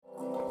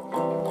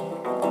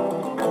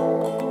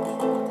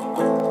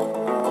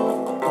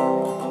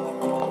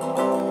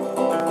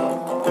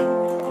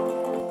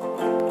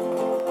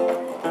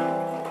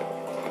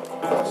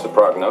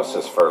house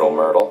is fertile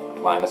myrtle,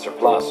 minus or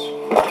plus?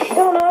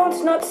 Don't know,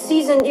 it's not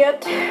seasoned yet.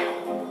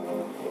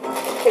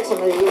 Take some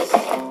of these.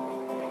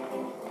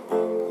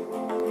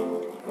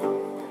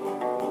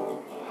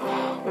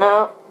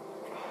 No.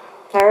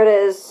 There it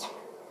is.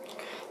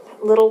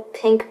 That little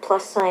pink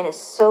plus sign is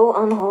so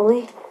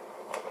unholy.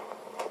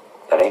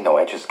 That ain't no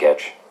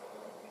Etch-a-Sketch.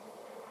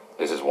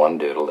 This is one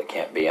doodle that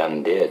can't be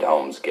undid,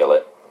 Holmes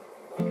Gillett.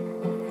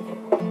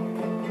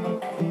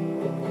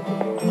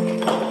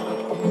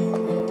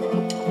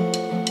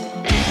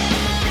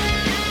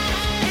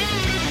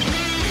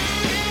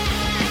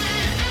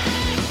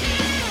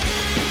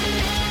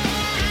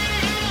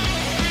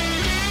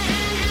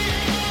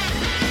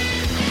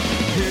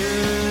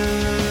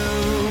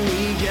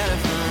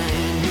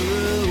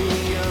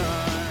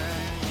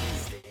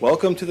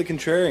 Welcome to The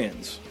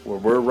Contrarians, where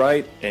we're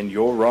right and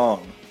you're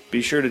wrong.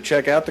 Be sure to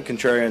check out The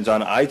Contrarians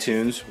on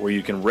iTunes, where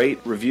you can rate,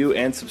 review,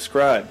 and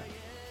subscribe.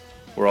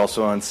 We're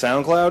also on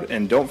SoundCloud,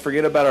 and don't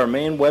forget about our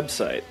main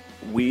website,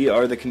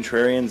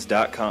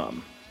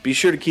 wearethecontrarians.com. Be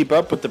sure to keep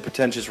up with the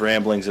pretentious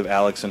ramblings of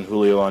Alex and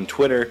Julio on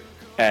Twitter,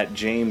 at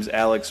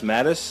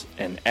JamesAlexMattis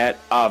and at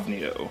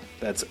Ovnio.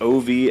 That's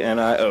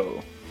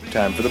O-V-N-I-O.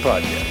 Time for the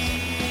podcast.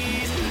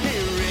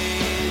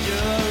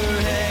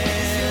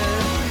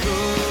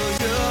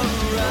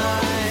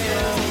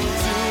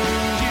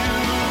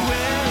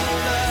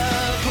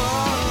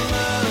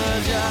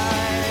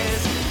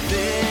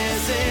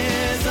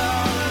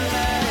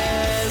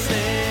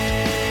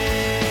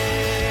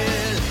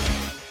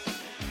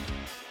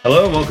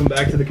 Hello, and welcome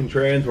back to The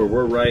Contrarians, where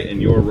we're right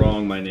and you're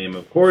wrong. My name,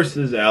 of course,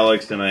 is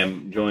Alex, and I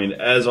am joined,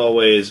 as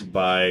always,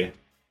 by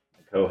my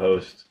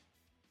co-host,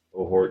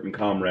 cohort, and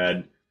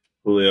comrade,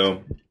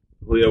 Julio.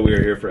 Julio, we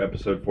are here for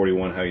episode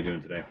 41. How are you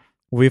doing today?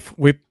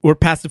 We're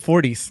past the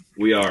 40s.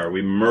 We are.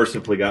 We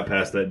mercifully got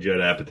past that Judd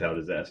Apatow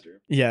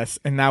disaster. Yes,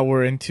 and now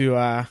we're into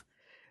a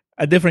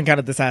different kind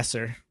of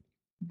disaster.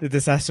 The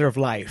disaster of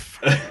life.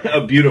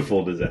 A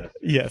beautiful disaster.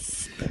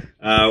 Yes.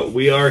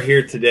 We are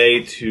here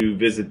today to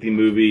visit the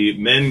movie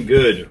Men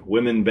Good,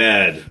 Women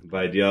Bad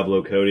by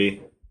Diablo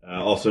Cody,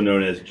 also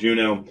known as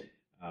Juno.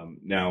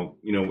 Now,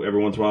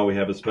 every once in a while we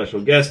have a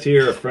special guest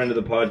here, a friend of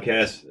the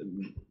podcast.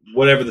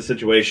 Whatever the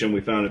situation, we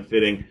found it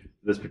fitting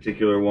for this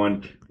particular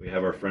one. We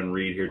have our friend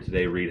Reid here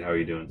today. Reid, how are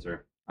you doing,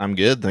 sir? I'm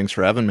good. Thanks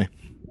for having me.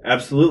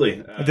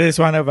 Absolutely. This is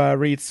one of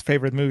Reid's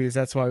favorite movies.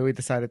 That's why we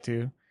decided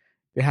to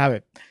have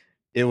it.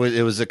 It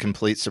was a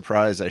complete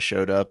surprise. I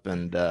showed up,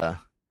 and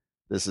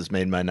this has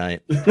made my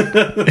night.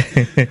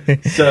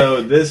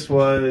 So this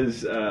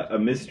was a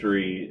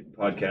mystery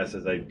podcast,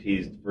 as I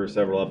teased for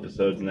several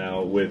episodes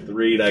now. With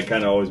Reid, I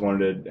kind of always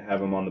wanted to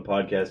have him on the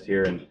podcast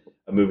here, and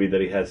a movie that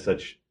he has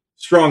such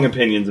strong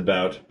opinions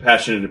about,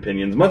 passionate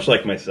opinions, much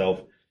like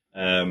myself.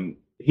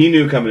 He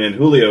knew coming in.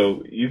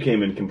 Julio, you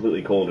came in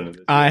completely cold into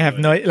this. I have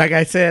no, like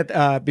I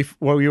said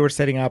before we were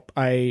setting up,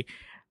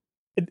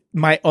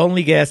 my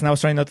only guess, and I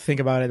was trying not to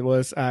think about it,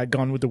 was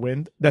Gone with the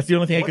Wind. That's the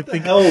only thing I could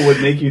think. What the hell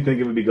would make you think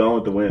it would be Gone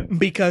with the Wind?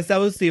 Because that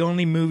was the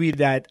only movie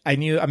that I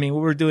knew. I mean, we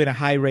were doing a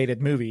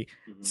high-rated movie,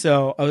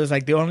 so I was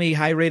like, the only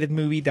high-rated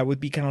movie that would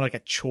be kind of like a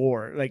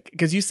chore, like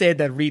because you said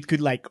that Reid could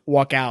like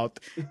walk out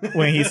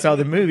when he saw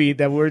the movie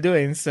that we were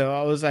doing. So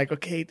I was like,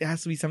 okay, there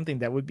has to be something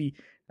that would be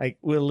like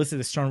will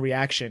elicit a strong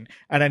reaction,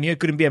 and I knew it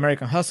couldn't be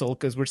American Hustle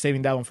because we're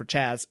saving that one for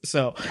Chaz.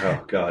 So,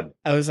 oh god,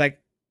 I was like,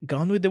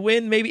 Gone with the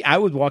Wind, maybe I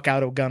would walk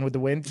out of Gone with the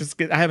Wind just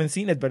because I haven't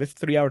seen it, but it's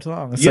 3 hours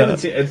long. So. Yeah,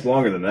 it's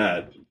longer than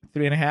that.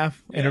 3.5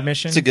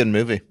 intermission. It's a good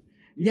movie.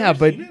 Yeah,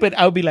 but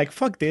I would be like,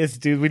 fuck this,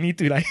 dude. We need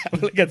to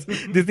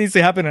this needs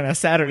to happen on a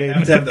Saturday. We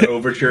have to have the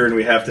overture, and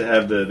we have to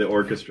have the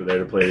orchestra there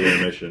to play the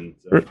intermission.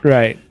 So,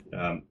 right.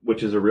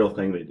 Which is a real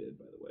thing they did,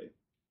 by the way.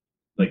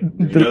 Like,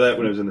 did you know that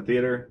when it was in the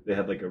theater, they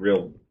had like a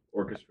real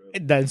orchestra?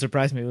 It doesn't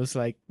surprise me. It was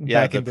like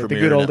back in the premiere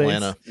good old in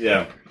Atlanta. days.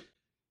 Yeah.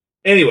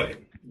 Anyway,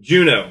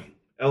 Juno.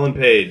 Ellen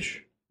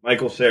Page,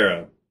 Michael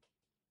Cera,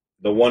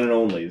 the one and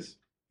onlys,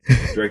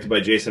 directed by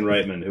Jason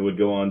Reitman, who would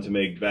go on to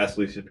make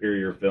vastly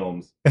superior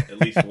films, at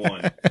least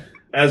one.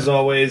 As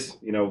always,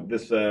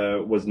 this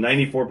was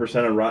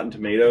 94% on Rotten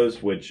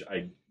Tomatoes, which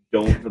I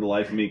don't, for the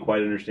life of me,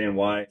 quite understand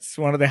why. It's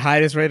one of the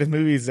highest rated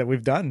movies that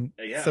we've done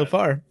so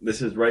far.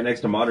 This is right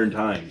next to Modern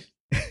Times.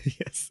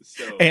 Yes.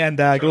 So, and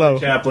Glow.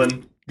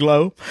 Chaplin.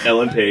 Glow.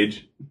 Ellen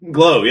Page.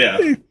 Glow, yeah.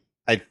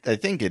 I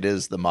think it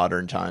is the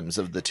Modern Times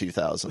of the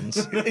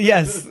 2000s.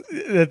 Yes,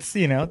 that's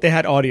they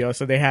had audio,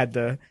 so they had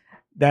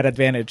that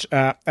advantage.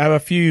 I have a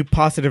few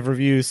positive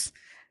reviews.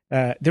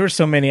 There were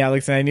so many,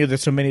 Alex, and I knew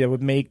there's so many that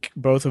would make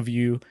both of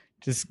you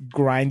just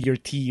grind your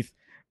teeth.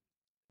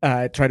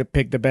 Try to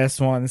pick the best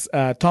ones.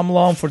 Tom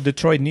Long for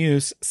Detroit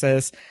News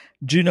says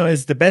Juno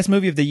is the best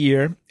movie of the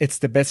year. It's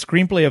the best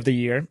screenplay of the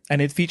year, and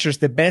it features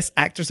the best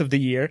actors of the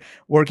year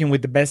working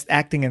with the best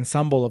acting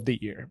ensemble of the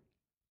year.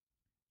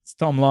 It's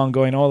Tom Long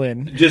going all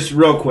in. Just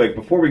real quick,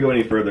 before we go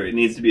any further, it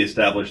needs to be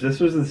established. This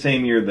was the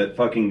same year that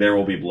fucking There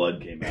Will Be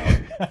Blood came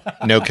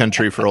out. No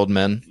Country for Old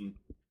Men.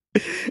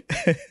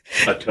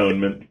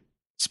 Atonement.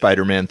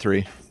 Spider-Man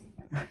 3.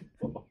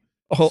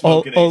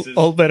 Smoking aces.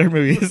 All better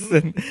movies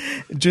than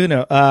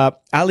Juno.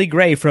 Ali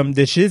Gray from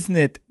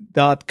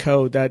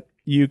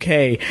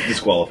theshiznit.co.uk.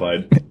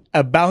 Disqualified.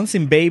 A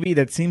bouncing baby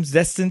that seems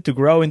destined to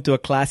grow into a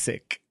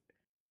classic.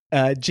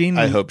 Jean.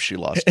 I hope she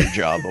lost her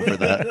job over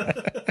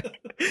that.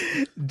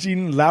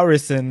 Jean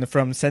Laurison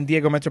from San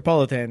Diego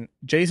Metropolitan.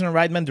 Jason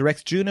Reitman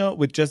directs Juno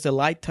with just the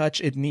light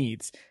touch it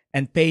needs,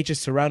 and Paige is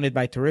surrounded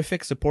by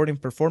terrific supporting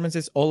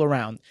performances all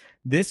around.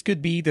 This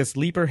could be the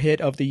sleeper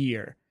hit of the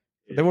year.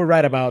 They were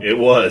right about It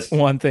was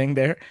one thing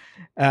there.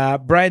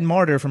 Brian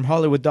Martyr from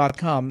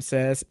Hollywood.com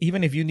says,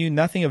 even if you knew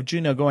nothing of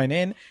Juno going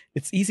in,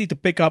 it's easy to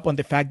pick up on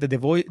the fact that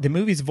the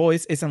movie's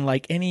voice isn't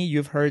like any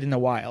you've heard in a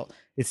while.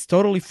 It's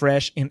totally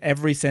fresh in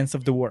every sense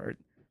of the word.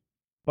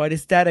 But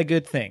is that a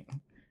good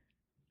thing?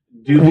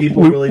 Do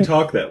people really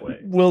talk that way?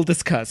 We'll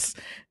discuss.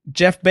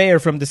 Jeff Bayer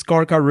from the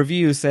Scorecard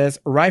Review says,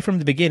 right from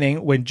the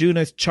beginning, when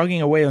Juno is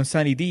chugging away on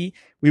Sunny D,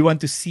 we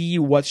want to see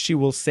what she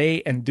will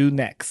say and do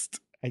next.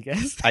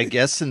 I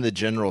guess in the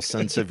general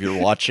sense of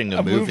you're watching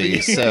a movie,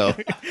 so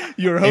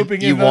you're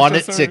hoping you want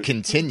it to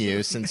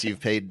continue since you've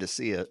paid to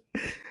see it.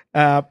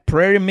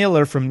 Prairie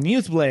Miller from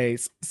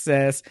Newsblaze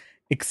says,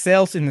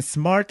 excels in a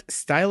smart,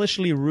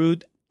 stylishly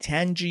rude,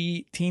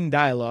 tangy teen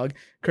dialogue,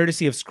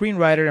 courtesy of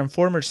screenwriter and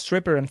former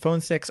stripper and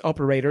phone sex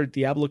operator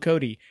Diablo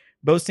Cody,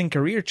 boasting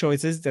career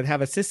choices that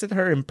have assisted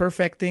her in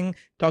perfecting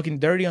talking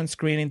dirty on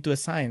screen into a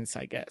science,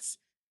 I guess.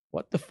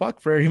 What the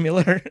fuck, Prairie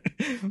Miller?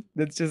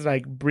 That's just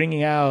like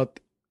bringing out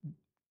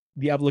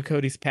Diablo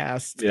Cody's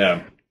past.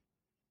 Yeah.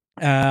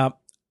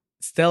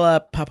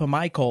 Stella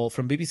Papamichael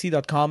from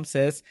BBC.com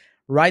says,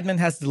 Reitman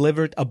has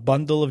delivered a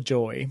bundle of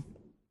joy.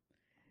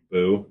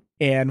 Boo.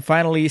 And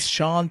finally,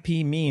 Sean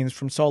P. Means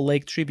from Salt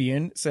Lake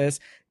Tribune says,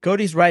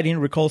 Cody's writing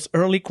recalls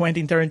early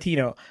Quentin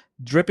Tarantino,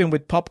 dripping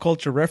with pop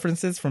culture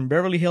references from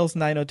Beverly Hills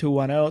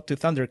 90210 to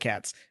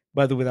Thundercats,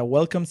 but with a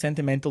welcome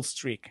sentimental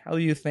streak. How do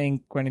you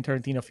think Quentin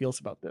Tarantino feels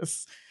about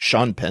this?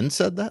 Sean Penn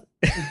said that?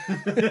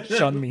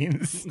 Sean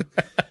Means.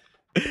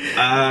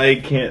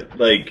 I can't,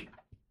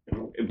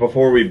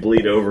 before we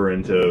bleed over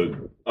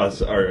into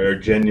our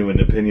genuine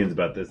opinions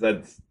about this,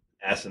 that's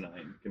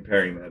asinine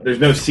comparing that. There's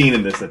no scene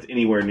in this that's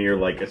anywhere near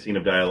like a scene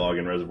of dialogue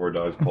in Reservoir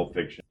Dogs, Pulp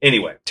Fiction.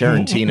 Anyway.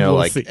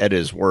 Tarantino, at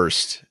his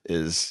worst,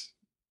 is...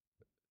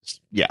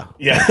 Yeah.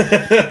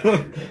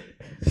 Yeah.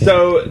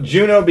 So,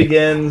 Juno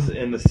begins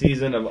in the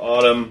season of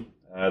autumn.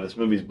 This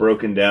movie's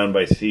broken down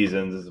by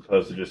seasons as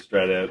opposed to just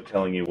straight out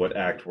telling you what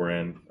act we're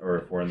in, or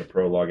if we're in the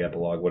prologue,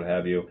 epilogue, what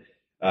have you.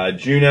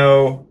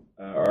 Juno,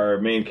 our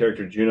main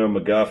character, Juno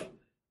McGuff,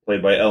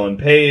 played by Ellen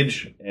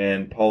Page,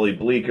 and Polly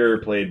Bleeker,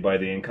 played by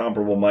the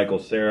incomparable Michael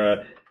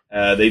Cera.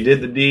 They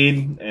did the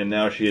deed, and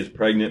now she is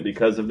pregnant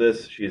because of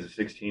this. She is a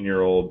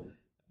 16-year-old.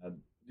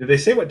 Did they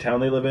say what town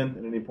they live in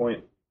at any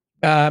point?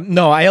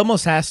 No, I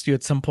almost asked you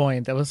at some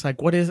point. I was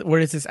like, where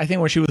is this? I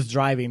think when she was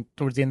driving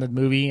towards the end of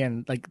the movie,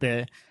 and like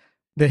the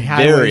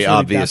highway very really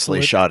obviously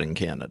desolate. shot in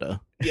Canada.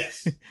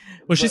 Yes.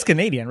 Well, she's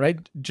Canadian, right?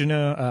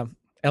 Juno,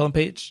 Ellen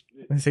Page.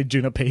 I say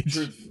Juno Page.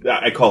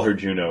 I call her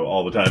Juno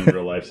all the time in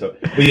real life. So,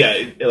 but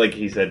yeah, like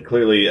he said,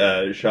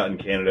 clearly shot in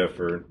Canada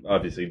for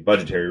obviously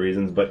budgetary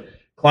reasons, but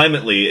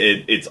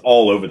climately, it's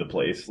all over the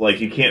place.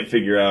 Like you can't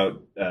figure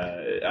out.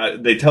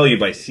 They tell you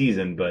by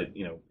season, but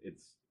you know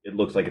it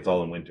looks like it's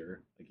all in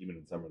winter. Like even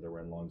in summer, they're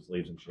wearing long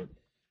sleeves and shit.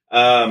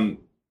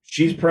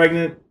 She's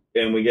pregnant,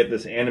 and we get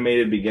this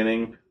animated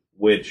beginning,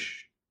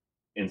 which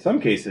in some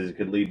cases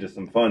could lead to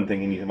some fun.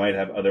 Thinking you might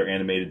have other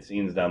animated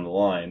scenes down the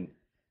line,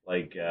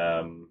 like.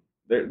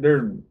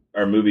 There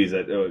are movies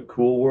at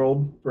Cool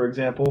World, for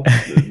example,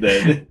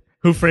 that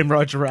Who Framed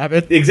Roger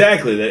Rabbit?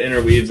 Exactly, that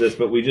interweaves this,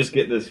 but we just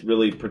get this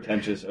really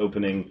pretentious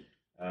opening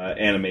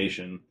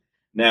animation.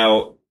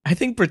 Now, I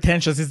think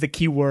pretentious is the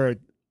key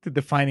word to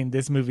defining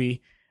this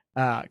movie,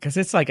 because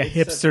it's like a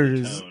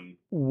hipster's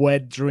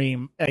wet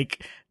dream.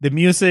 Like the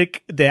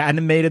music, the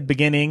animated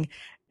beginning,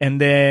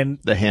 and then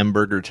the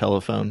hamburger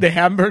telephone.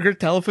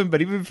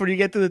 But even before you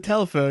get to the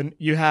telephone,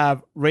 you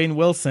have Rainn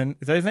Wilson.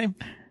 Is that his name?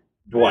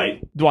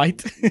 Dwight.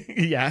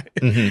 Yeah.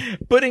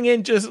 Mm-hmm. Putting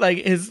in just like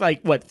his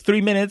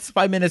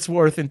 5 minutes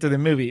worth into the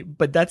movie,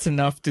 but that's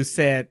enough to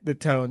set the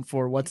tone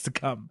for what's to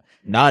come.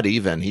 Not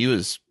even. He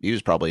was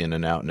probably in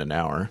and out in an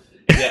hour.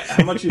 Yeah,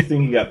 how much do you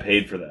think he got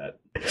paid for that?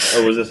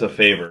 Or was this a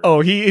favor?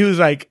 Oh, he was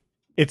like,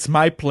 it's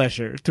my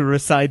pleasure to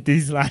recite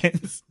these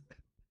lines.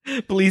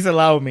 Please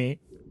allow me.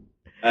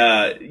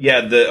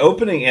 Yeah, the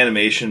opening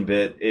animation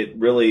bit, it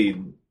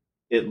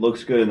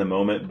looks good in the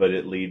moment, but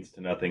it leads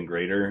to nothing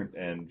greater.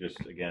 And just,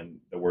 again,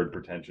 the word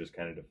pretentious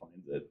kind of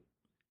defines it.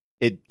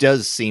 It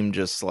does seem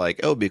just like,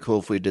 it'd be cool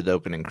if we did the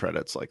opening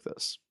credits like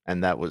this.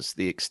 And that was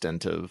the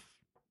extent of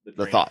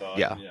the thought.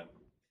 Yeah.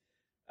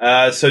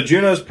 So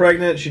Juno's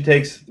pregnant. She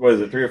takes,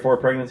 3 or 4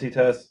 pregnancy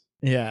tests?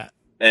 Yeah.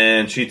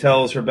 And she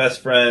tells her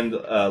best friend,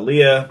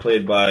 Leah,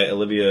 played by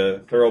Olivia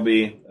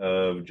Thirlby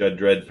of Judge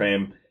Dredd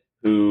fame,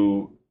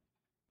 who...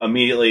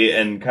 immediately,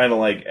 and kind of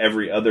like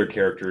every other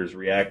character is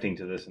reacting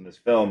to this in this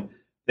film,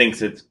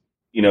 thinks it's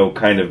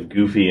kind of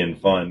goofy and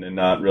fun, and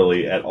not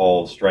really at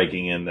all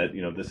striking in that,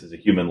 this is a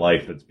human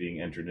life that's being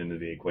entered into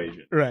the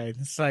equation. Right.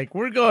 It's like,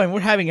 we're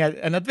having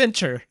an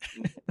adventure.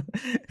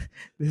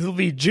 This will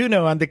be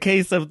Juno on the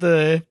case of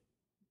the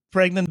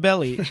pregnant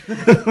belly.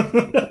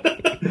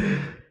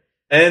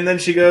 And then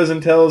she goes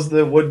and tells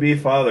the would-be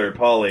father,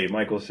 Paulie,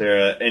 Michael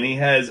Cera, and he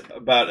has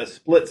about a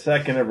split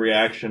second of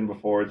reaction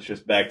before it's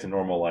just back to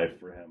normal life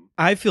for him.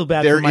 I feel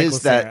bad for Michael There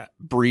is Cera. that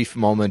brief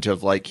moment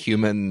of like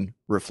human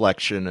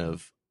reflection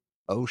of,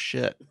 oh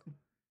shit.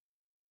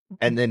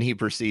 And then he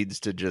proceeds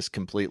to just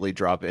completely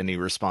drop any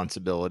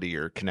responsibility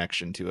or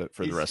connection to it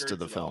for the rest of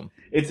the film.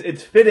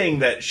 It's fitting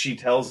that she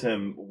tells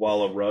him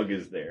while a rug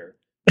is there,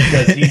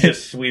 because he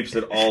just sweeps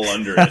it all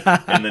under it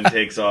and then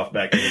takes off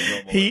back to his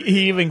normal.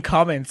 He even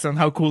comments on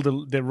how cool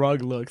the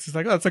rug looks. He's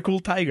like, "Oh, it's a cool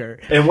tiger."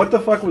 And what the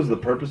fuck was the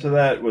purpose of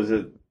that?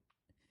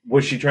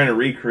 Was she trying to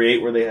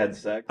recreate where they had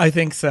sex? I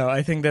think so.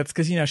 I think that's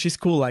because she's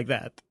cool like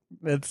that.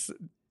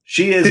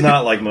 She is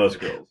not like most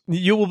girls.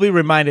 You will be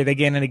reminded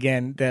again and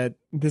again that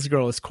this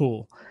girl is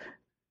cool.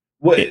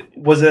 What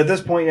was it at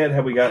this point yet?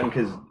 Have we gotten?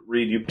 Because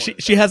Reid, you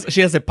she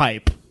has a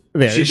pipe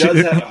there. She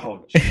does have.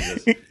 Oh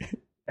Jesus!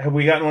 Have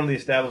we gotten one of the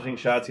establishing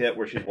shots yet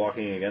where she's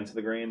walking against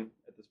the grain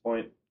at this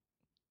point?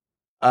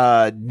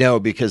 No,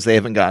 because they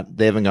haven't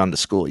gone to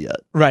school yet.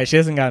 Right, she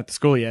hasn't gone to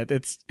school yet.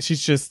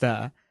 She's just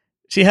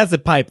she has a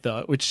pipe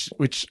though, which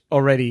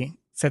already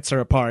sets her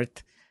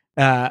apart.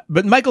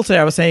 But Michael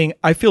Cera, I was saying,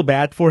 I feel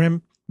bad for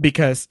him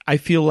because I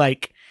feel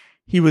like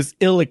he was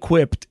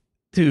ill-equipped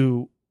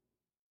to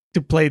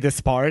play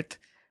this part,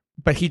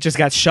 but he just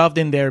got shoved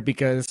in there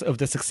because of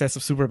the success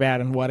of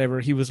Superbad and whatever.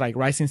 He was like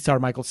rising star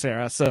Michael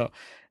Cera, so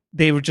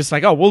they were just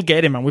like, oh, we'll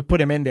get him, and we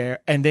put him in there.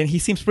 And then he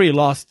seems pretty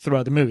lost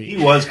throughout the movie.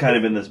 He was kind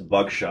of in this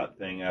buckshot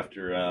thing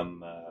after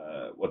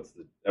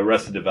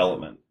Arrested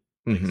Development.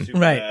 Mm-hmm.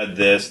 Right.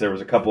 There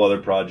was a couple other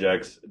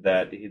projects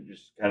that he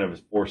just kind of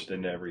was forced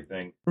into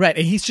everything. Right,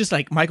 and he's just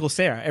like Michael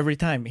Cera every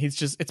time.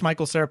 It's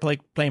Michael Cera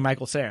playing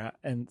Michael Cera,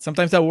 and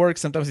sometimes that works,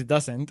 sometimes it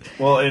doesn't.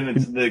 Well, and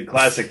it's the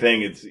classic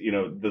thing. It's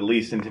the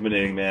least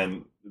intimidating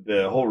man.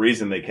 The whole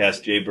reason they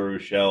cast Jay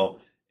Baruchel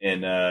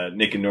in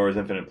Nick and Nora's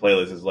Infinite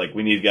Playlist is like,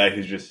 we need a guy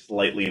who's just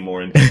slightly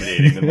more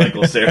intimidating than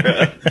Michael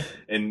Cera.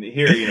 And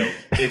here,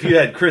 if you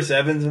had Chris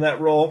Evans in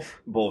that role,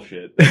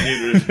 bullshit. That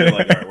dude would just be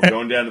like, all right, we're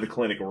going down to the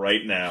clinic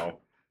right now.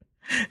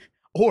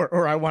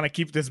 Or I want to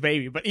keep this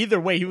baby. But either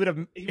way, he would have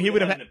an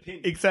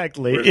opinion.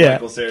 Exactly. Whereas yeah.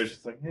 Michael Cera's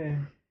just like, eh.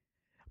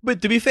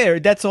 But to be fair,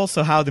 that's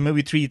also how the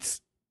movie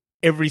treats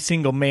every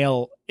single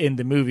male in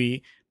the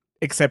movie,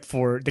 except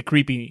for the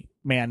creepy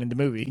man in the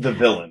movie. The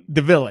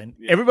villain.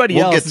 Yeah. Everybody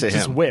else is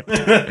just whipped.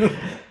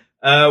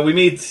 We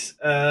meet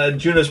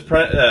Juno's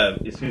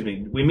parents,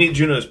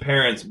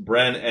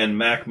 Bren and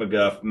Mac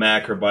McGuff.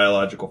 Mac, her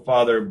biological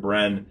father.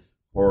 Bren,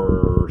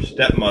 her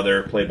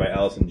stepmother, played by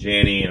Allison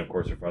Janney, and of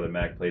course her father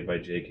Mac, played by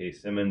J.K.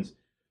 Simmons.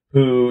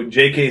 Who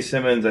J.K.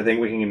 Simmons, I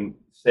think we can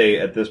say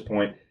at this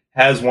point,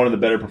 has one of the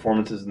better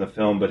performances in the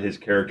film, but his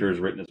character is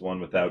written as one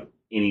without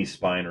any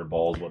spine or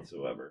balls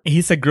whatsoever.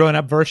 He's a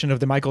grown-up version of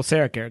the Michael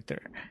Cera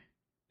character.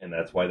 And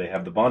that's why they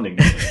have the bonding.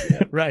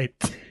 Right.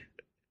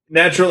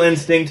 Natural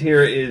instinct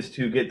here is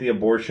to get the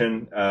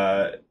abortion.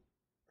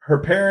 Her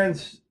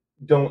parents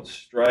don't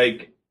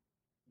strike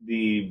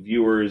the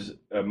viewers,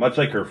 much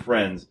like her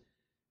friends.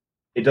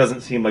 It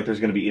doesn't seem like there's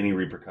going to be any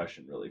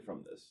repercussion really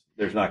from this.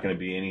 There's not going to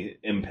be any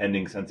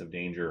impending sense of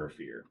danger or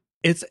fear.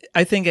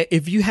 I think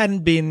if you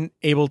hadn't been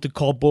able to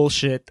call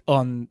bullshit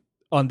on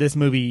this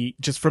movie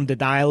just from the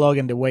dialogue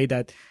and the way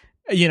that,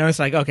 it's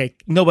like, okay,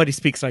 nobody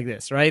speaks like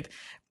this, right?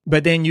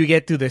 But then you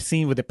get to the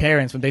scene with the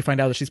parents when they find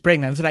out that she's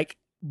pregnant. It's like,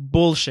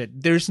 bullshit.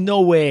 There's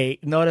no way,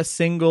 not a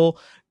single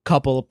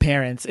couple of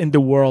parents in the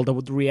world that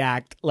would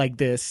react like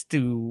this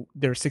to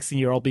their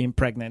 16-year-old being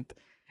pregnant.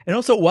 And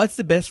also, what's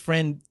the best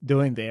friend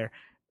doing there?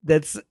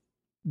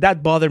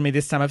 That bothered me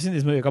this time. I've seen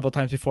this movie a couple of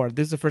times before.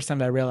 This is the first time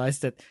that I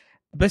realized that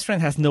the best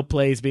friend has no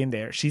place being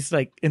there. She's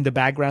like in the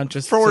background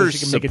just for so she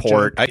can support. make a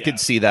joke. I could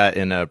see that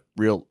in a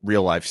real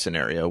life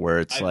scenario where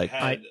it's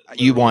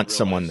you want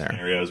someone there.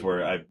 Scenarios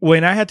where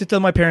when I had to tell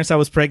my parents I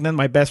was pregnant,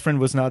 my best friend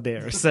was not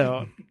there.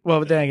 So,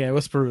 well, then again, it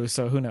was Peru,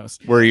 so who knows?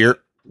 Were your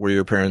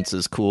parents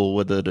as cool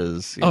with it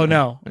as? Oh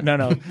no.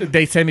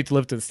 They sent me to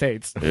live to the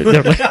States.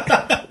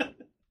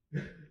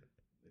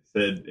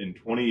 Said in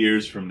 20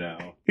 years from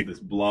now, this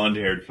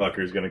blonde-haired fucker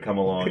is going to come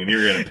along and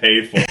you're going to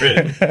pay for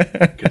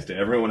it because to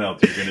everyone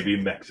else, you're going to be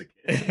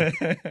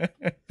Mexican.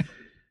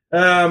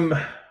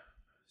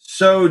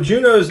 So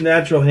Juno's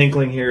natural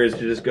hinkling here is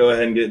to just go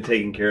ahead and get it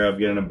taken care of,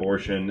 get an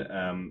abortion.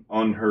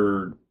 On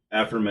her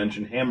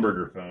aforementioned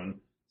hamburger phone,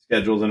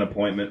 schedules an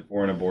appointment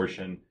for an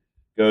abortion,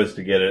 goes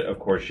to get it. Of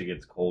course, she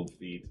gets cold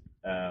feet.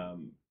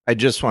 I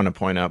just want to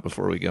point out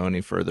before we go any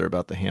further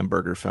about the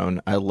hamburger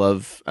phone. I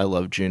love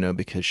Juno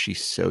because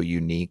she's so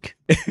unique.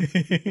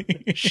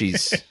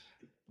 She's,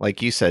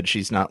 like you said,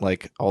 she's not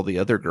like all the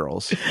other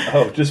girls.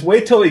 Oh, just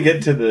wait till we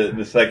get to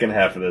the second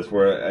half of this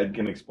where I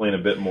can explain a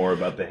bit more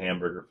about the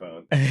hamburger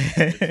phone.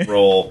 Its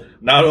role,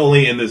 not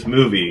only in this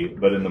movie,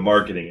 but in the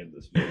marketing of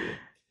this movie.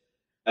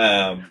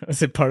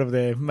 Is it part of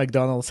the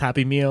McDonald's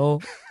Happy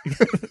Meal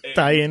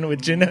tie-in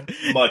with Juno?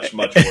 Much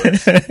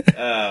worse.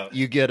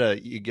 You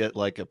get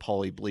like a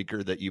Polly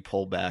Bleecker that you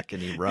pull back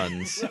and he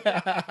runs.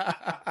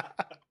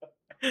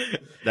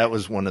 That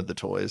was one of the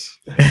toys.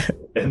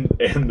 and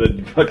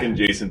the fucking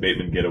Jason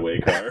Bateman getaway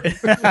car.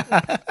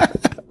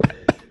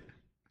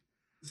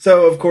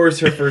 So, of course,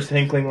 her first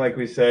hankling, like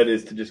we said,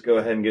 is to just go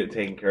ahead and get it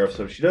taken care of.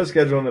 So she does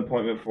schedule an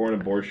appointment for an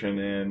abortion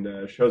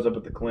and shows up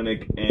at the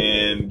clinic.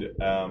 And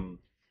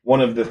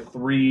one of the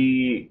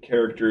 3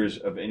 characters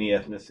of any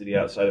ethnicity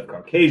outside of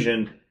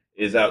Caucasian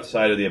is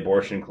outside of the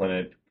abortion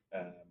clinic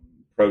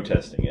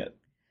protesting it.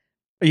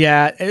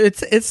 Yeah,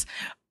 it's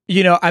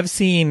I've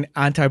seen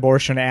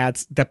anti-abortion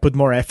ads that put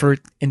more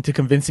effort into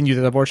convincing you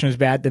that abortion is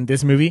bad than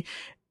this movie.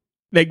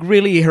 Like,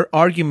 really, her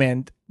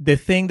argument, the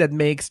thing that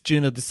makes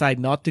Juno decide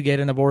not to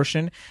get an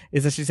abortion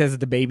is that she says that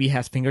the baby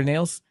has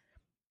fingernails,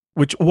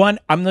 which, one,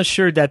 I'm not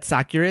sure that's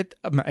accurate.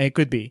 It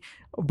could be.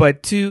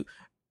 But 2,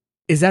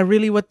 is that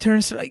really what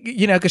turns,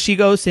 because she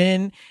goes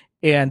in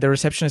and the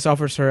receptionist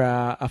offers her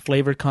a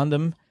flavored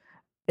condom,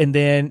 and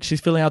then she's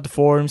filling out the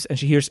forms and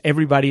she hears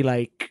everybody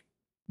like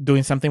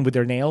doing something with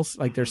their nails,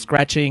 like they're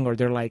scratching or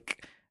they're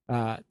like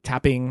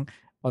tapping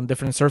on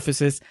different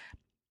surfaces.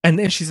 And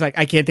then she's like,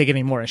 I can't take it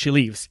anymore. And she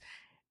leaves.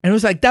 And it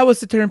was like, that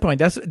was the turning point.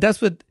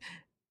 That's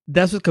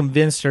what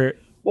convinced her.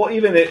 Well,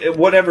 even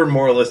whatever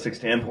moralistic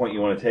standpoint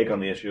you want to take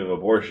on the issue of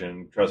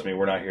abortion, trust me,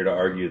 we're not here to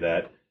argue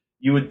that.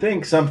 You would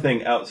think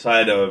something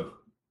outside of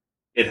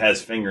it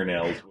has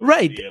fingernails.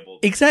 Right.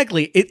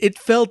 Exactly. It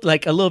felt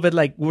like a little bit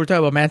like we were talking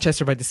about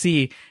Manchester by the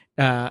Sea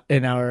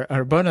in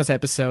our bonus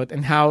episode,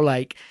 and how,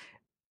 like,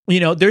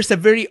 there's a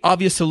very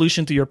obvious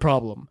solution to your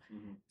problem.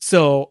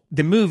 So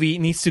the movie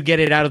needs to get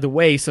it out of the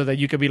way so that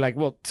you could be like,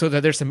 well, so that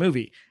there's a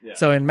movie. Yeah.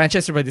 So in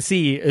Manchester by the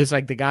Sea, it's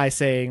like the guy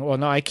saying, well,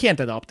 no, I can't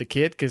adopt the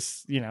kid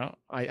because,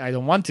 I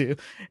don't want to.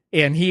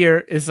 And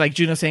here it's like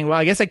Juno saying, well,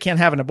 I guess I can't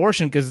have an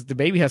abortion because the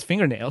baby has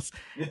fingernails.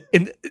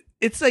 And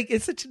it's like,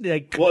 it's such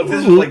like... Well, if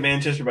this was like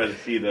Manchester by the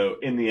Sea, though,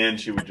 in the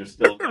end, she would just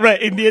still... Right,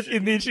 in the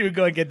end, she would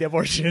go and get the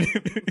abortion.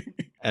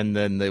 And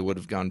then they would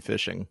have gone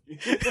fishing.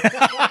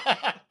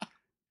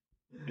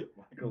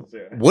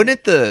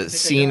 Wouldn't the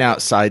scene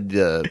outside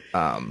the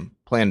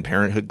Planned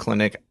Parenthood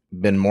clinic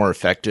been more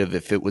effective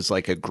if it was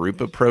like a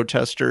group of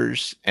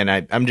protesters? And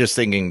I'm just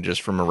thinking,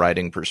 just from a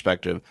writing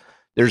perspective,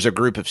 there's a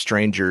group of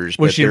strangers,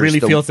 where she really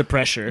feels the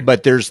pressure.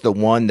 But there's the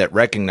one that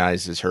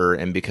recognizes her,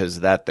 and because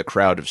of that, the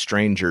crowd of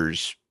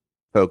strangers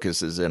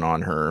focuses in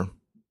on her.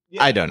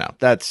 Yeah. I don't know.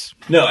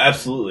 No,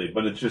 absolutely.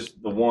 But it's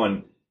just the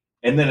one.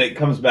 And then it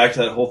comes back to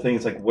that whole thing.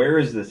 It's like, where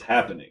is this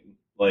happening?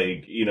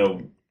 Like,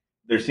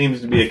 there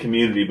seems to be a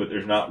community, but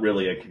there's not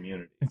really a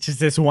community. It's just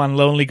this one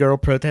lonely girl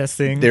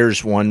protesting.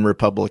 There's one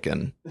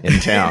Republican in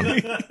town.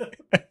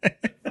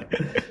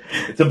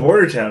 It's a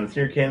border town. It's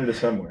near Canada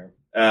somewhere.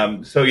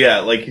 So yeah,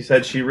 like you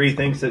said, she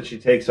rethinks that she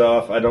takes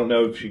off. I don't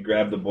know if she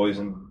grabbed the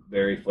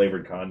boysenberry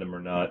flavored condom or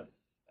not.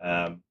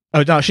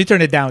 Oh no, she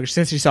turned it down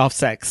since she's off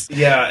sex.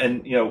 Yeah,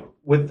 and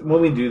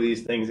when we do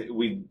these things,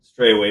 we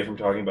stray away from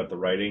talking about the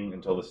writing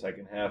until the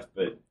second half.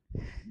 But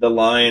the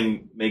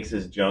line makes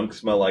his junk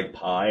smell like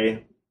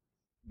pie.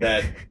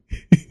 That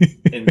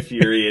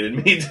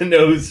infuriated me to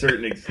no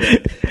certain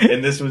extent.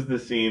 And this was the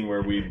scene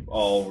where we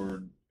all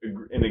were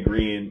in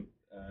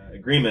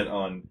agreement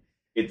on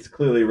it's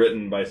clearly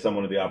written by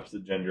someone of the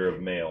opposite gender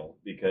of male,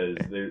 because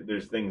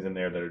there's things in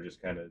there that are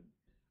just kind of,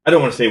 I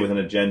don't want to say with an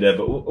agenda,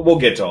 but we'll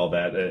get to all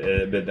that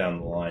a bit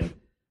down the line.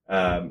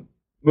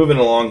 Moving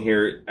along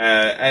here,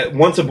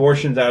 once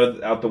abortion's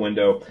out the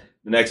window,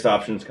 the next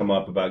options come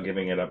up about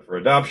giving it up for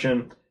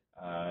adoption.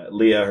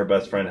 Leah, her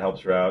best friend,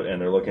 helps her out,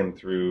 and they're looking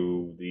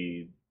through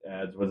the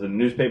ads. Was it a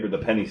newspaper? The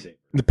Penny Saver.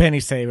 The Penny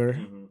Saver,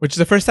 which is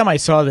the first time I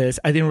saw this.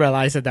 I didn't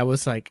realize that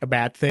was like a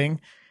bad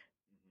thing.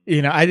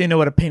 I didn't know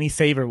what a penny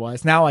saver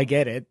was. Now I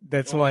get it.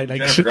 That's why, like,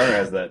 Jennifer Garner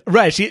has that.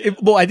 Right.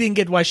 I didn't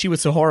get why she was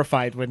so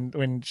horrified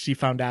when she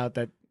found out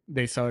that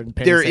they saw it in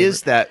Penny There Saver.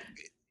 is that.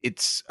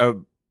 It's a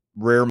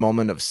rare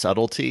moment of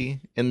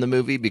subtlety in the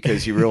movie,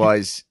 because you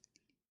realize.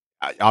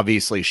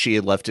 Obviously, she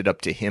had left it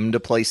up to him to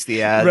place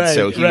the ad, right,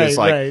 so he was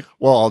like,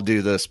 well, I'll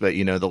do this, but,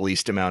 the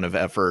least amount of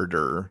effort,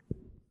 or...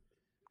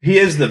 He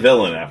is the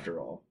villain, after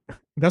all.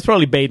 That's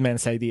probably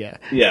Bateman's idea.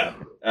 Yeah.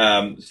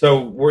 So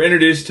we're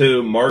introduced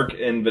to Mark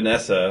and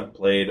Vanessa,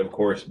 played, of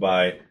course,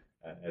 by,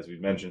 as we've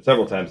mentioned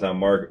several times now,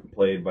 Mark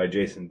played by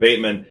Jason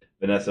Bateman,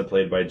 Vanessa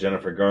played by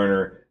Jennifer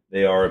Garner.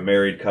 They are a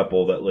married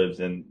couple that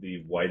lives in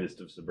the whitest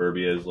of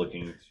suburbias,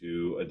 looking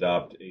to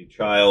adopt a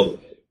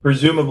child.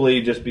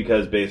 Presumably, just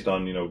because based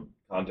on,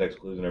 context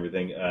clues and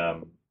everything,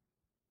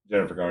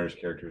 Jennifer Garner's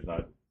character is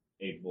not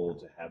able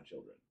to have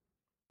children.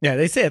 Yeah,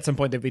 they say at some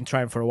point they've been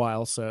trying for a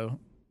while, so...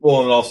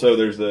 Well, and also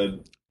there's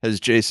the... Has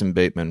Jason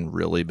Bateman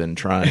really been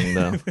trying,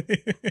 though?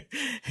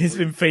 He's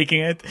been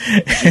faking it.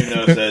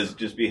 Juno says,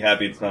 just be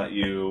happy it's not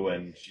you,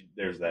 and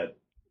there's that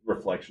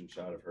reflection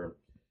shot of her.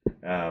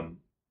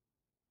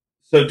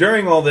 So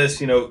during all this,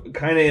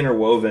 kind of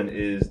interwoven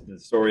is the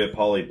story of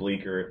Polly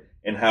Bleecker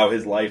and how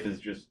his life is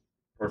just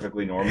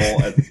perfectly normal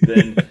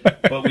then.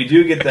 But we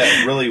do get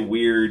that really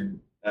weird.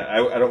 I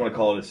don't want to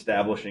call it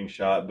establishing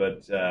shot,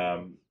 but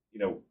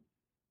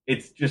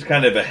it's just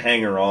kind of a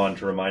hanger on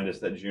to remind us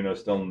that Juno's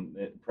still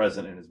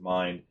present in his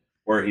mind,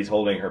 where he's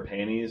holding her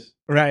panties.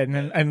 Right,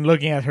 and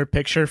looking at her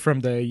picture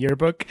from the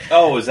yearbook.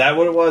 Oh, is that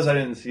what it was? I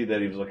didn't see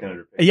that he was looking at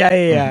her picture.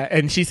 Yeah.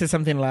 And she said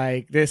something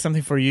like, "There's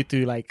something for you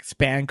to like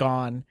spank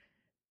on,"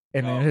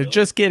 and then really?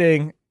 just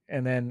kidding.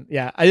 And then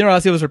I didn't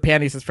realize it was her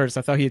panties at first.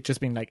 I thought he had just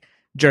been like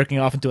jerking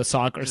off into a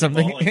sock or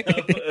something.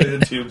 A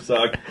tube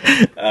sock.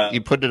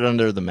 You put it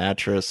under the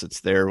mattress.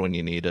 It's there when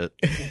you need it.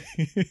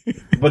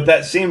 But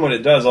that scene, what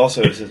it does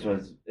also is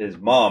his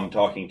mom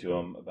talking to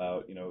him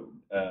about,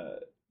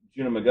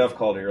 Juno McGuff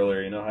called her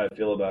earlier. You know how I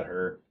feel about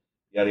her,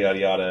 yada, yada,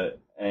 yada.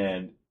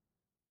 And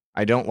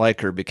I don't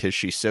like her because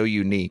she's so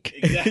unique.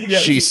 Exactly.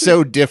 She's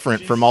so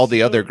different from all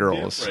the other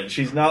girls. Different.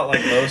 She's not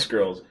like most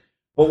girls.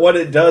 But what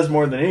it does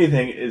more than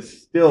anything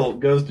is still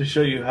goes to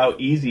show you how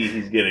easy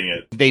he's getting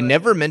it. They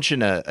never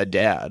mention a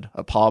dad,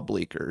 a Paul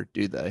Bleecker,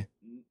 do they?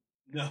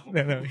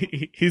 No.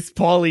 He's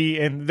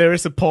Paulie, and there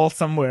is a Paul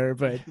somewhere,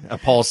 but A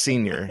Paul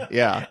Senior,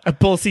 yeah. a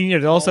Paul Senior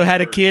that also Paul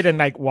had a first. kid and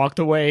like walked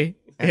away.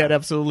 He had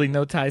absolutely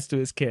no ties to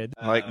his kid.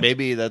 Like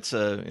maybe that's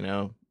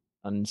a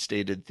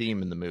unstated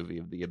theme in the movie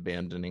of the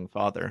abandoning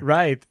father.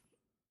 Right.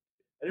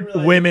 I didn't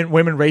realize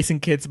Women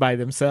raising kids by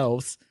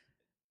themselves.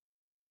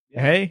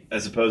 Yeah. Hey.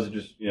 As opposed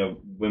to just,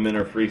 women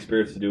are free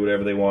spirits to do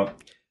whatever they want.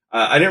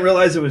 I didn't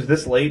realize it was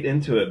this late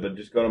into it, but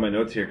just go to my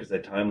notes here because I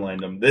timelined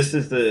them.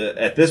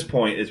 At this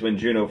point is when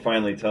Juno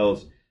finally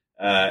tells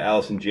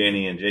Allison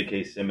Janney and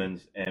J.K.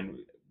 Simmons, and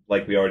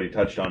like we already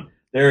touched on,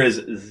 there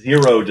is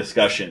zero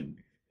discussion.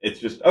 It's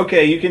just,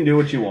 okay, you can do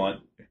what you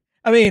want.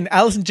 I mean,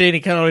 Allison Janney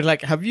kind of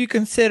like, have you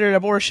considered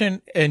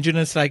abortion? And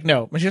Juno's like,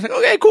 no. And she's like,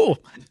 okay, cool.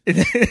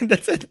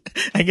 That's it.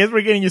 I guess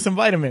we're getting you some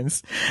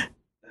vitamins.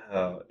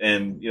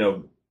 And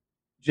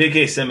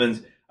J.K.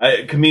 Simmons,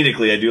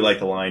 comedically, I do like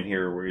the line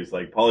here where he's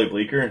like, Paulie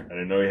Bleecker, I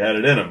didn't know he had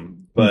it in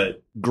him.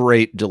 But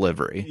Great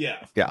delivery.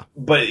 yeah.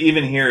 But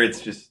even here,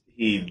 it's just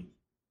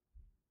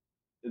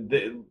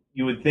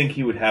you would think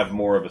he would have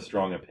more of a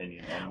strong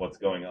opinion on what's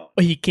going on.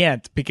 But he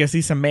can't because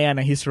he's a man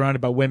and he's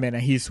surrounded by women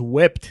and he's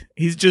whipped.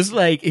 He's just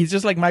like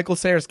Michael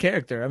Cera's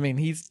character. I mean,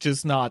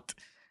 he's not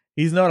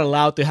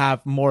allowed to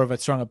have more of a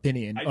strong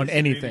opinion on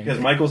anything. Because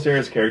Michael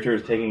Cera's character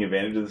is taking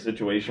advantage of the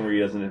situation where he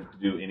doesn't have to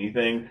do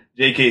anything.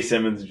 J.K.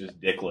 Simmons is just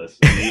dickless.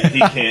 He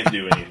can't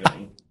do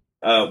anything.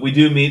 We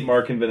do meet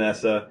Mark and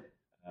Vanessa,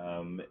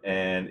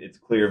 and it's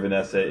clear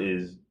Vanessa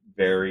is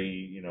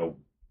very,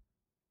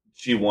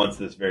 she wants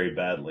this very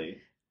badly.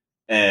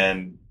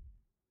 And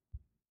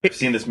I've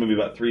seen this movie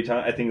about 3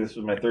 times. I think this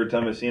was my 3rd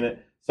time I've seen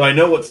it. So I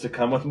know what's to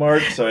come with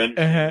Mark. So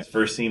his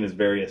first scene is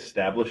very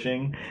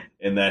establishing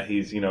in that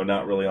he's,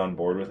 not really on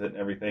board with it and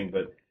everything.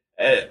 But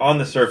on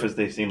the surface,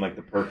 they seem like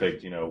the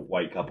perfect,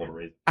 white couple to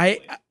raise.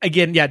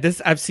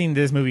 I've seen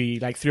this movie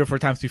like 3 or 4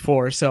 times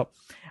before. So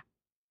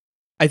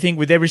I think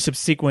with every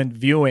subsequent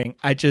viewing,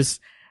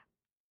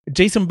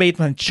 Jason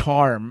Bateman's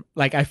charm,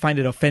 like I find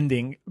it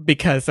offending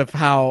because of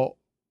how,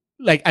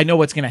 like, I know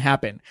what's going to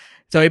happen.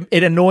 So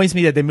it annoys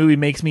me that the movie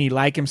makes me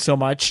like him so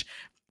much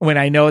when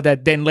I know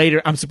that then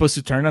later I'm supposed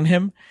to turn on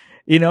him.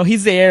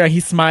 He's there and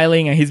he's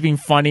smiling and he's being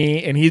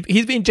funny and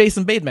he's being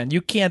Jason Bateman.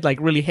 You can't like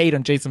really hate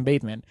on Jason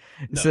Bateman.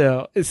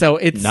 No. So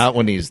it's not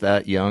when he's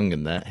that young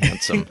and that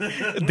handsome.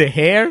 The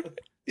hair.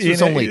 This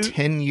was only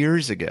 10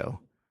 years ago.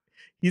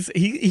 He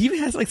even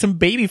has like some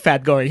baby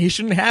fat going. He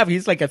shouldn't have.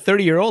 He's like a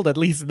 30-year-old at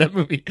least in that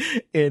movie,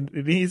 and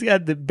he's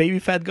got the baby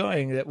fat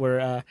going that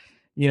we're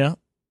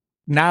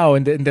now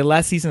in the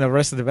last season of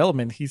Arrested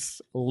Development,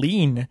 he's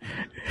lean.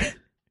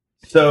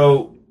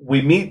 So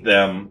we meet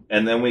them,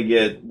 and then we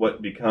get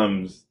what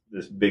becomes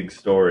this big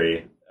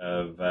story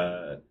of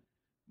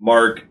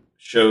Mark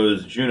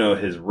shows Juno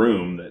his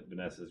room that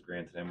Vanessa's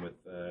granted him with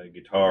a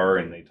guitar,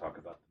 and they talk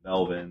about the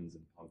Melvins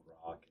and punk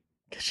rock.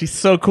 She's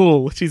so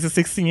cool. She's a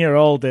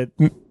 16-year-old that...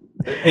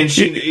 And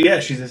she's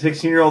a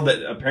 16-year-old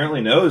that apparently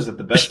knows that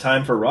the best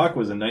time for rock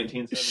was in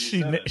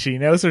 1977. She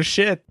knows her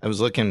shit. I was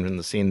looking in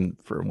the scene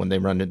for when they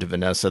run into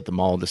Vanessa at the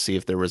mall to see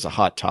if there was a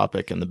Hot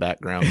Topic in the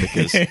background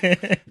because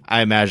I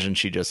imagine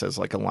she just has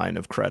like a line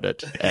of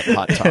credit at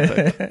Hot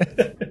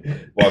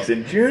Topic. Walks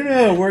in,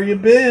 Juno, where you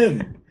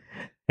been?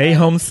 Hey,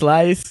 home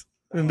slice.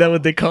 Isn't that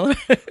what they call it?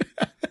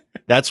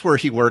 That's where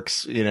he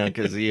works,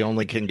 because he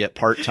only can get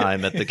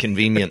part-time at the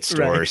convenience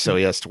store, Right. So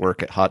he has to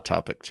work at Hot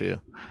Topic too.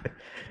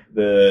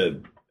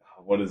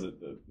 What is it?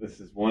 This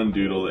is one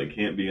doodle that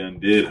can't be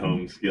undid.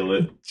 Home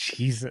skillet.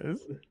 Jesus.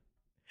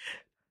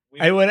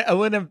 I want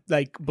to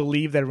like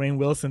believe that Rainn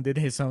Wilson did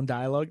his own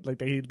dialogue, like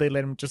they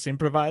let him just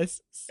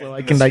improvise, so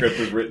I can the like.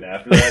 script was written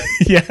after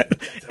that. Yeah,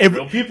 That's how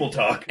real people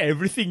talk.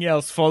 Everything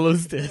else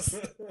follows this.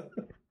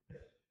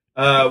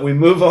 We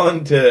move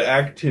on to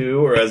Act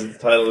 2, or as it's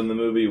titled in the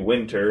movie,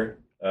 Winter.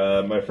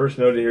 My first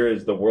note here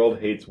is the world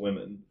hates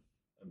women.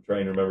 I'm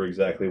trying to remember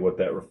exactly what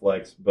that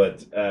reflects,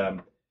 but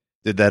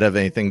did that have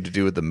anything to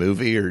do with the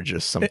movie or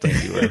just something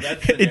you were...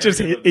 It just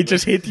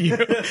hit you.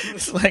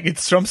 It's like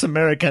it's Trump's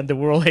America and the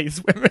world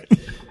hates women.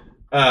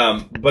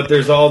 But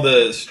there's all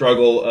the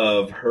struggle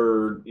of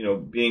her,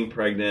 being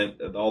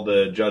pregnant, all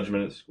the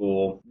judgment at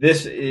school.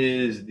 This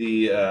is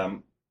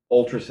the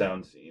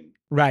ultrasound scene.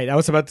 Right. I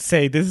was about to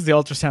say this is the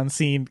ultrasound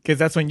scene because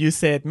that's when you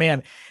said,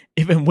 "Man,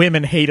 even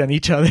women hate on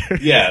each other."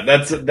 Yeah,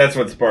 that's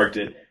what sparked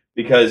it,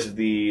 because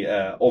the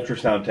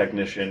ultrasound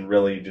technician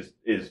really just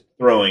is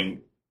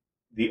throwing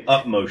the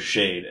utmost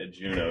shade at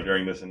Juno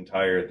during this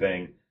entire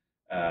thing,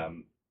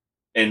 and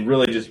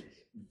really just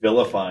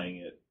vilifying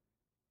it.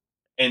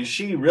 And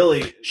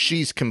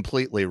she's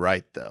completely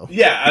right, though.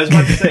 Yeah, I was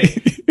about to say,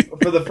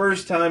 for the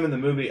first time in the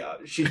movie,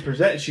 she's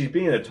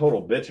being a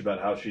total bitch about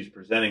how she's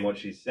presenting what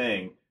she's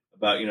saying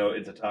about,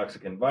 it's a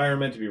toxic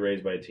environment to be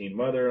raised by a teen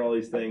mother and all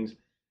these things.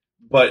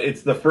 But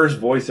it's the first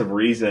voice of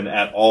reason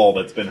at all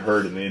that's been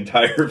heard in the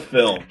entire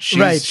film.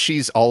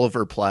 She's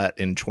Oliver Platt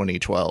in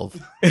 2012.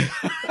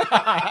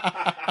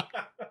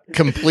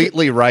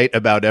 Completely right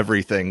about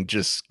everything,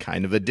 just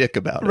kind of a dick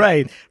about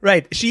it.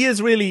 Right. She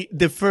is really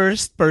the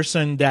first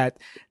person that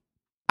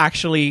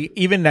actually,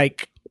 even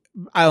like,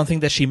 I don't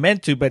think that she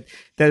meant to, but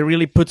that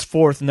really puts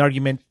forth an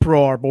argument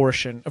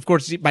pro-abortion. Of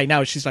course, by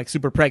now she's like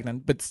super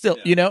pregnant, but still,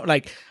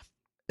 like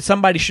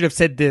somebody should have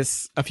said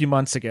this a few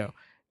months ago,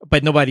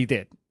 but nobody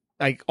did.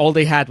 Like all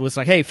they had was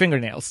like, "Hey,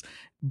 fingernails."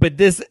 But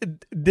this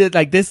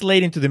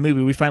late into the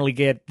movie, we finally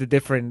get the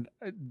different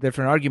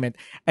argument,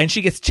 and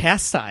she gets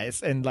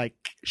chastised and like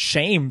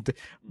shamed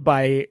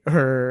by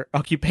her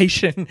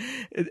occupation.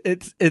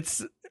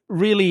 It's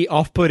really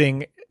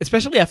off-putting,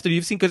 especially after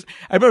you've seen. Because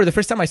I remember the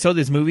first time I saw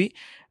this movie,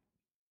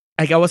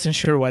 like I wasn't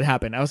sure what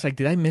happened. I was like,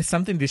 "Did I miss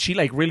something? Did she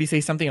like really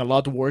say something a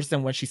lot worse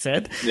than what she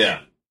said?" Yeah.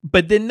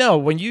 But then no,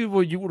 when you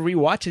would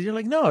rewatch it, you're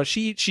like, "No,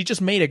 she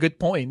just made a good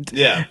point."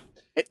 Yeah.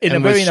 In a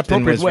very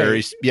inappropriate way.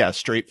 Very,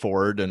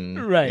 straightforward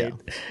and right.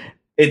 Yeah.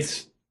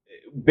 It's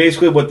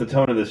basically what the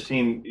tone of the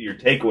scene, your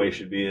takeaway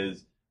should be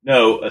is,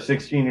 no, a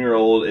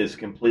 16-year-old is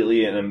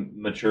completely in a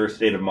mature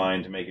state of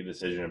mind to make a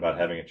decision about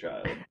having a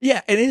child.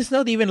 Yeah, and it's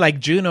not even like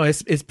Juno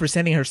is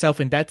presenting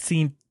herself in that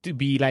scene to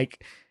be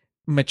like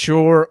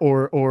mature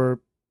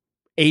or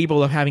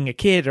able of having a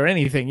kid or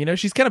anything.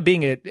 She's kind of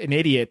being an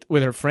idiot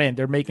with her friend.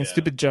 They're making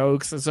stupid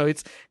jokes, and so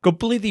it's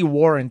completely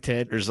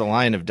warranted. There's a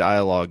line of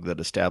dialogue that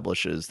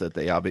establishes that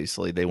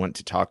they went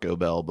to Taco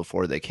Bell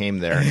before they came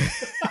there.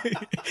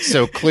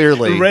 So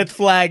clearly, red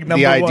flag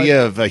number one. The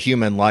idea of a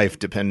human life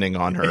depending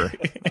on her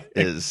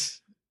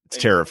is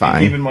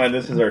terrifying. And keep in mind,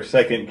 this is our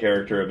second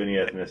character of any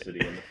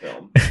ethnicity in the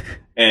film.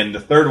 And the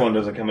third one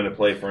doesn't come into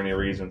play for any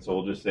reason, so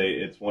we'll just say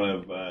it's one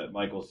of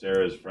Michael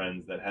Cera's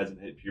friends that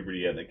hasn't hit puberty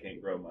yet that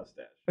can't grow a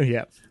mustache.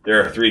 Yeah.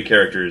 There are three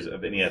characters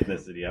of any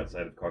ethnicity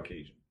outside of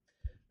Caucasian.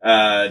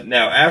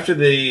 Now, after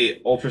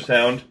the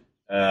ultrasound,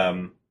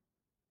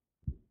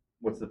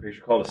 what's the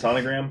picture called? A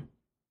sonogram?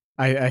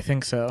 I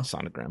think so.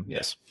 Sonogram,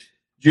 yes.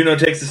 Juno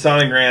takes the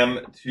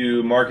sonogram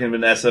to Mark and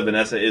Vanessa.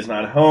 Vanessa is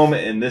not home,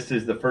 and this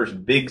is the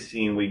first big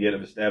scene we get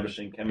of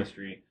establishing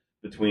chemistry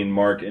between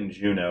Mark and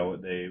Juno.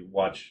 They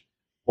watch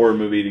horror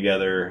movie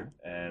together,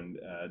 and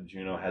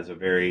Juno has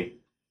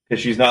because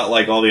she's not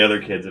like all the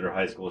other kids at her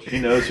high school. She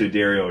knows who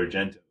Dario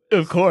Argento is.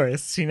 Of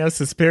course, she knows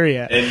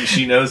Suspiria. And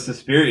she knows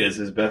Suspiria is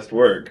his best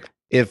work.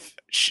 If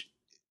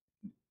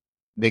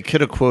they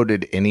could have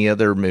quoted any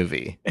other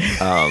movie,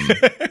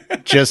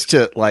 just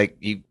to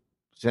you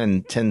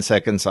spend 10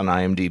 seconds on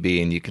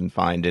IMDb and you can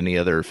find any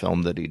other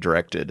film that he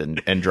directed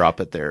and drop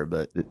it there,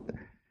 but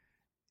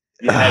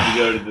you had to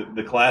go to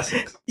the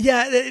classics.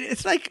 Yeah,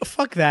 it's like,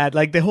 fuck that.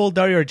 Like the whole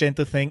Dario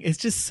Argento thing is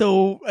just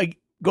so, like,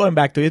 going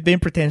back to it being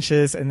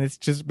pretentious and it's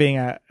just being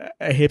a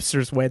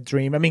hipster's wet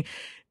dream. I mean,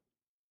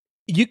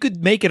 you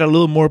could make it a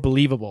little more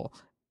believable.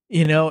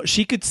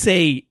 She could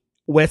say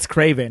Wes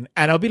Craven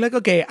and I'll be like,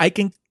 okay, I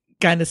can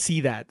kind of see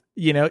that.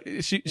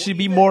 She'd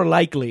be more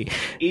likely.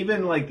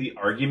 Even like the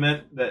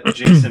argument that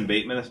Jason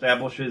Bateman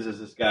establishes is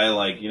this guy,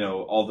 like,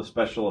 all the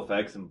special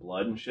effects and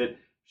blood and shit.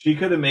 She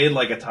could have made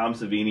like a Tom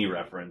Savini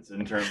reference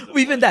in terms of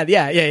even that,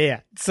 yeah.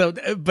 So,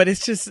 but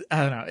it's just,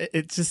 I don't know,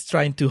 it's just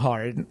trying too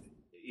hard.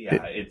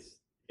 Yeah,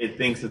 it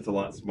thinks it's a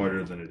lot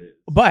smarter than it is.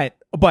 But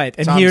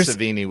and Tom here's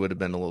Savini would have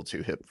been a little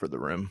too hip for the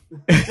room.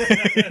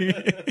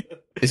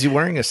 Is he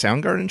wearing a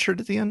Soundgarden shirt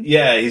at the end?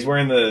 Yeah, he's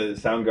wearing the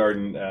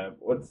Soundgarden.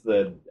 What's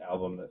the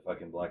album that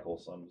fucking Black Hole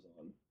Sun was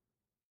on?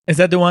 Is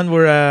that the one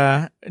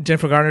where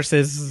Jennifer Garner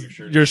says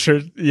your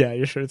shirt? Yeah,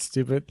 your shirt's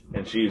stupid.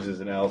 And she uses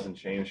an Alice in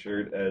Chains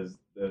shirt as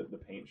the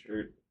paint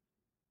shirt.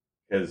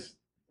 Because,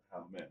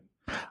 oh man,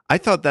 I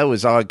thought that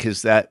was odd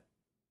because that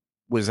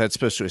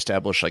supposed to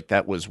establish like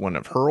that was one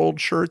of her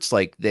old shirts.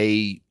 Like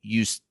they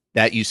used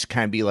to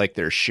kind of be like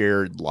their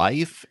shared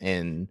life,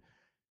 and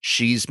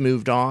she's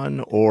moved on,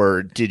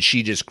 or did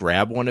she just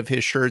grab one of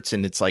his shirts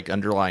and it's like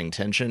underlying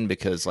tension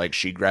because like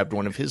she grabbed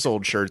one of his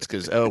old shirts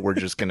because we're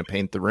just going to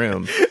paint the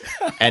room,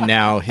 and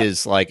now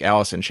his like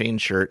Alice in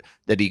Chains shirt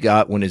that he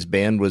got when his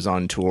band was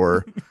on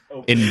tour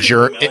in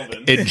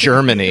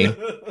Germany,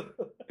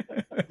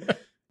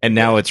 and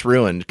now it's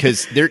ruined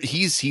because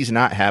he's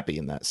not happy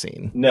in that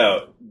scene.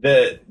 No,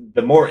 the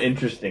more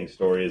interesting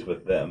story is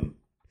with them.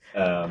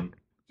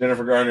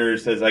 Jennifer Garner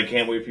says, "I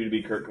can't wait for you to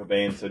be Kurt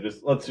Cobain, so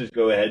let's just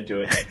go ahead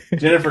to it."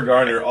 Jennifer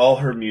Garner, all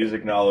her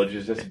music knowledge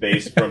is just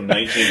based from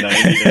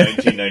 1990 to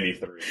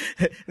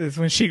 1993. It's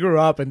when she grew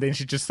up, and then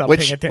she just stopped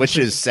paying attention. Which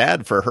is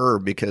sad for her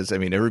because, I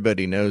mean,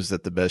 everybody knows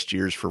that the best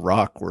years for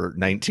rock were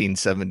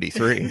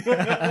 1973.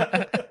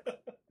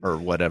 Or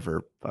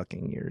whatever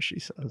fucking year she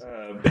says.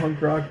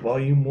 Punk Rock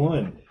Volume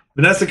 1.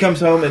 Vanessa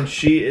comes home and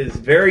she is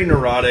very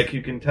neurotic.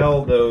 You can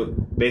tell, though,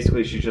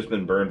 basically she's just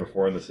been burned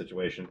before in the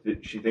situation.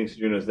 She thinks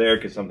Juno's there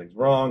because something's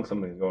wrong.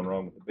 Something's going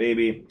wrong with the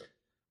baby.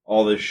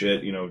 All this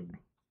shit,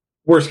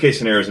 worst case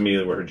scenario is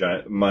immediately where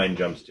her mind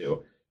jumps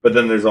to. But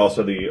then there's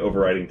also the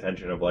overriding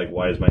tension of, like,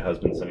 why is my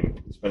husband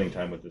spending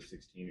time with this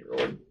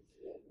 16-year-old?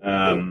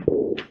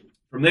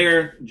 From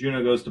there,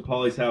 Juno goes to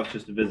Polly's house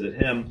just to visit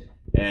him.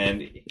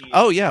 And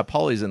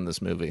Polly's in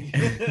this movie.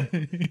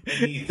 And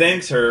he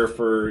thanks her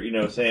for,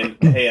 saying,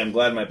 "Hey, I'm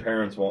glad my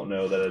parents won't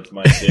know that it's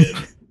my kid."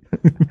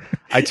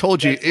 I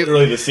told you,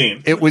 literally the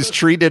scene. It was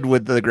treated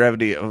with the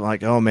gravity of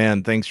like, "Oh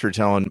man, thanks for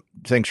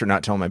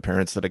not telling my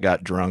parents that I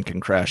got drunk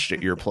and crashed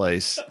at your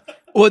place."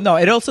 Well, no,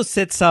 it also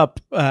sets up,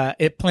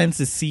 it plants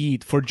the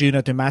seed for Juno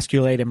to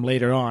emasculate him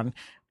later on,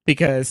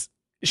 because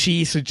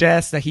she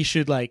suggests that he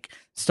should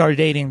start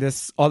dating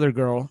this other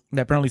girl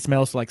that apparently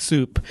smells like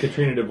soup.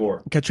 Katrina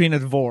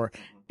DeVore.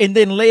 And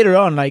then later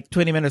on,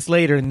 20 minutes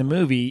later in the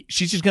movie,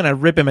 she's just going to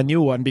rip him a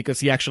new one because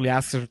he actually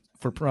asks her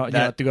for prom,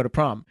 to go to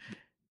prom.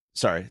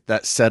 Sorry,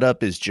 that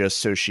setup is just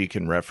so she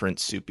can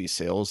reference Soupy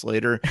Sales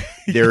later.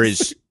 There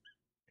is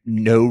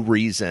no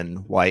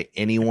reason why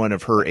anyone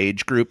of her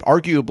age group,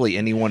 arguably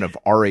anyone of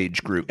our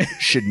age group,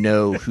 should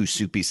know who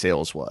Soupy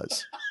Sales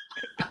was.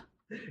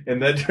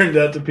 And that turned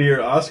out to be her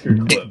Oscar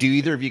clip. Do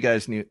either of you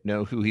guys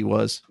know who he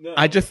was? No.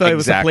 I just thought it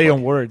was a play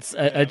on words.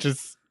 I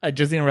just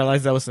didn't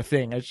realize that was a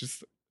thing. I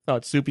just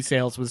thought Soupy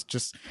Sales was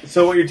just...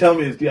 So what you're telling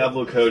me is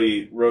Diablo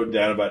Cody wrote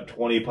down about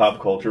 20 pop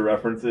culture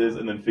references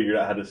and then figured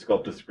out how to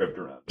sculpt a script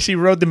around it. She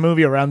wrote the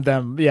movie around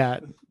them,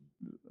 yeah.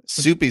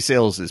 Soupy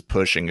Sales is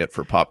pushing it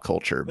for pop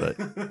culture,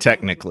 but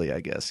technically, I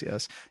guess,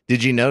 yes.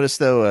 Did you notice,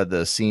 though,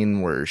 the scene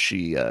where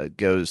she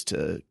goes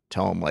to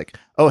tell him,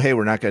 "Oh, hey,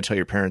 we're not going to tell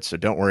your parents, so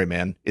don't worry,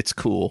 man. It's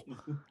cool.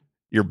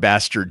 Your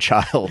bastard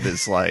child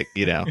is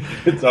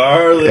It's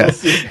our little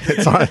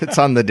secret. It's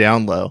on the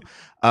down low."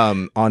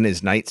 On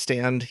his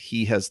nightstand,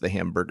 he has the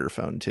hamburger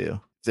phone,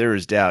 too. If there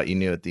was doubt, you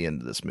knew at the end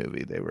of this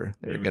movie they were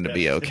going to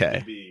be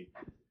okay.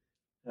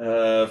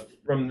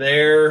 From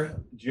there,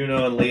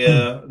 Juno and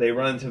Leah, they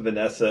run into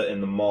Vanessa in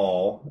the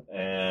mall,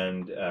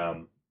 and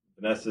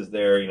Vanessa's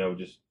there,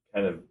 just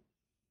kind of...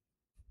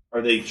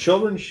 Are they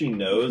children she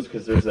knows?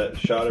 Because there's that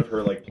shot of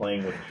her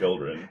playing with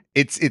children.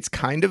 It's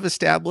kind of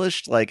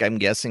established. I'm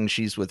guessing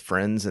she's with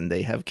friends and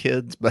they have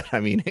kids, but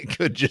I mean, it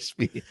could just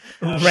be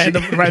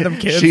random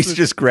kids. She's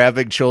just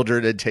grabbing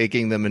children and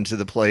taking them into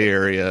the play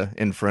area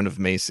in front of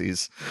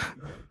Macy's.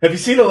 Have you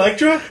seen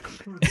Elektra?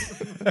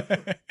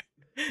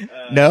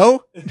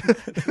 No.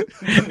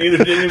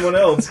 Neither did anyone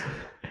else.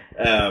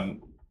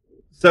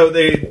 So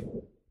they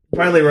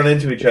finally run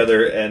into each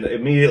other, and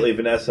immediately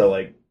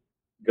Vanessa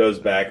goes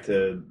back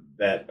to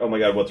that "oh my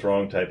god, what's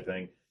wrong" type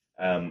thing.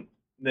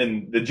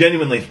 Then the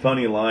genuinely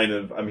funny line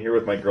of "I'm here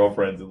with my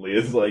girlfriends," and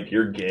Leah's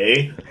 "You're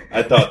gay."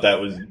 I thought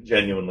that was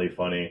genuinely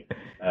funny.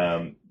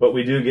 But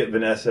we do get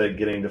Vanessa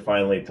getting to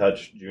finally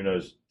touch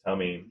Juno's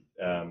tummy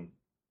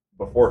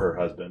before her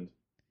husband.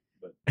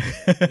 But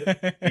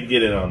we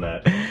get in on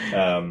that.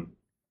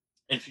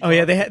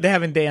 They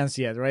haven't danced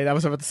yet, right? I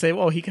was about to say,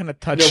 well, he kind of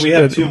touched. No, we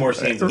have two more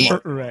scenes.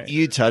 Right.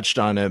 You touched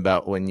on it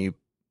about when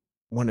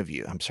one of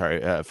you, I'm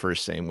sorry,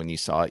 first saying when you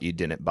saw it, you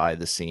didn't buy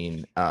the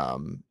scene.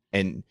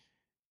 And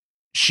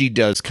she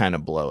does kind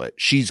of blow it.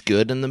 She's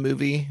good in the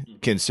movie,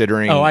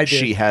 considering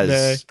she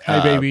has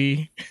Hi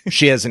Baby.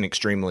 She has an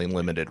extremely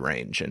limited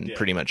range in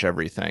pretty much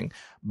everything.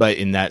 But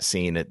in that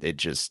scene, it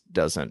just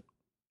doesn't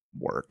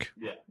work.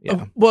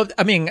 Yeah. Well,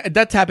 I mean,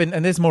 that's happened,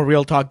 and this is more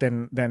real talk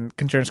than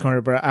Concerns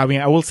Corner. But I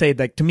mean, I will say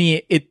to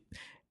me,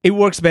 it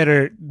works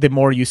better the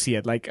more you see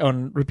it.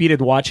 On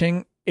repeated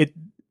watching,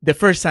 the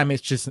first time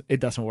it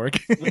doesn't work.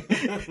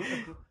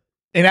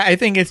 And I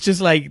think it's just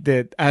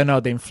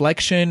the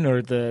inflection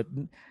or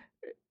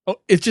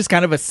it's just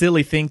kind of a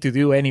silly thing to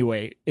do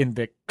anyway in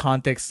the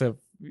context of,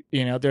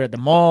 they're at the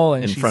mall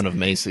and in front of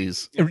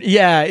Macy's.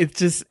 Yeah, it's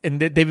just, and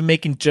they've been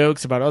making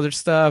jokes about other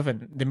stuff,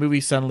 and the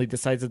movie suddenly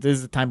decides that this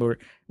is the time where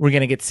we're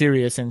going to get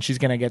serious and she's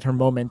going to get her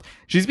moment.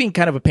 She's been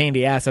kind of a pain in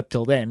the ass up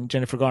till then,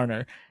 Jennifer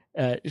Garner.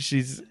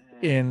 She's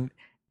in,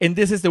 and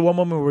this is the one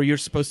moment where you're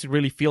supposed to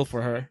really feel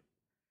for her.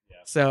 Yeah.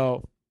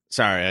 So...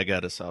 Sorry, I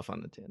got us off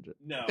on the tangent.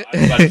 No,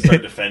 I'm about to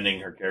start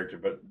defending her character,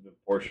 but the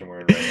portion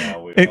we're in right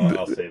now,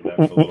 I'll save that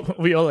for a little bit.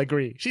 We all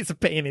agree. She's a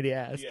pain in the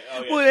ass. Yeah,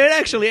 Well, and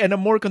actually, and a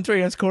more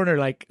contrarian's corner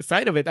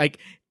side of it,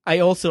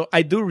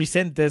 I do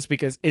resent this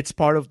because it's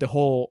part of the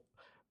whole,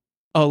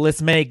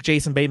 let's make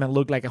Jason Bateman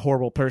look like a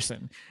horrible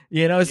person.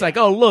 It's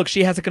look,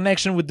 she has a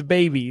connection with the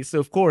baby,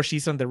 so of course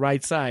she's on the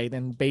right side,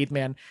 and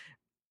Bateman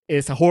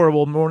is a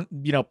horrible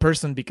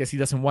person because he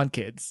doesn't want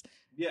kids.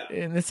 Yeah.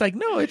 And it's like,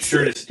 no, it's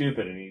Shirt is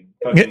stupid, and he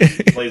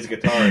fucking plays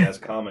guitar and has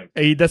comics.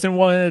 he doesn't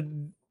want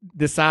to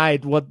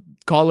decide what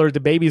color the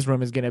baby's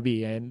room is gonna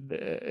be, and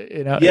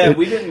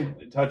we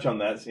didn't touch on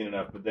that scene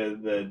enough, but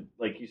the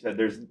like you said,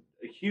 there's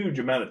a huge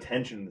amount of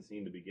tension in the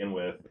scene to begin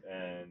with,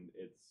 and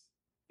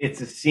it's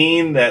a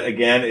scene that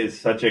again is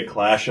such a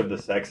clash of the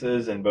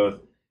sexes, and both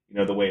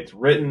the way it's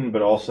written,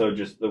 but also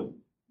just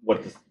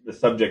what the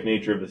subject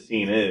nature of the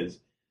scene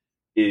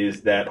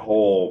is that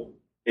whole.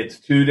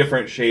 It's two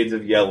different shades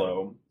of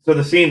yellow. So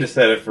the scene, to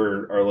set it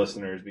for our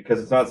listeners,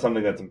 because it's not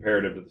something that's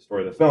imperative to the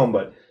story of the film,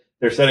 but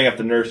they're setting up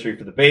the nursery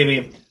for the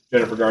baby.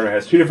 Jennifer Garner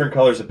has two different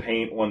colors of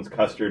paint. One's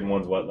custard and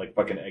one's what, like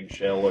fucking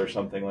eggshell or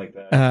something like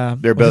that.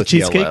 They're both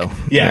cheesecake? yellow.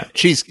 Yeah.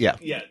 Cheese. Yeah.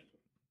 Yeah.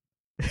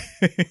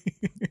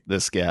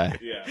 This guy.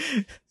 Yeah.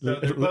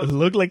 So both,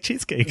 look like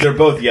cheesecake. they're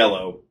both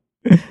yellow.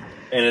 And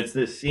it's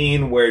this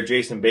scene where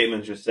Jason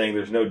Bateman's just saying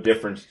there's no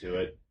difference to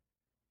it.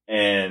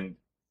 And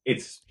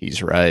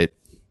he's right.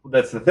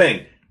 That's the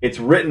thing. It's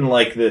written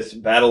like this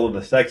battle of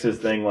the sexes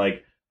thing,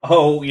 like,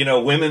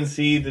 women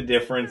see the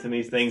difference in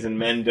these things and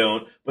men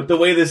don't. But the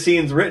way the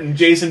scene's written,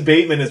 Jason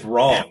Bateman is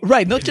wrong.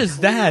 Right, not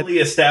just that.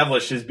 Clearly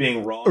established as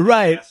being wrong.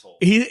 Right. Asshole.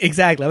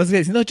 Exactly. I was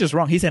going to say, he's not just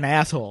wrong, he's an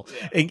asshole.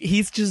 Yeah. And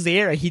he's just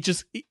there. He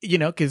just,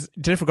 because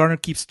Jennifer Garner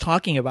keeps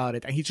talking about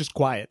it and he's just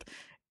quiet.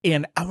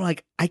 And I'm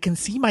like, I can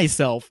see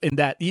myself in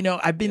that.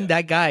 I've been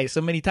that guy so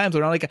many times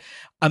where I'm like,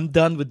 I'm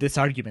done with this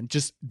argument.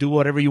 Just do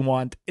whatever you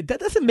want. That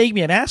doesn't make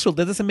me an asshole.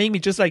 That doesn't make me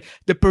just like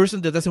the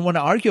person that doesn't want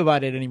to argue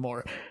about it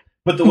anymore.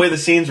 But the way the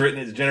scene's written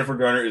is Jennifer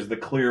Garner is the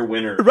clear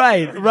winner.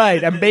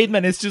 Right. And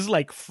Bateman is just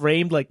like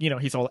framed like,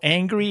 he's all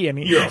angry and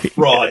you're a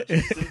fraud.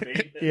 Jason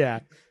Bateman. Yeah.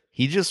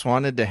 He just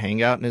wanted to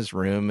hang out in his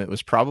room. It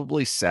was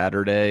probably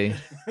Saturday.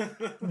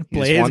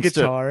 Play his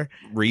guitar.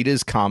 Read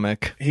his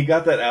comic. He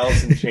got that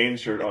Alice in Chains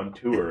shirt on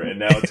tour, and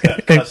now it's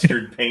got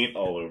custard paint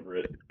all over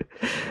it.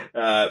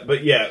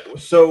 But yeah,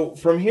 so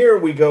from here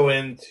we go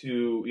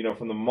into,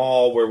 from the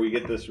mall where we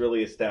get this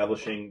really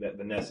establishing that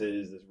Vanessa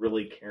is this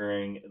really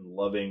caring and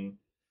loving,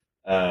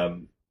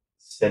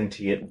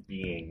 sentient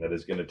being that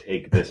is going to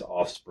take this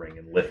offspring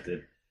and lift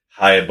it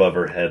high above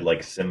her head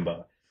like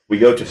Simba. We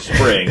go to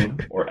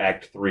spring, or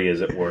Act 3 as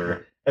it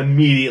were,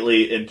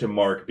 immediately into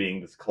Mark being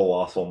this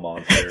colossal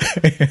monster,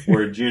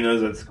 where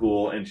Juno's at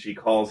school and she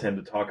calls him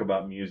to talk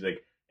about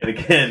music. And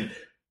again,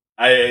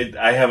 I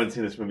haven't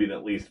seen this movie in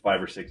at least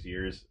 5 or 6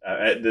 years.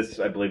 This,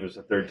 I believe, is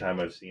the third time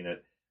I've seen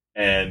it.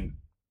 And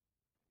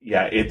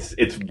yeah, it's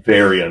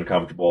very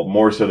uncomfortable,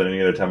 more so than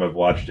any other time I've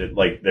watched it.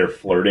 Like, they're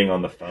flirting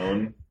on the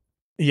phone.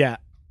 Yeah,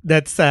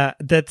 that's, I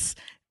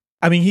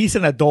mean, he's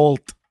an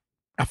adult.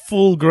 A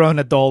full-grown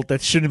adult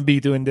that shouldn't be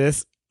doing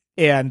this,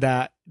 and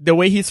the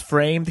way he's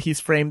framed,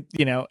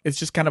 it's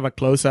just kind of a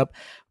close-up,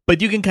 but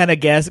you can kind of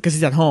guess because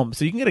he's at home,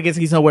 so you can kind of guess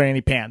he's not wearing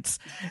any pants.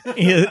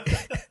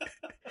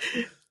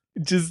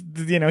 Just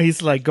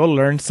he's like, go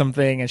learn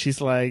something, and she's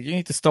like, you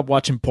need to stop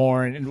watching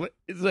porn, and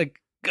it's like,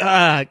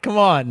 come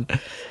on.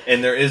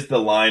 And there is the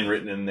line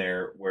written in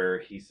there where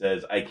he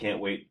says, "I can't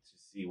wait to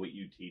see what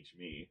you teach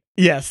me."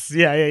 Yes,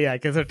 yeah,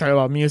 because they're talking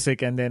about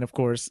music, and then of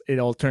course it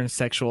all turns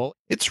sexual.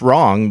 It's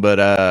wrong, but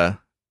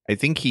I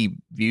think he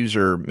views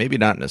her maybe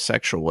not in a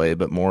sexual way,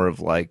 but more of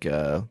like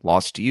a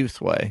lost youth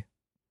way.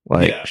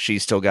 Like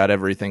she's still got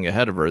everything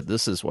ahead of her.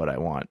 This is what I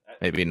want.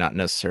 Maybe not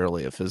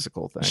necessarily a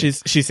physical thing.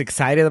 She's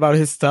excited about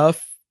his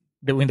stuff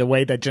in the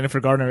way that Jennifer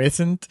Garner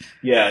isn't.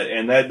 Yeah,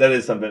 and that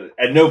is something.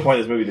 At no point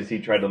in this movie does he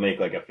try to make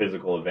like a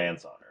physical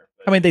advance on her.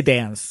 I mean, they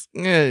dance.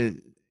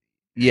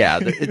 Yeah,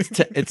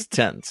 it's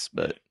tense,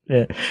 but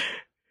yeah.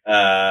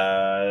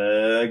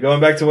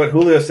 Going back to what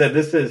Julio said,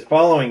 this is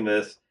following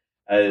this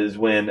is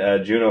when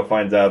Juno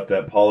finds out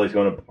that Paulie's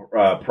going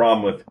to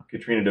prom with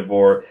Katrina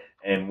DeVore,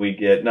 and we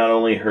get not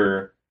only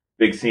her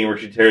big scene where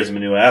she tears him a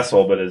new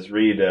asshole, but as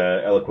Reid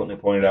eloquently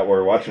pointed out,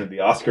 we're watching the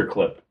Oscar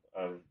clip.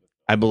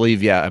 I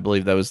believe that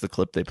was the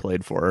clip they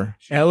played for her.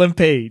 Ellen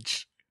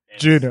Page,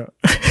 Juno,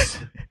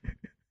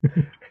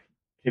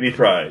 Kitty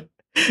Pryde,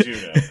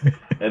 Juno,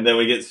 and then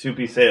we get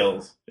Soupy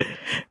Sales.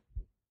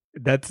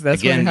 That's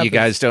again, you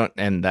guys don't,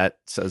 and that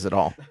says it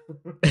all.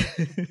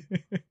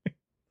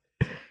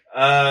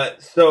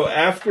 So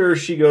after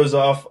she goes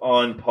off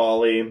on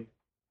Paulie,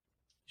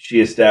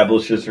 she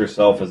establishes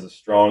herself as a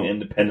strong,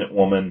 independent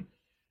woman.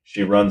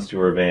 She runs to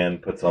her van,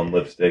 puts on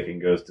lipstick,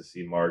 and goes to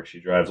see Mark.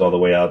 She drives all the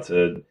way out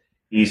to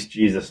East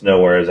Jesus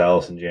Nowhere, as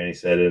Alice and Janney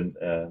said in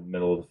the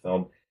middle of the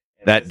film.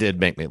 And that did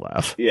make me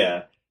laugh.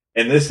 Yeah.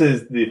 And this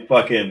is the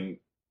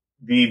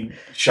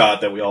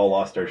shot that we all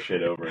lost our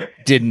shit over.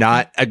 Did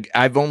not.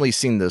 I've only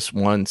seen this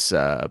once.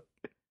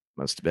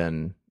 Must have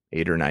been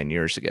 8 or 9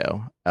 years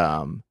ago.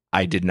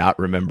 I did not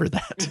remember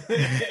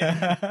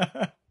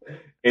that.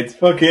 It's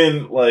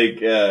fucking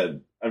like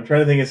I'm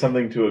trying to think of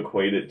something to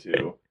equate it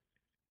to,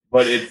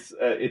 but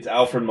it's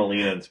Alfred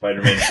Molina in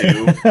Spider-Man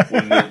 2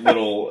 when the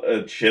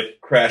little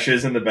chip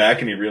crashes in the back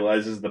and he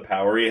realizes the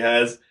power he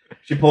has.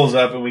 She pulls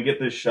up, and we get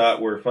this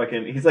shot where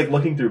he's like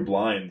looking through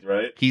blinds,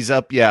 right? He's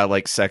up,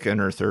 like second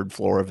or third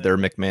floor of their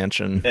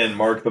McMansion. And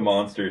Mark the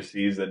monster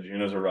sees that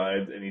Juno's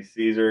arrived, and he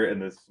sees her,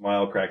 and this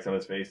smile cracks on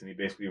his face, and he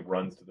basically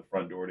runs to the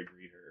front door to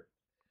greet her.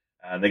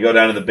 And they go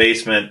down to the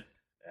basement,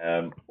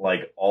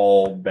 like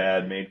all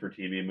bad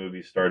made-for-TV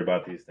movies start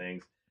about these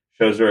things.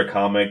 Shows her a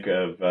comic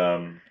of...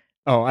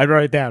 I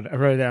wrote it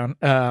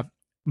down.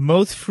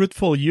 Most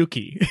Fruitful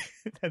Yuki.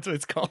 That's what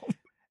it's called.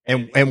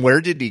 And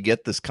where did he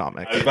get this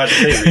comic? I was about to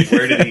say, Reid,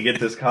 where did he get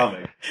this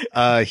comic?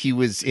 He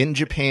was in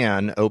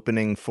Japan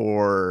opening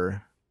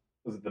for...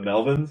 Was it the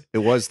Melvins? It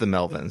was the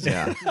Melvins,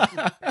 yeah.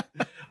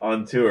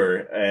 On tour.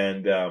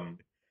 And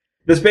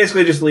this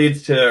basically just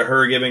leads to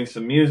her giving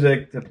some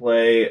music to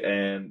play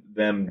and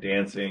them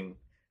dancing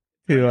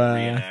to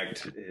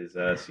reenact his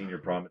senior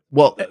prom.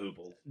 Well, the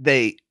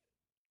Hooples.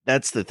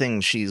 That's the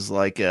thing. She's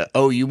like,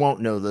 you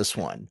won't know this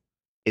one.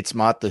 It's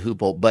Mott the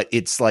Hoople, but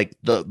it's like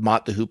the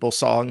Mott the Hoople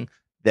song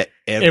that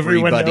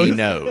everybody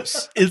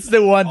knows. It's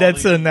the one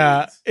that's on.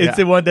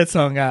 The one that's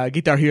on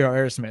Guitar Hero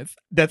Aerosmith.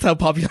 That's how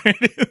popular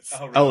it is.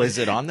 Oh, really? Oh, is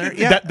it on there?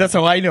 Yeah, that's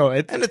how I know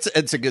it. And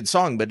it's a good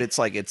song, but it's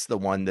like it's the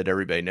one that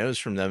everybody knows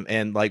from them.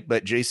 And like,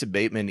 but Jason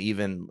Bateman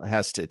even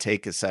has to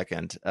take a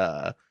second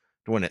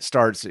when it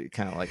starts. It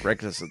kind of like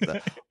recognizes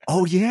the.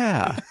 Oh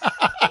yeah.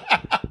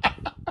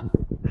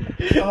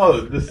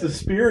 Oh, the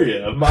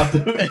Suspiria of Mott the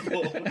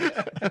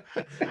Hoople.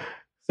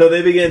 So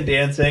they begin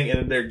dancing,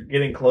 and they're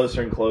getting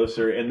closer and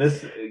closer. And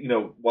this,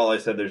 while I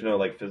said there's no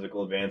like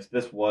physical advance,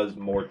 this was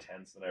more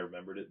tense than I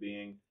remembered it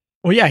being.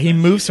 Well, yeah, he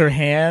moves her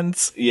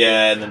hands.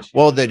 Yeah, and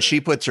then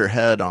she puts her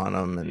head on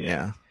him, and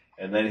yeah.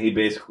 And then he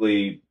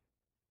basically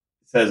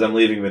says, "I'm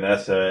leaving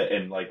Vanessa,"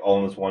 and like all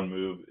in this one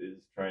move is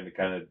trying to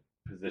kind of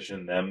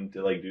position them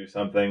to like do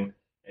something.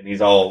 And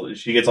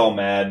she gets all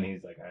mad, and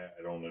he's like,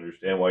 I don't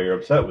understand why you're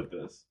upset with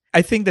this.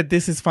 I think that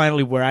this is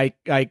finally where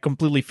I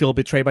completely feel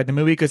betrayed by the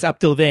movie, because up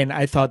till then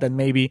I thought that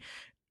maybe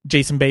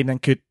Jason Bateman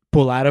could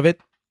pull out of it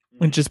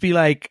and just be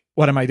like,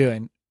 what am I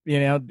doing?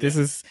 This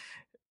is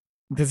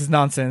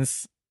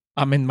nonsense.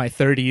 I'm in my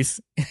 30s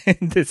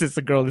and this is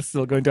a girl that's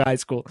still going to high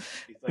school.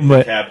 He's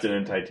like the captain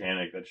in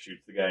Titanic that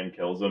shoots the guy and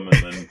kills him,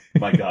 and then,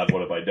 my God,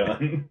 what have I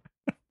done?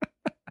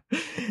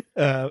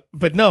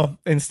 But no,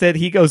 instead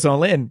he goes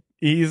all in.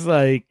 He's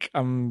like,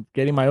 I'm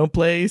getting my own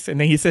place. And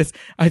then he says,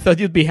 I thought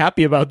you'd be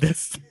happy about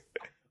this.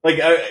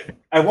 Like,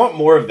 I want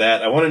more of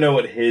that. I want to know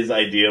what his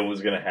idea was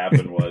going to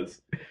happen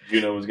was.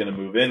 Juno was going to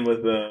move in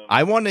with them.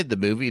 I wanted the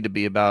movie to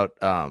be about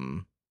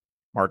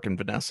Mark and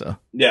Vanessa.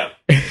 Yeah.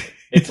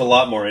 It's a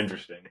lot more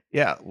interesting.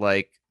 Yeah,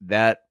 like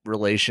that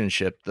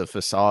relationship, the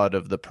facade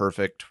of the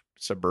perfect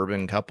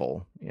suburban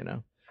couple,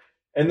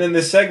 And then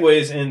this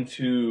segues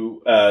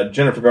into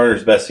Jennifer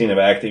Garner's best scene of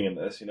acting in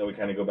this. We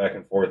kind of go back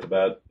and forth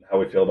about how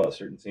we feel about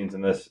certain scenes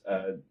in this.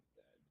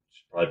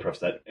 Should probably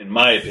preface that, in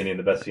my opinion,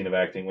 the best scene of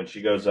acting when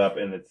she goes up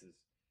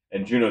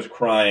and Juno's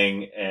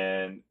crying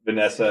and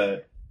Vanessa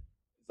is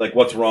like,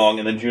 "What's wrong?"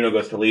 And then Juno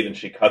goes to leave and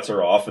she cuts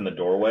her off in the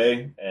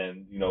doorway.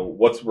 And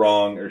 "What's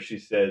wrong?" Or she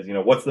says,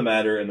 "What's the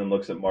matter?" And then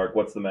looks at Mark,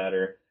 "What's the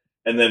matter?"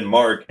 And then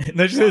Mark,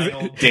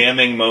 final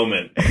damning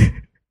moment.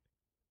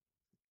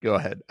 Go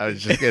ahead. I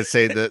was just gonna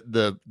say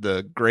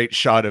the great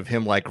shot of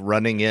him like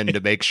running in to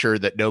make sure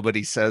that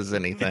nobody says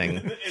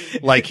anything,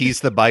 like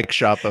he's the bike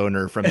shop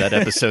owner from that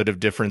episode of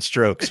Different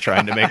Strokes,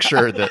 trying to make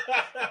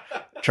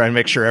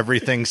sure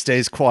everything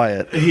stays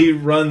quiet. He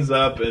runs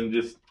up and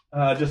just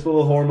a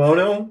little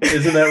hormonal.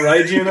 Isn't that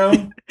right,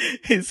 Juno?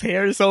 His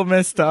hair is all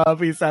messed up.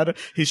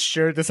 His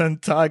shirt is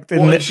untucked.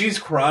 And she's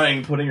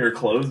crying, putting her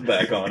clothes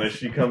back on as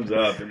she comes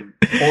up. And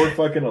poor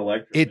fucking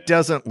Electra. It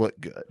doesn't look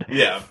good.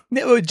 Yeah.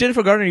 No,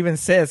 Jennifer Garner even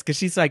says, because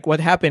she's like, "What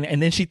happened?"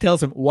 And then she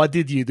tells him, "What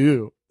did you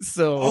do?"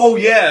 So. Oh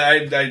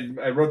yeah,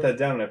 I wrote that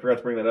down and I forgot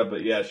to bring that up.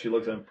 But yeah, she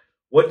looks at him.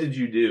 "What did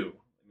you do?"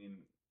 I mean,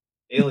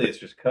 Alias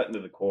just cut into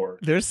the core.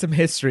 There's some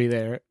history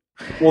there.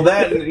 Well,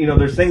 that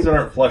there's things that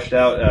aren't flushed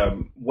out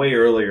way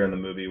earlier in the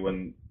movie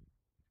when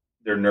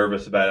they're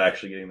nervous about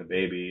actually getting the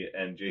baby,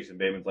 and Jason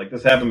Bateman's like,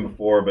 "This happened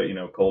before, but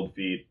cold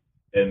feet,"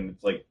 and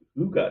it's like,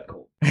 who got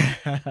cold?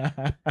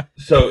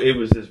 So it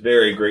was this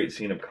very great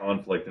scene of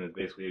conflict, and it's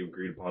basically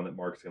agreed upon that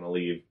Mark's going to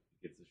leave,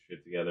 gets his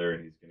shit together,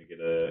 and he's going to get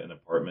an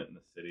apartment in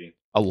the city,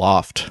 a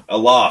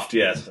loft,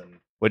 yes, and.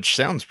 Which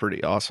sounds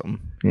pretty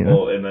awesome.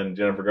 Well, and then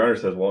Jennifer Garner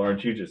says, "Well,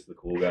 aren't you just the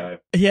cool guy?"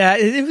 Yeah,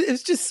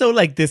 it's just so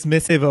like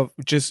dismissive of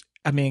just,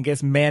 I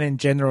guess men in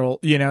general,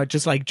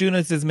 just like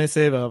Juno's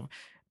dismissive of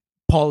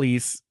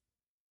Polly's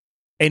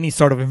any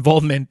sort of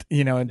involvement,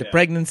 in the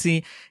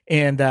pregnancy.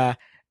 And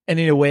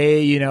in a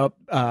way,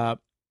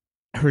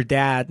 her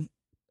dad,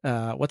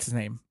 what's his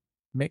name?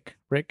 Mac.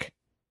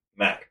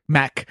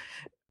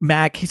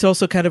 He's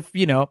also kind of,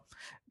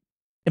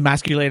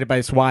 emasculated by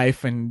his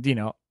wife and,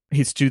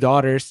 his two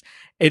daughters.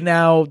 And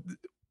now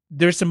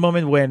there's a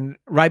moment when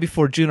right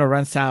before Juno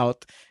runs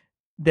out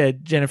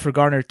that Jennifer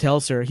Garner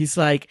tells her, he's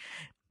like,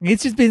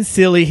 "It's just been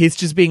silly. He's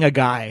just being a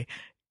guy."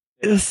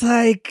 It's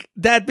like,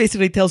 that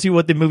basically tells you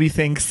what the movie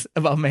thinks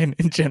about men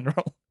in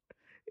general.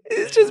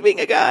 It's just being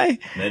a guy.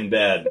 Men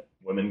bad,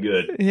 Swimming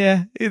good.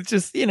 Yeah, it's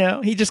just,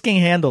 he just can't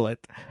handle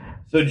it.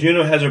 So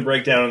Juno has her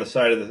breakdown on the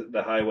side of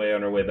the highway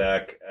on her way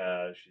back.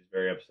 She's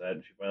very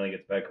upset. She finally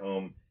gets back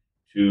home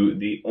to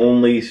the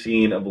only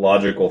scene of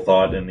logical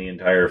thought in the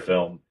entire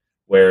film,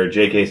 where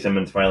J.K.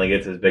 Simmons finally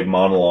gets his big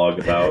monologue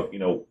about,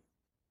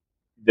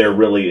 there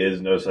really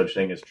is no such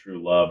thing as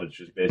true love. It's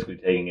just basically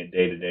taking it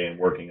day to day and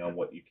working on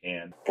what you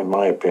can. In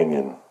my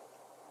opinion,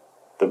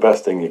 the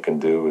best thing you can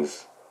do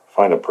is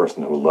find a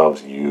person who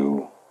loves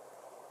you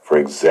for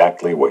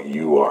exactly what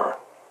you are.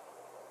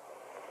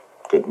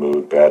 Good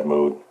mood, bad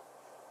mood,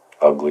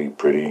 ugly,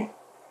 pretty,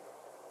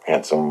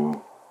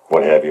 handsome,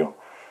 what have you.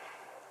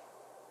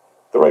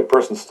 The right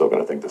person's still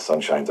going to think the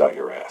sun shines out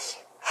your ass.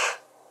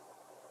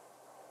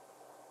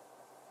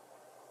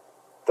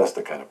 That's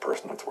the kind of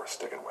person that's worth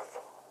sticking with.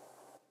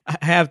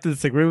 I have to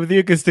disagree with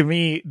you because to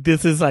me,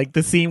 this is like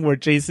the scene where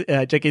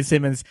J.K.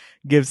 Simmons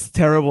gives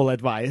terrible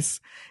advice.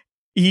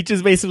 He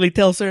just basically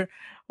tells her,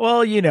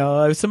 well,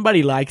 if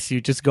somebody likes you,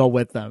 just go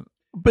with them.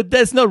 But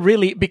that's not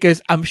really,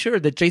 because I'm sure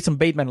that Jason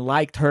Bateman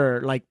liked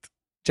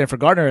Jennifer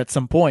Garner at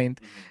some point,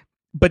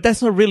 but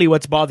that's not really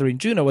what's bothering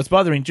Juno. What's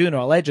bothering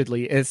Juno,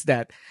 allegedly, is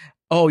that,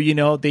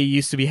 they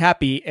used to be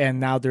happy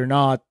and now they're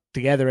not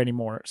together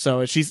anymore.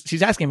 So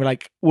she's asking me,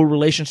 will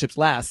relationships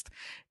last?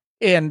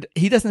 And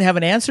he doesn't have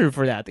an answer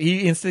for that.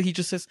 He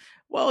just says,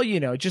 well,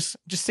 just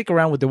stick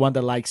around with the one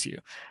that likes you.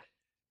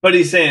 But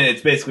he's saying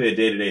it's basically a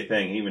day-to-day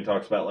thing. He even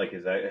talks about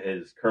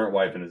his current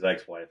wife and his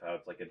ex-wife, how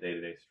it's like a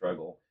day-to-day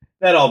struggle.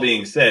 That all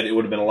being said, it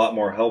would have been a lot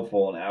more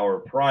helpful an hour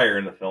prior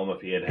in the film if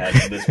he had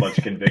this much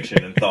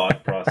conviction and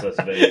thought process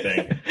of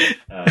anything.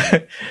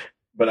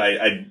 But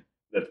I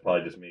that's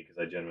probably just me, because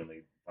I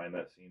genuinely find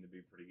that scene to be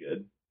pretty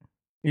good.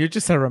 You're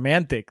just a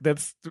romantic.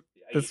 That's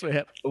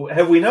what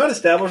have we not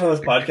established on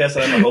this podcast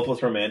that I'm a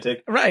hopeless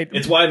romantic? Right.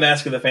 It's why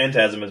Mask of the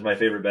Phantasm is my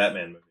favorite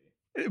Batman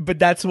movie. But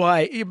that's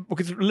why,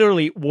 because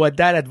literally what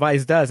that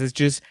advice does is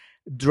just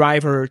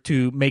drive her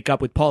to make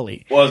up with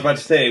Polly. Well, I was about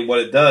to say, what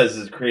it does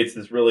is creates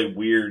this really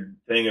weird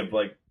thing of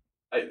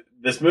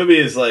this movie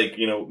is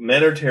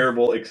men are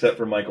terrible except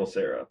for Michael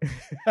Cera.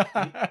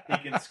 He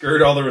can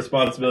skirt all the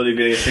responsibility of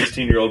getting a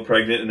 16-year-old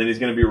pregnant, and then he's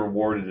going to be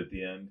rewarded at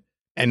the end.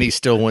 And he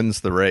still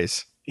wins the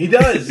race. He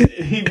does.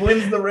 He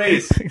wins the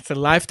race. It's a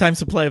lifetime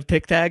supply of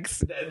Tic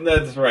Tacs.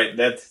 That's right.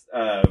 That's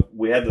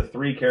we had the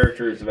 3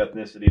 characters of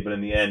ethnicity, but in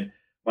the end,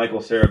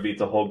 Michael Cera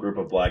beats a whole group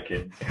of black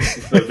kids.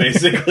 So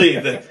basically,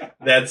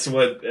 that's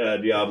what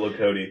Diablo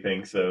Cody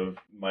thinks of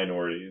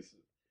minorities.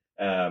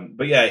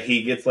 But yeah,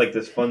 he gets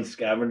this fun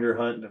scavenger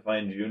hunt to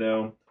find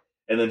Juno,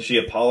 and then she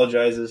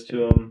apologizes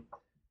to him,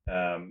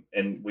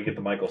 and we get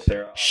the Michael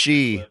Cera.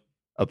 She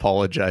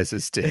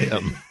apologizes to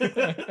him.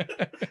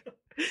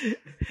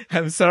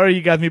 I'm sorry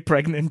you got me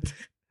pregnant.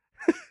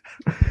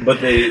 But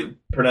they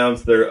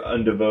pronounce their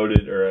their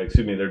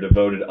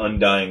devoted,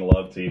 undying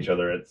love to each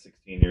other at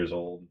 16 years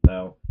old.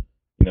 Now,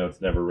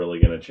 it's never really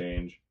going to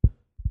change.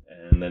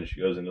 And then she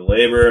goes into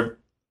labor,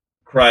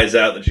 cries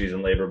out that she's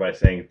in labor by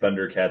saying,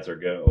 "Thundercats are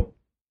go."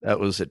 That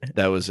was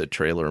a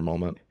trailer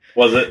moment.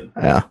 Was it?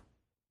 Yeah.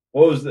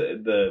 What was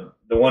the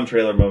one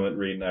trailer moment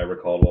Reid and I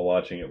recalled while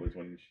watching it was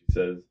when she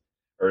says,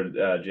 or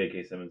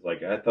J.K. Simmons,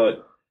 I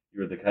thought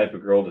you were the type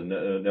of girl to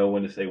know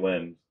when to say when.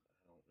 I don't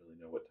really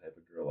know what type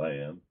of girl I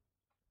am.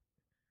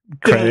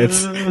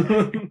 Credits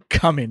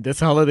coming this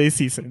holiday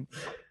season.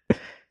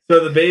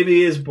 So the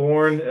baby is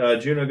born.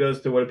 Juno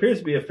goes to what appears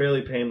to be a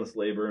fairly painless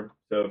labor.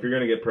 So if you're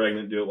going to get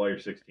pregnant, do it while you're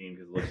 16,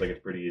 because it looks like it's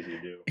pretty easy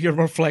to do. You're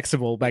more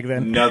flexible back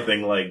then.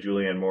 Nothing like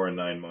Julianne Moore in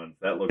 9 months.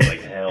 That looks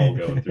like hell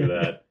going through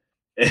that.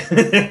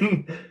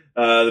 And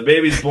the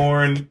baby's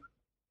born.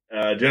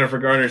 Jennifer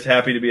Garner's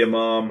happy to be a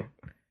mom.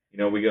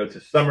 We go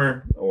to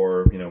summer,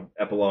 or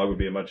epilogue would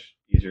be a much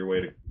easier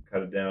way to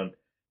cut it down.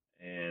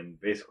 And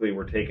basically,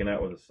 we're taken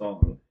out with a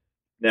song.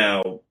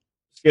 Now,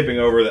 skipping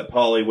over that,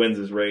 Polly wins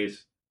his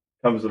race,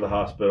 comes to the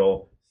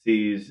hospital,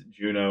 sees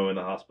Juno in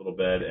the hospital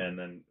bed, and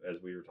then,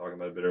 as we were talking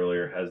about a bit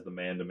earlier, has the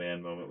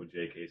man-to-man moment with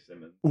J.K.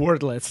 Simmons.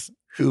 Wordless.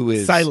 Who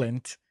is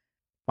silent.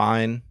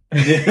 Fine.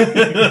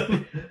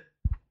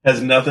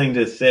 Has nothing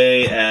to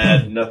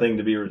say, nothing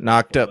to be...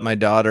 Knocked up my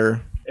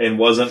daughter. And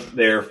wasn't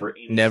there for...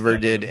 Never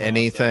did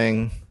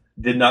anything.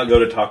 Did not go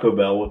to Taco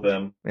Bell with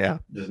them. Yeah.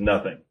 Just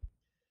nothing.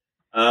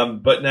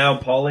 But now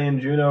Polly and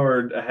Juno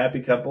are a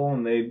happy couple,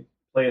 and they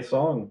play a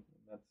song.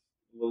 That's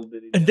a little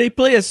bitty. And they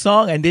play a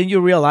song, and then you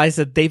realize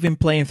that they've been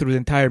playing through the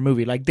entire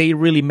movie. They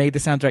really made the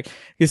soundtrack.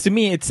 Because to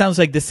me, it sounds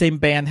like the same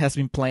band has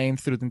been playing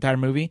through the entire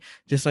movie.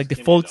 Just like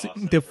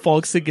the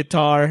folksy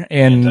guitar,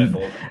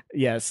 and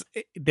yes,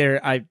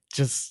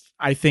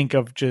 I think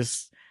of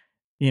just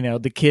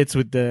the kids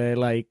with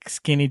the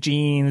skinny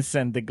jeans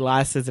and the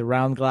glasses, the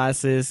round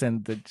glasses,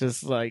 and the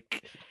just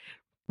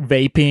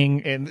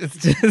vaping, and it's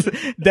just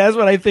that's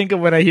what I think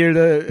of when I hear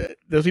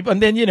those people. And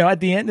then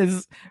at the end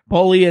is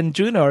Polly and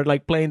Juno are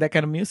playing that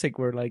kind of music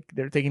where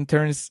they're taking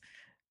turns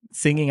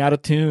singing out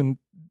of tune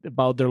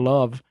about their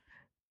love.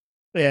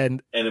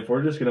 And if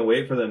we're just gonna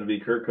wait for them to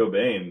be Kurt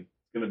Cobain,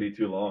 it's gonna be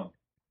too long.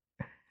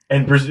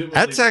 And presumably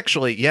that's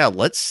actually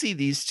let's see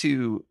these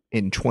two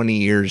in 20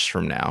 years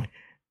from now.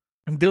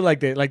 And do like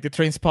the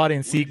Train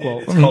Spotting sequel.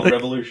 It's called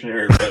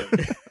Revolutionary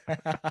Road.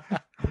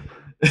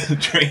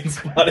 Train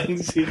Spotting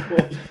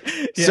sequel.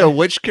 Yeah. So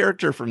which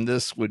character from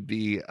this would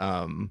be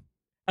I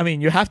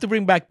mean, you have to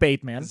bring back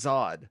Bateman.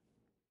 Zod?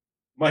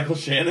 Michael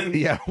Shannon?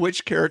 Yeah,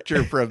 which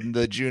character from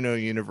the Juno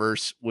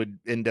universe would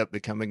end up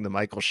becoming the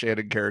Michael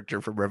Shannon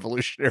character from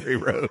Revolutionary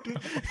Road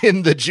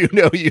in the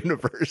Juno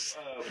universe?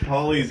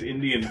 Polly's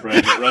Indian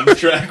friend that runs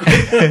track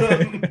with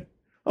him.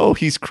 Oh,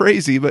 he's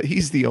crazy, but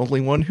he's the only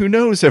one who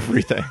knows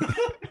everything.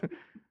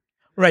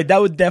 Right,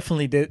 that would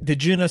definitely the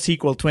Juno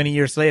sequel 20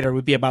 years later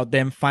would be about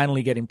them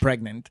finally getting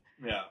pregnant.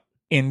 Yeah.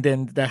 And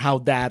then how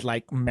that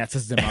like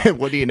messes them up.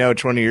 What do you know?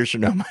 20 years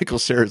from now, Michael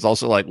Cera is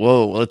also like,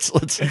 "Whoa, let's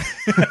let's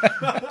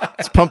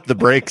pump the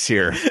brakes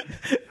here."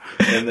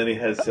 And then he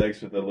has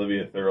sex with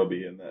Olivia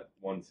Thirlby in that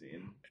one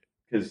scene.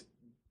 Because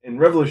in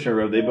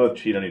Revolutionary Road, they both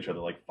cheat on each other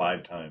like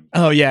 5 times.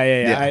 Oh yeah.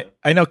 Yeah.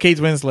 I know Kate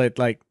Winslet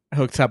like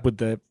hooks up with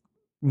the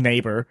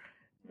neighbor,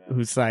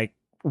 who's like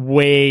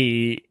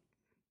way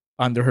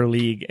under her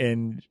league,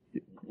 and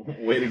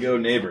way to go,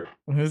 neighbor.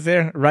 who's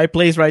there? Right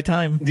place, right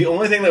time. The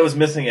only thing that was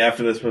missing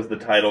after this was the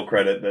title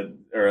credit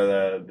or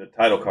the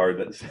title card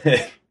that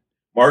said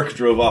Mark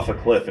drove off a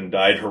cliff and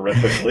died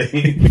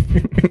horrifically.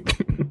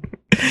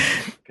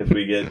 Because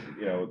we get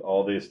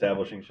all the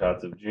establishing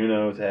shots of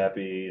Juno's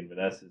happy and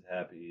Vanessa's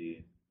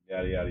happy,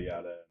 yada yada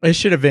yada. It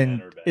should have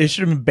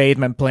been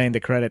Bateman playing the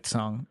credit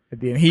song at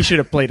the end. He should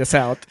have played us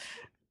out.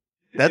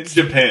 That's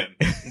Japan.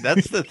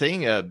 That's the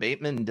thing.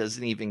 Bateman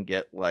doesn't even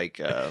get like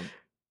a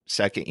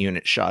second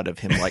unit shot of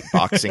him like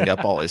boxing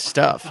up all his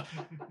stuff.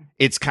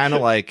 It's kind of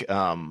like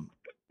him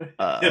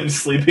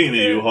sleeping in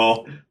a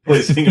U-Haul,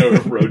 placing a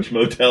roach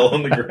motel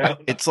on the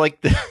ground. It's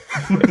like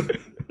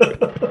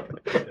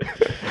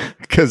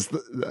because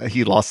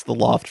he lost the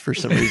loft for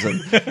some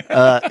reason.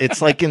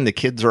 It's like in The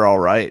Kids Are All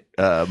Right,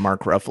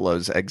 Mark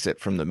Ruffalo's exit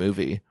from the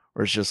movie,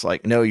 where it's just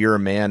like, no, you're a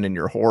man and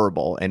you're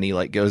horrible, and he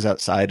like goes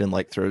outside and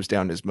like throws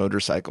down his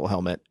motorcycle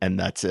helmet, and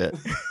that's it.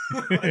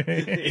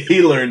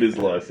 He learned his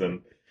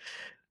lesson.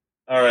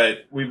 All right,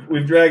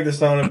 we've dragged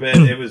this on a bit.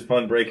 It was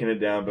fun breaking it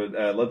down,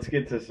 but let's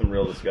get to some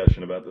real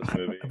discussion about this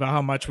movie. About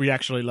how much we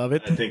actually love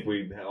it. I think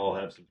we all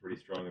have some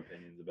pretty strong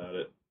opinions about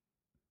it.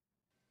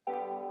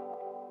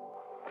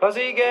 'Cause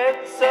he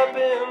gets up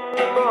in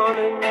the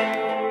morning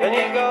and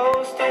he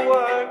goes to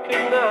work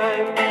at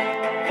 9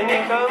 and he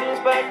comes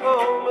back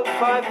home at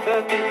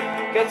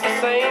 5:30, gets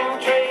the same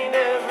train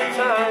every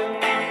time.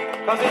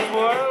 'Cause his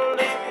world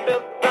is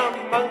built on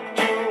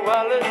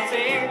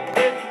punctuality,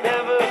 it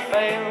never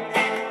fails.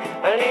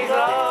 And he's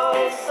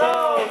all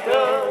so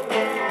good,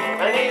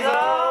 and he's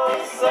all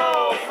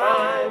so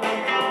fine,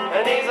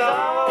 and he's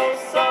all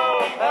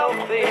so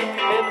healthy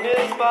in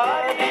his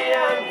body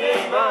and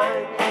his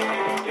mind.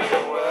 He's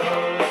a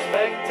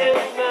well-respected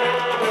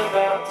man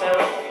about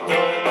town,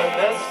 doing the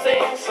best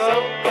thing so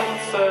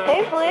concerned.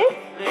 Hey, Flea.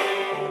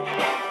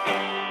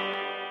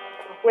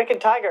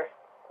 Wicked Tiger.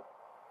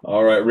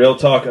 All right, real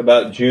talk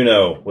about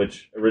Juno,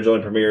 which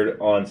originally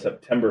premiered on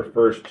September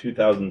 1st,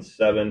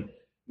 2007.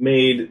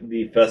 Made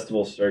the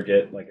festival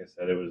circuit. Like I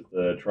said, it was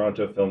the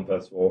Toronto Film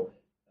Festival,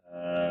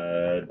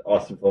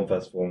 Austin Film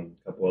Festival, and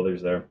a couple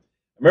others there. I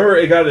remember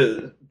it got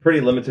a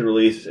pretty limited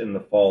release in the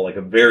fall, like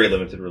a very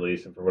limited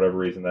release, and for whatever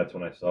reason, that's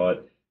when I saw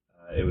it.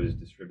 It was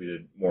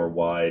distributed more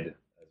wide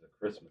as a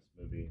Christmas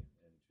movie in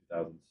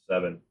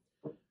 2007.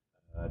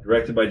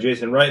 Directed by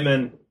Jason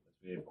Reitman, as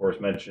we of course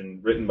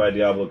mentioned, written by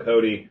Diablo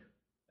Cody.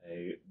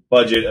 A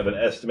budget of an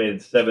estimated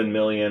 $7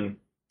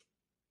 million.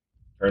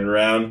 Turned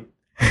around.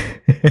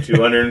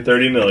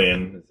 $230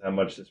 million is how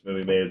much this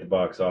movie made at the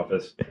box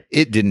office.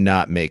 It did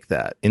not make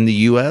that in the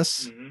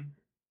U.S. Mm-hmm.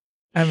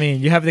 I mean,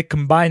 you have the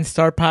combined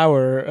star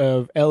power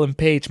of Ellen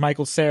Page,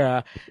 Michael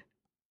Cera,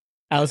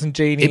 Allison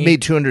Janney. It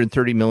made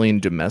 $230 million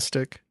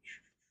domestic.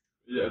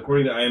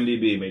 According to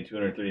IMDb, it made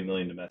 $230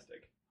 million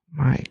domestic.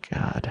 My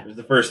God. It was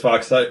the first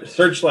Fox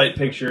Searchlight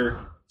picture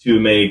to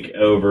make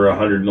over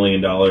 $100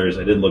 million.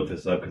 I did look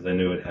this up because I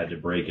knew it had to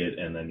break it,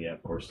 and then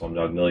of course,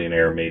 Slumdog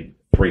Millionaire made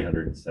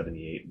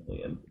 $378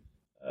 million.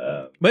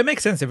 But it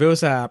makes sense if it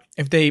was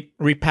if they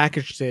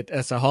repackaged it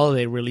as a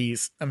holiday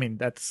release. I mean,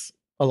 that's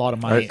a lot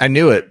of money. I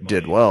knew it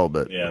did well,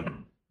 but yeah,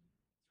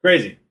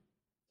 crazy.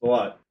 It's a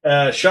lot.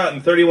 Shot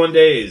in 31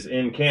 days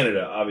in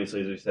Canada.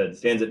 Obviously, as we said,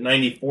 stands at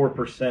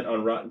 94%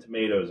 on Rotten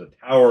Tomatoes, a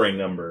towering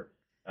number.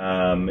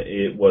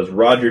 It was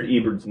Roger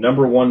Ebert's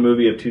 #1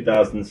 movie of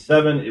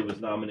 2007. It was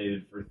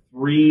nominated for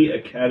 3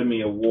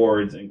 Academy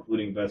Awards,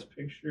 including Best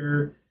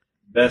Picture,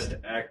 Best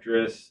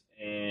Actress,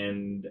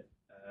 and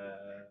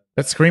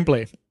That's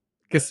screenplay.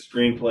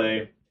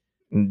 Screenplay.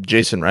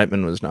 Jason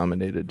Reitman was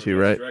nominated too,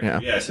 right?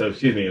 Yeah. So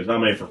excuse me, it was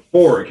nominated for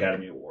 4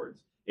 Academy Awards.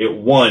 It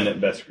won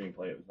Best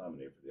Screenplay. It was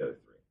nominated for the other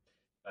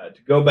 3.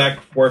 To go back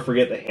before I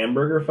forget, the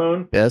Hamburger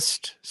Phone.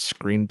 Best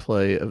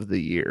Screenplay of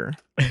the Year.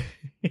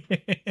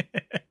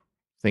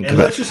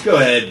 Let's just go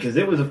ahead because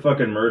it was a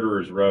fucking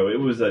murderer's row. It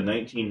was a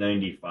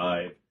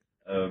 1995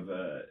 of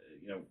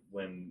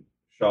when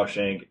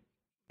Shawshank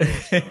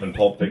and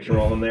Pulp Fiction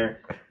were all in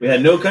there. We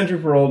had No Country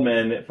for Old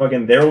Men,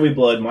 fucking There Will Be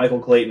Blood, Michael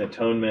Clayton,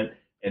 Atonement,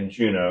 and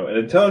Juno. And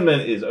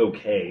Atonement is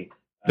okay.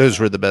 Those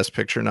were the best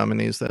picture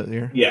nominees that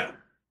year. Yeah.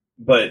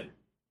 But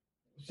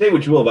say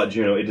what you will about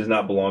Juno, it does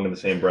not belong in the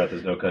same breath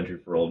as No Country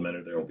for Old Men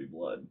or There Will Be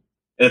Blood.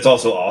 And it's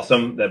also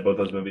awesome that both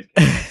those movies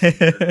came out.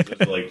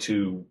 Those are like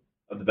two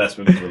of the best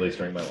movies released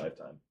during my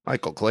lifetime.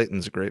 Michael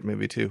Clayton's a great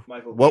movie too.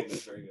 Michael What Clayton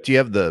is very good. do you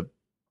have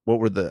what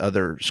were the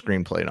other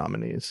screenplay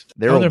nominees?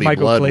 There Will Other Be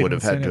Michael Blood Clayton's would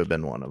have had in to it. have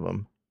been one of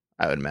them,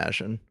 I would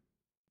imagine.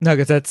 No,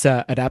 because that's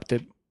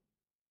adapted.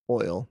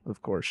 Oil,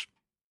 of course.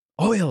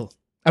 Oil.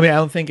 I mean, I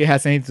don't think it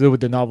has anything to do with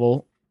the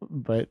novel,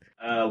 but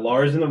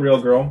Lars and the Real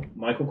Girl,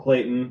 Michael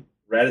Clayton,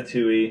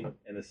 Ratatouille,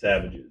 and The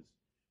Savages.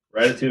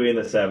 Ratatouille and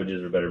The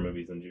Savages are better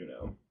movies than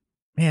Juno.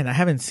 man, I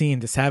haven't seen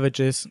The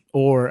Savages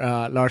or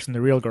Lars and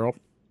the Real Girl.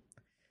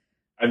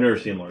 I've never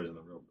seen Lars and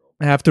the Real Girl.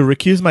 I have to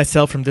recuse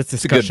myself from this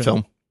It's a discussion. good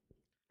film.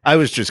 I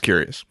was just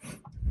curious.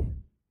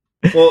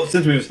 Well,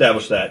 since we've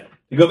established that,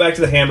 to go back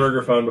to the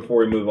hamburger phone before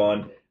we move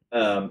on.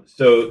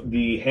 So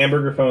the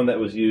hamburger phone that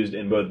was used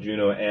in both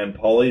Juno and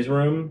Polly's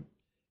room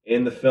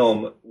in the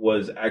film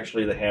was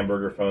actually the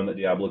hamburger phone that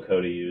Diablo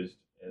Cody used.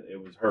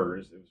 It was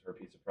hers. It was her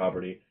piece of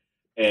property.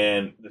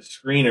 And the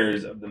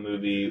screeners of the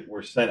movie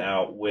were sent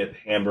out with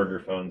hamburger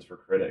phones for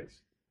critics.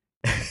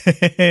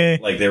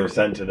 Like they were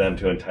sent to them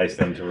to entice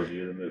them to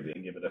review the movie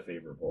and give it a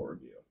favorable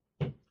review.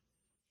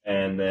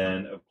 And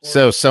then, of course,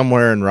 So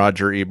somewhere in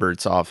Roger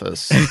Ebert's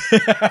office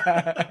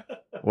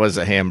was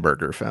a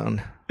hamburger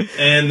phone.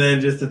 and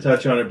then just to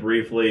touch on it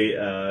briefly,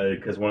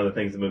 because one of the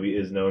things the movie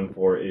is known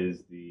for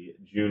is the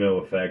Juno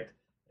effect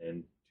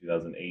in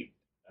 2008,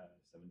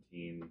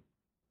 17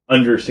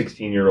 under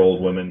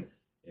 16-year-old women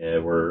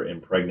were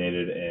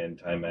impregnated, and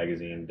Time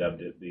Magazine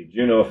dubbed it the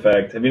Juno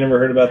effect. Have you never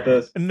heard about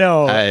this?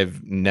 No,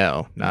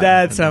 No.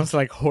 that sounds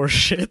like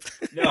horseshit.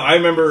 No, I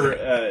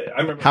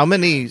remember. How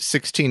many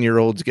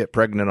 16-year-olds get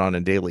pregnant on a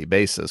daily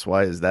basis?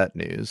 Why is that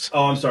news?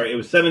 Oh, I'm sorry. It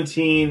was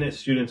 17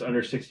 students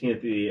under 16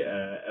 at the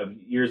of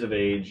years of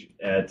age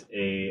at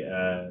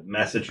a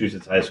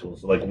Massachusetts high school.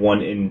 So like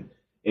one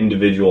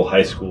individual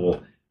high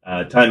school.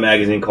 Time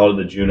Magazine called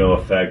it the Juno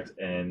effect,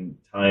 and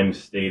Time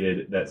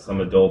stated that some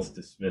adults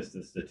dismissed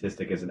the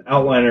statistic as an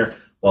outliner,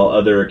 while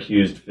other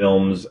accused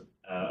films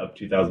of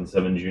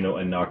 2007 Juno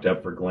and Knocked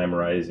Up for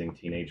glamorizing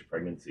teenage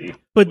pregnancy.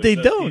 But which they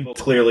those don't. people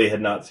clearly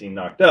had not seen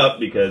Knocked Up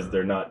because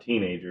they're not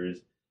teenagers.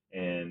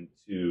 And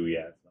two,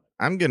 yeah, it's not.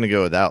 I'm going to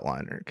go with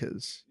outliner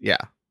because, yeah,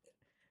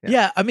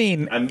 Yeah, I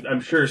mean,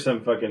 I'm sure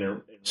some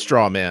fucking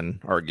straw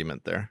man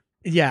argument there.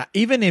 yeah,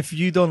 even if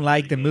you don't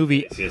like the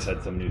movie, Iglesias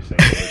had some new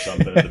single or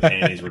something, and the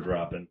panties were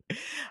dropping.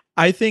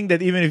 I think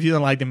that even if you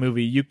don't like the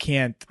movie, you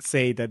can't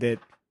say that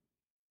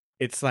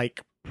it's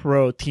like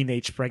pro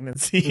teenage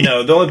pregnancy.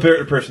 No, the only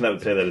person that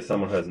would say that is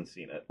someone who hasn't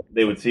seen it.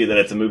 They would see that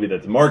it's a movie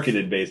that's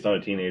marketed based on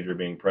a teenager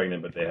being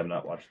pregnant, but they have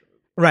not watched the movie.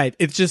 Right.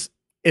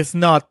 It's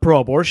not pro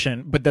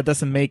abortion, but that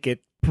doesn't make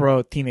it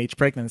pro teenage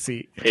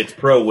pregnancy. It's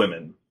pro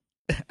women.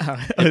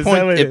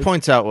 It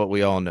points out what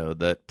we all know,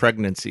 that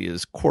pregnancy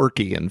is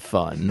quirky and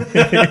fun.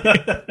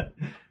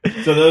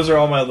 So those are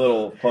all my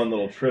fun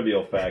little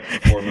trivial facts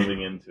before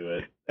moving into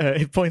it.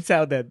 It points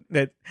out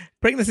that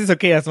pregnancy is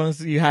okay as long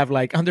as you have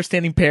like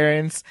understanding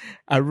parents,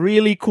 a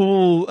really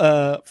cool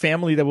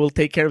family that will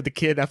take care of the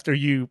kid after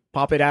you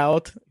pop it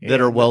out,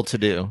 That are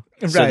well-to-do,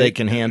 so Right. they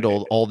can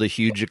handle all the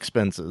huge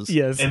expenses.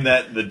 Yes. And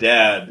that the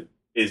dad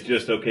is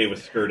just okay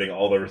with skirting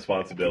all the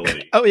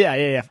responsibility. Oh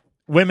yeah.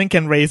 Women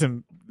can raise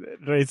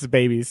the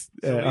babies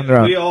So on their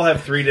own. we all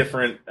have three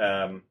different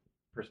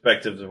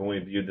perspectives of when we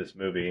viewed this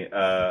movie.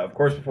 Of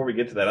course, before we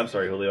get to that, I'm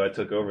sorry, Julio, I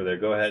took over there.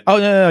 Go ahead. Oh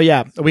no,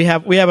 yeah. We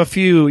have a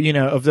few,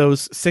 of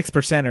those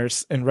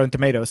 6%ers in Rotten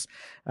Tomatoes.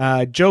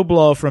 Joe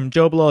Blow from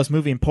Joe Blow's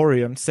Movie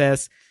Emporium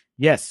says,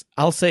 "Yes,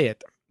 I'll say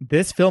it.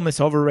 This film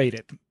is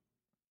overrated."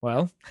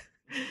 Well,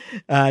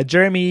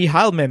 Jeremy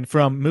Heilman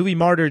from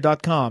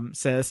MovieMartyr.com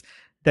says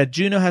that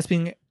Juno has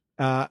been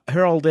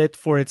heralded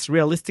for its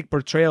realistic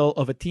portrayal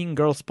of a teen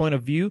girl's point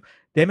of view,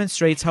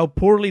 demonstrates how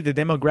poorly the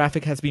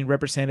demographic has been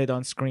represented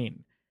on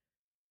screen.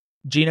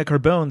 Gina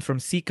Carbone from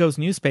Seacoast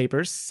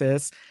Newspapers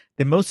says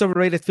the most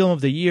overrated film of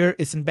the year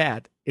isn't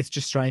bad. It's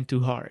just trying too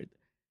hard.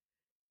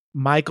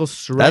 Michael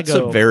Srego. That's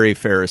a very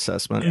fair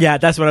assessment. Yeah,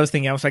 that's what I was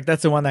thinking. I was like,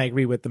 that's the one I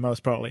agree with the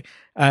most, probably.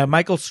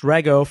 Michael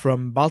Srego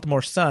from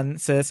Baltimore Sun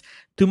says,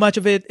 too much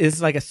of it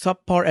is like a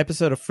subpar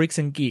episode of Freaks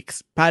and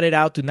Geeks, padded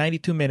out to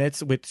 92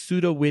 minutes with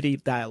pseudo-witty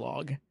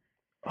dialogue.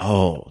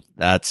 Oh,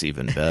 that's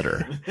even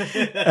better.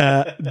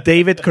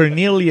 David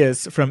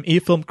Cornelius from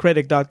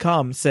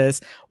eFilmCritic.com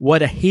says,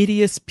 what a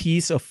hideous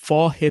piece of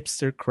fall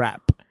hipster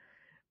crap.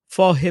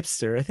 Fall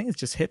hipster, I think it's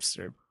just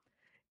hipster.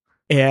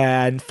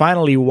 And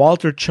finally,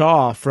 Walter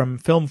Chaw from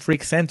Film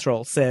Freak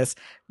Central says,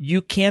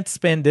 you can't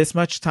spend this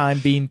much time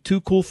being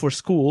too cool for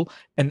school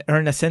and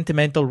earn a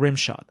sentimental rim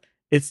shot.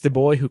 It's the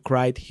boy who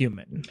cried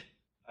human.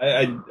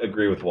 I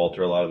agree with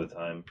Walter a lot of the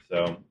time.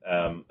 So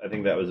I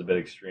think that was a bit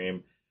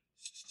extreme.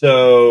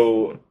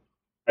 So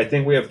I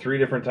think we have three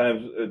different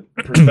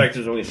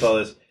perspectives when we saw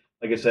this.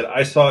 Like I said,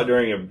 I saw it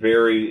during a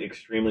very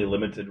extremely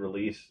limited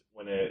release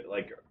when it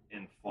like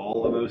in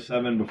fall of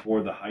 '07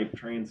 before the hype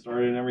train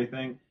started and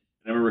everything. And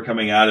I remember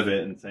coming out of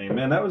it and saying,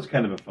 "Man, that was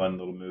kind of a fun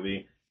little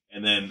movie."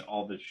 And then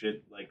all the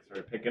shit like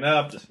started picking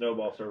up. The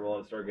snowball started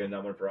rolling, started getting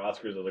nominated for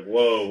Oscars. I was like,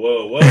 "Whoa,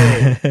 whoa,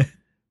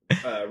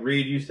 whoa!"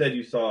 Reid, you said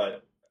you saw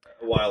it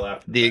a while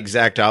after. The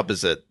exact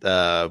opposite.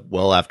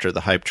 Well, after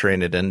the hype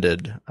train had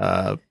ended.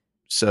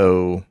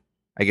 So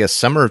I guess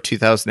summer of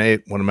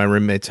 2008, one of my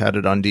roommates had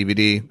it on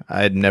DVD.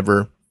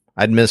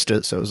 I'd missed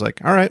it, so I was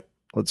like, "All right,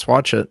 let's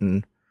watch it,"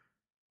 and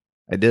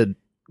I did.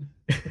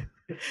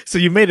 So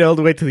you made it all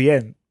the way to the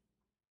end.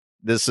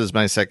 This is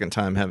my second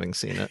time having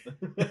seen it.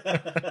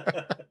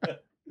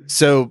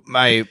 So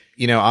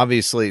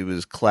obviously it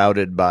was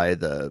clouded by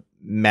the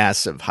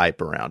massive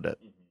hype around it.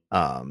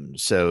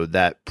 So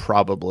that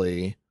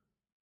probably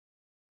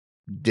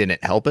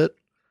didn't help it.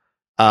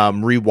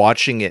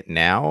 Rewatching it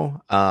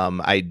now,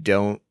 I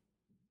don't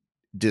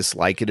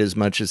dislike it as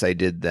much as I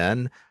did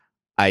then.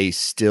 I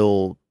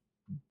still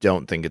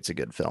don't think it's a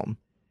good film.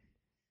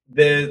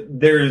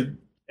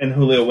 And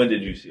Julio, when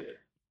did you see it?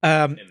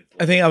 I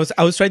think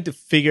I was trying to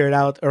figure it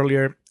out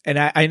earlier, and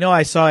I know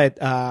I saw it.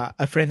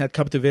 A friend had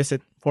come to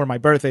visit for my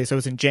birthday, so it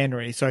was in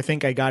January. So I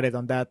think I got it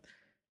on that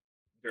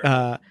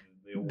the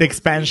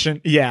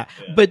expansion. Yeah.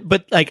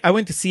 But like I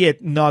went to see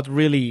it not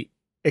really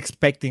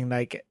expecting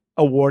like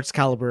awards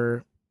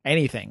caliber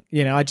anything.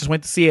 I just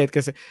went to see it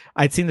because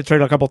I'd seen the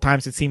trailer a couple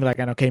times. It seemed like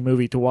an okay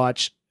movie to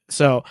watch,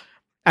 so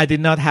I did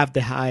not have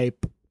the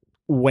hype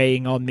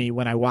weighing on me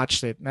when I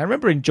watched it. And I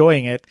remember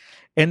enjoying it,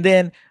 and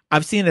then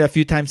I've seen it a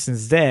few times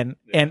since then,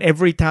 and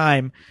every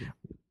time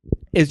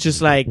it's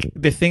just like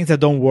the things that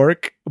don't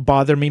work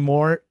bother me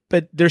more,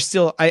 but there's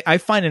still I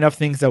find enough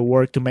things that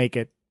work to make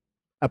it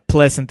a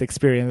pleasant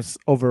experience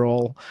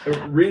overall.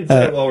 Reid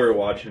said while we were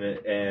watching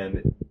it,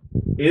 and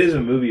it is a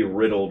movie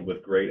riddled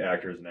with great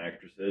actors and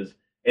actresses,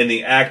 and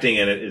the acting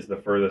in it is the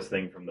furthest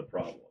thing from the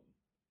problem.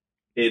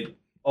 It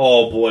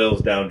all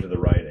boils down to the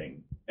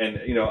writing. And,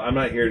 I'm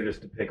not here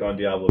just to pick on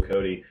Diablo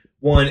Cody.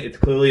 One, it's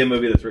clearly a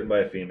movie that's written by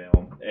a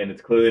female, and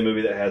it's clearly a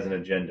movie that has an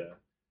agenda.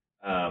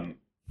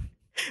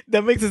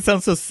 That makes it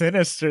sound so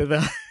sinister,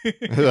 though.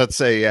 Let's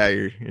say, yeah,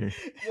 you're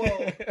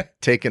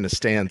taking a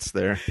stance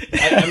there.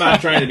 I'm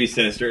not trying to be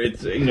sinister.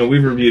 It's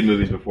we've reviewed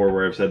movies before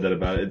where I've said that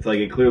about it. It's like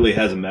it clearly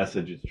has a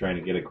message it's trying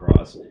to get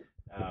across.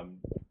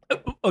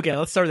 Okay,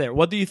 let's start there.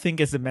 What do you think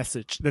is the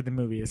message that the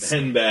movie is?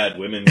 Men bad,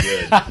 women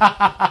good.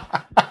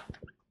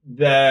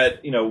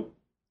 That,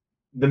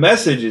 the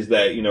message is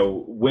that,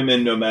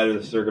 women, no matter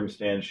the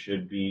circumstance,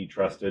 should be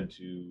trusted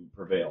to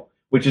prevail,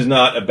 which is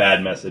not a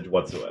bad message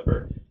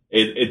whatsoever.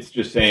 It's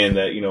just saying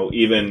that,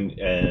 even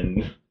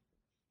in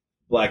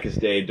blackest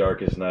day,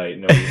 darkest night,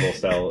 no evil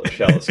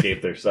shall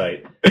escape their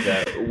sight,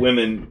 that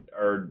women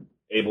are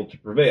able to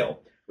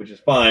prevail, which is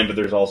fine, but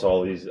there's also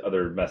all these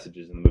other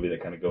messages in the movie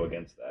that kind of go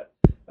against that.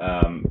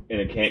 And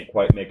it can't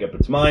quite make up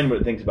its mind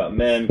what it thinks about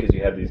men, because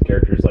you have these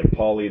characters like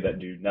Polly that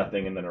do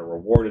nothing and then are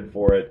rewarded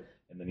for it.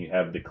 And then you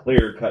have the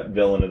clear-cut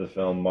villain of the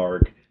film,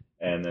 Mark,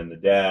 and then the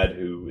dad,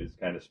 who is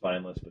kind of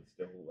spineless but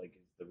still like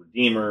the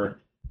redeemer.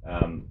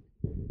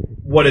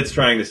 What it's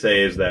trying to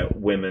say is that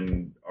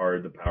women are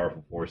the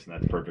powerful force, and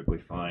that's perfectly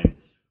fine.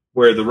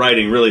 Where the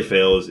writing really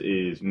fails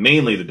is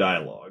mainly the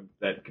dialogue.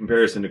 That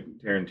comparison to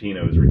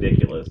Tarantino is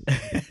ridiculous.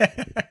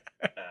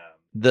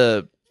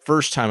 The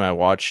first time I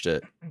watched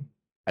it,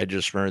 I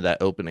just remember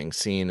that opening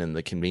scene in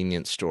the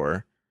convenience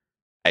store.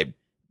 I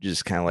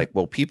just kind of like,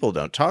 well, people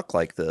don't talk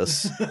like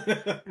this.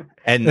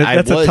 And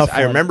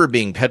I remember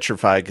being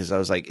petrified because I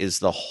was like, is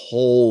the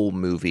whole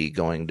movie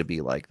going to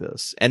be like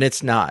this? And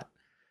it's not.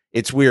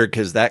 It's weird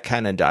because that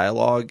kind of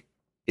dialogue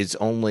is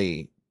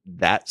only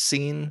that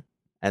scene,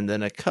 and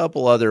then a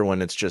couple other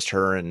when it's just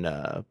her and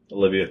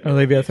Olivia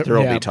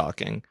Thirlby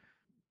talking.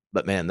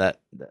 But man,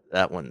 that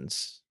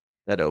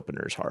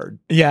opener's hard.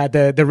 Yeah,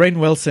 the Rainn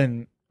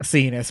Wilson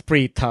scene is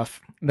pretty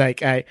tough.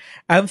 Like I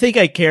don't think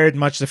I cared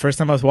much the first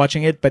time I was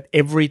watching it, but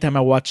every time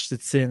I watched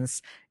it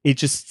since, it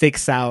just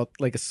sticks out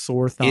like a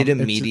sore thumb. It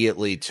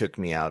immediately took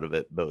me out of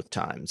it both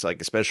times, like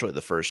especially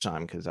the first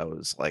time, because I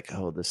was like,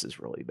 oh, this is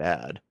really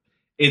bad.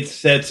 It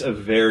sets a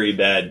very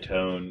bad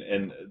tone,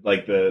 and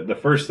like the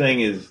first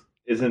thing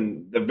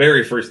isn't the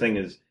very first thing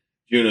is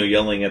Juno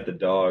yelling at the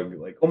dog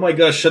like, "Oh my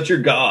gosh, shut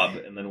your gob,"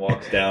 and then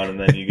walks down, and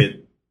then you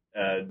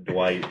get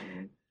Dwight.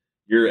 And,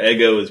 your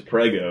ego is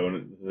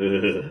prego.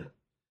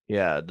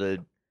 Yeah,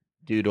 the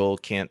doodle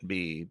can't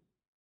be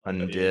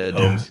undid.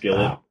 Home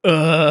skillet.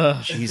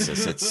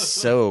 Jesus, it's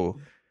so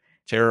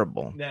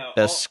terrible. Now,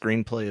 Best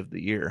screenplay of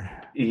the year.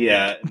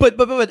 Yeah. But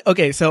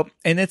okay, so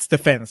in its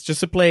defense,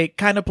 just to play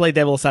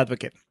devil's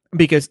advocate,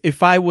 because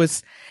if I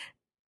was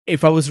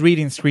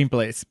reading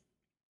screenplays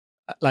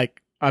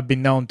like I've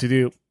been known to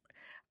do,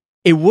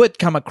 it would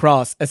come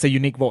across as a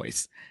unique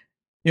voice.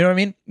 You know what I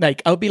mean?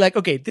 Like I'll be like,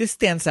 okay, this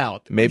stands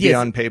out. Maybe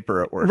on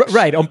paper it works.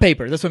 Right, on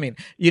paper. That's what I mean.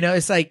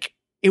 It's like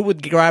it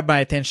would grab my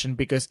attention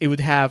because it would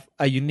have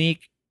a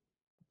unique,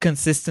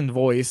 consistent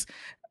voice.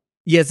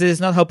 Yes, this is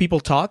not how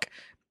people talk,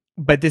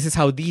 but this is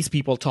how these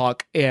people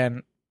talk,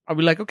 and I'll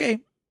be like,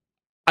 okay,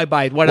 I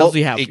buy it. What else do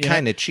you have? It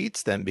kind of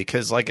cheats them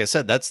because, like I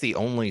said, that's the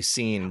only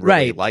scene really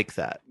Right. like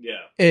that. Yeah.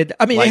 It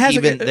Like has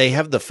even they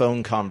have the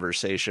phone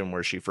conversation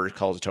where she first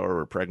calls to her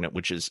we're pregnant,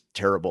 which is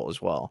terrible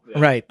as well.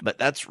 Yeah. right. But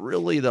that's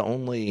really the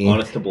only.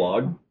 Honest to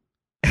blog.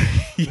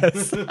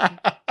 Yes.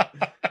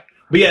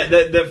 But yeah,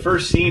 that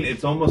first scene,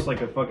 it's almost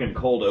like a fucking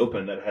cold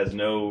open that has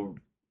no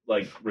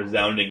like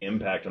resounding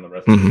impact on the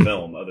rest of the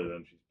film, other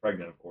than she's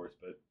pregnant, of course.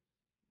 But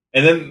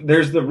and then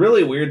there's the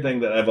really weird thing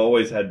that I've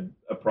always had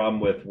a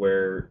problem with,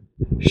 where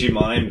she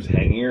mimes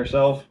hanging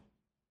herself.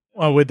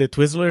 Well, with the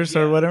Twizzlers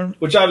or whatever.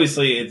 Which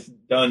obviously it's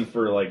done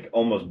for like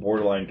almost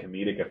borderline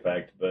comedic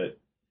effect, but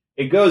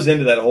it goes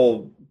into that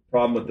whole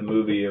problem with the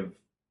movie of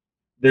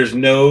there's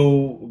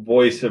no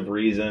voice of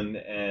reason,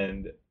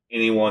 and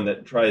anyone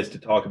that tries to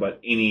talk about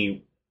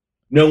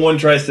no one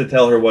tries to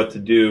tell her what to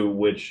do,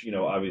 which, you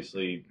know,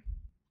 obviously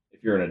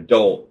if you're an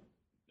adult,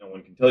 no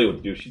one can tell you what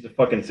to do. She's a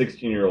fucking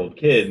 16-year-old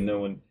kid.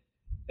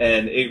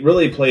 And it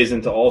really plays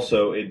into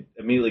also, it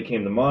immediately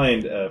came to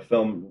mind, a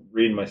film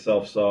Reid and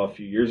myself saw a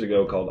few years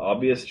ago called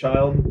Obvious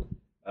Child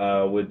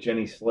with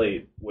Jenny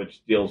Slate,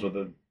 which deals with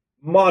a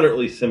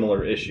moderately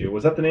similar issue.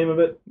 Was that the name of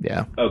it?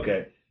 Yeah.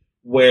 Okay.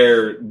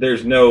 Where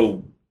there's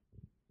not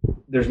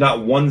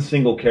one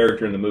single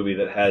character in the movie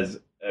that has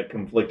a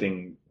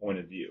conflicting point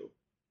of view.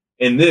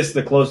 In this,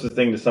 the closest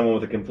thing to someone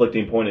with a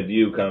conflicting point of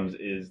view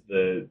is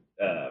the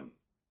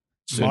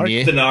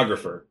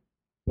stenographer.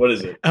 What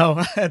is it? Oh,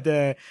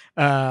 the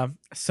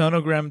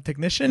sonogram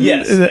technician?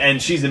 Yes, and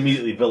she's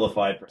immediately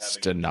vilified for having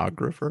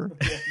stenographer.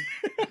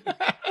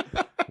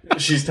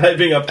 She's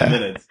typing up the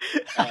minutes.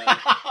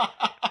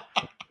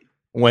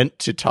 Went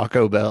to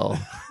Taco Bell.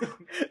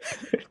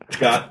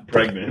 Got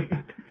pregnant.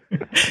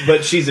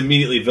 But she's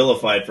immediately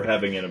vilified for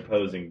having an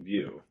opposing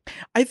view.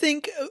 I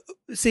think,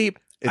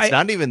 it's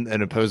not even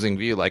an opposing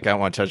view. Like, I don't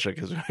want to touch her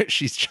because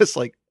she's just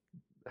like,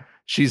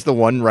 she's the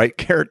one right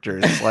character.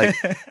 It's like,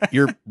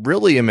 you're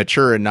really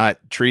immature and not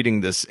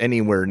treating this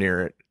anywhere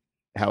near it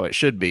how it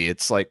should be.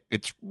 It's like,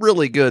 it's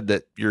really good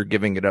that you're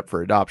giving it up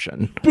for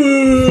adoption.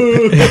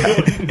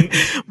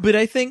 But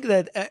I think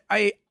that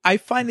I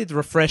find it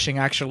refreshing,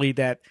 actually,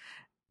 that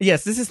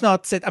yes, this is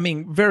not set. I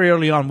mean, very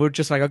early on, we're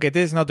just like, okay,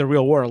 this is not the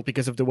real world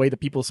because of the way that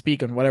people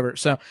speak and whatever.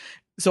 So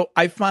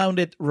I found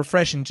it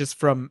refreshing just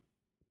from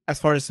as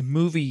far as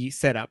movie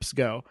setups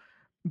go,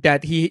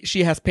 that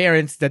she has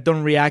parents that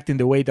don't react in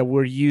the way that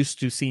we're used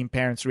to seeing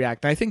parents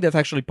react. I think that's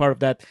actually part of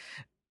that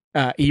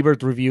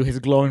Ebert review, his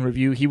glowing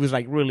review. He was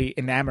like really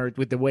enamored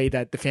with the way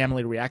that the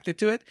family reacted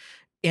to it,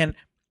 and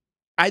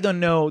I don't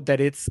know that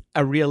it's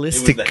a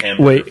realistic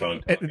way.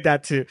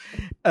 That too,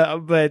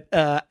 but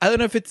I don't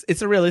know if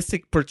it's a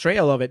realistic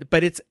portrayal of it.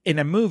 But it's in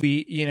a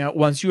movie, you know.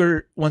 Once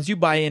you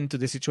buy into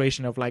the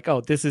situation of like,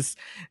 oh, this is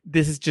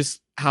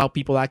just how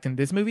people act in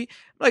this movie.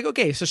 Like,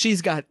 okay, so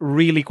she's got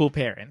really cool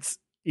parents.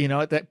 You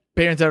know, that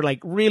parents are like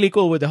really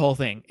cool with the whole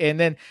thing. And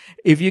then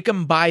if you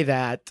can buy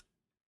that,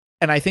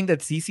 and I think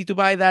that's easy to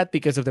buy that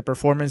because of the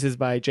performances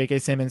by J.K.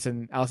 Simmons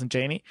and Allison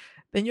Janney,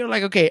 then you're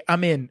like, okay,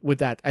 I'm in with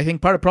that. I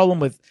think part of the problem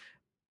with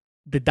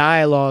the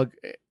dialogue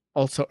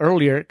also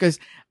earlier, because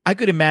I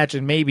could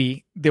imagine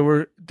maybe there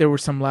were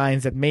some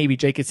lines that maybe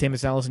J.K.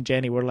 Simmons and Allison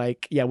Janney were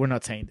like, yeah, we're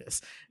not saying this,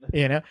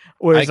 you know?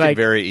 Whereas I could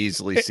very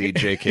easily see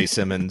J.K.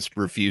 Simmons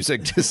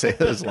refusing to say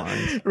those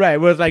lines. Right,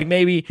 whereas like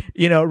maybe,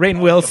 you know,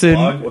 Rainn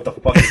Wilson. What the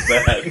fuck is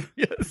that?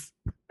 Yes.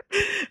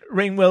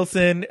 Rainn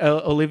Wilson,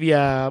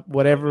 Olivia,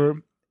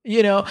 whatever,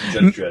 you know.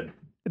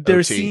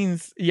 There's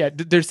scenes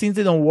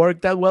that don't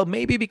work that well,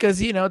 maybe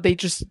because, you know, they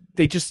just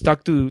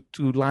stuck to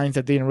lines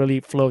that didn't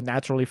really flow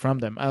naturally from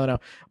them. I don't know,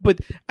 but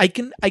I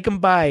can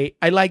buy.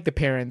 I like the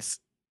parents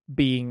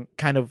being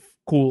kind of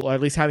cool, or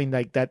at least having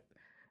like that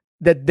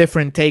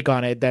different take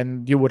on it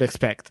than you would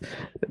expect.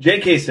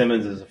 J.K.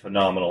 Simmons is a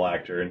phenomenal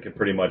actor and can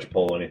pretty much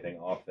pull anything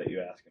off that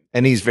you ask him,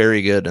 and he's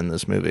very good in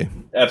this movie.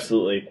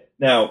 Absolutely.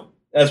 Now,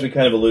 as we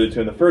kind of alluded to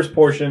in the first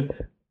portion,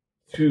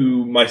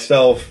 to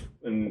myself.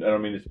 And I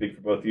don't mean to speak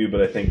for both of you,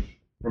 but I think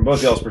from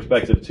both y'all's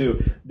perspective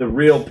too, the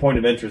real point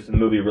of interest in the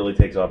movie really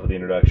takes off with the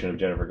introduction of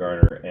Jennifer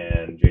Garner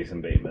and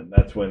Jason Bateman.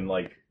 That's when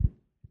like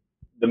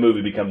the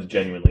movie becomes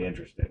genuinely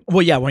interesting.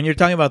 Well, yeah, when you're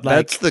talking about like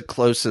that's the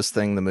closest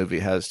thing the movie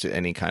has to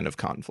any kind of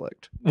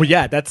conflict. Well,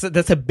 yeah, that's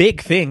a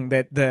big thing,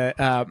 that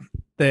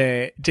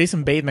the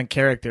Jason Bateman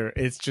character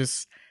is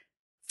just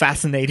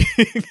fascinating.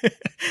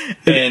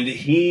 And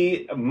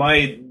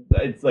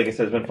it's like I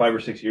said, it's been 5 or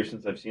 6 years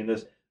since I've seen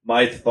this.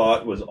 My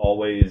thought was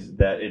always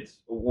that it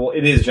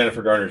is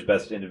Jennifer Garner's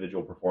best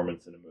individual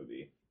performance in a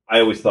movie. I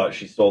always thought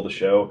she stole the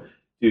show.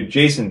 Dude,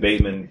 Jason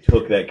Bateman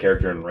took that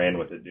character and ran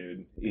with it,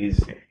 dude. He's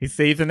the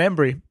Ethan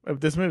Embry of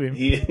this movie.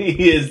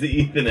 He is the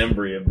Ethan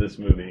Embry of this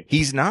movie.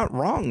 He's not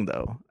wrong,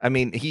 though. I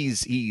mean,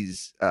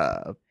 he's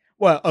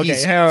well, okay,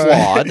 he's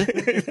flawed.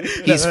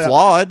 He's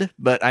flawed,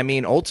 but I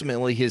mean,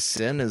 ultimately, his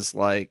sin is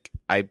like,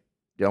 I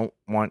don't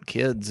want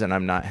kids and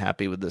I'm not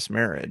happy with this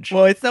marriage.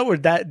 Well, it's not where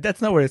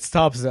that's not where it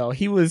stops though.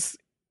 He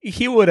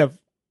would have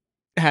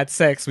had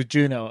sex with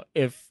Juno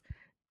if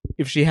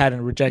she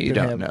hadn't rejected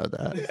him. You don't know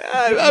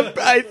that.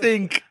 I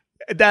think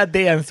that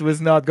dance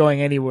was not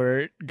going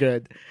anywhere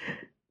good.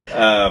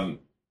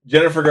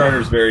 Jennifer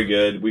Garner's very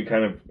good. We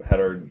kind of had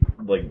our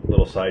like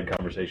little side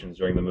conversations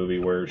during the movie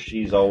where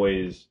she's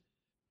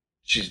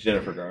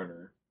Jennifer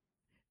Garner.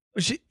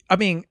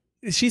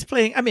 She's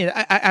playing.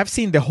 I've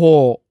seen the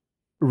whole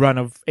run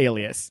of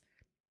Alias,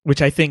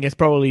 which I think is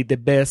probably the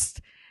best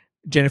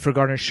Jennifer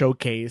Garner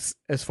showcase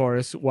as far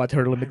as what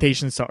her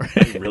limitations are.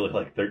 I really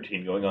like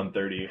 13 going on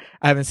 30.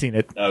 I haven't seen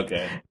it.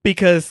 Okay.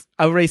 Because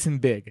I'm racing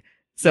Big.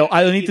 So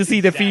I don't need to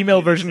see the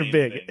female version of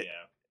Big. Thing,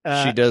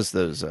 she does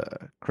those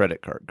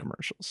credit card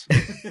commercials.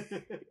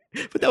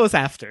 But that was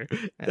after.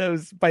 That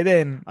was by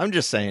then. I'm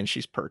just saying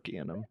she's perky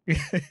in them.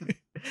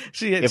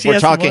 If we're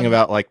talking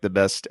about like the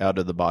best out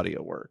of the body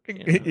of work.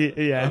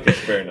 Yeah. Okay,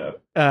 fair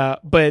enough.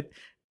 But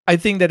I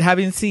think that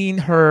having seen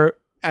her,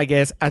 I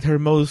guess, at her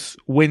most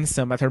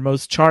winsome, at her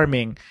most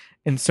charming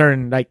in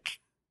certain like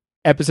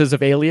episodes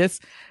of Alias,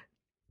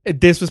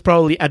 this was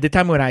probably, at the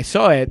time when I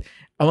saw it,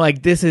 I'm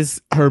like, this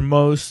is her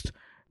most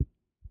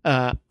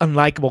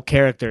unlikable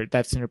character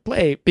that's in her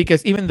play,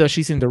 because even though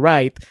she's in the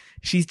right,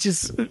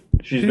 she's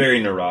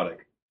very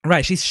neurotic.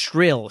 Right, she's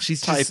shrill. She's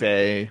type just,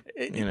 A,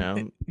 you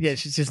know. Yeah,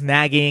 she's just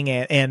nagging,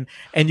 and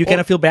you kind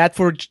of feel bad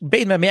for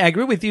Bateman. I mean, I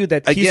agree with you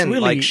that he's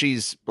really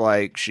she's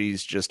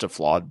just a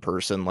flawed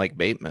person like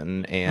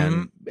Bateman,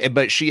 and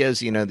but she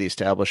has, you know, the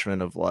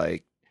establishment of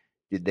like,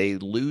 did they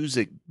lose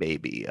a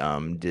baby?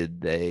 Did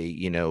they,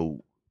 you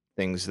know,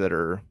 things that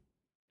are.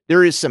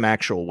 There is some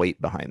actual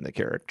weight behind the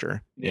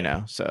character, you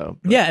know. So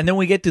yeah, and then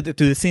we get to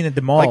the scene at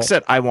the mall. Like I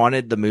said, I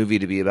wanted the movie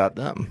to be about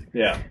them.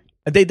 Yeah,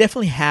 they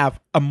definitely have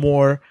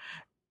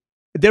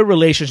their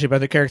relationship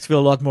and the characters feel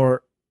a lot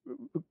more.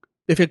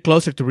 They feel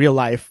closer to real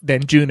life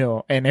than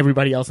Juno and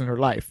everybody else in her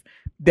life.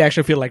 They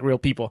actually feel like real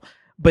people.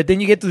 But then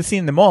you get to the scene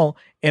in the mall,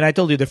 and I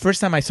told you the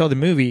first time I saw the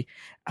movie,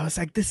 I was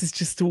like, "This is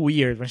just too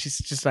weird." When she's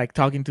just like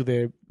talking to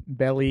the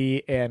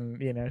belly, and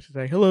you know, she's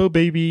like, "Hello,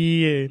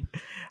 baby," and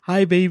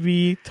 "Hi,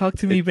 baby, talk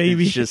to me,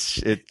 baby." It's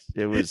just it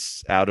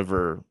was out of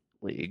her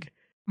league.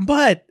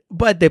 But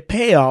the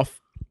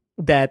payoff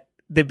that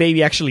the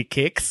baby actually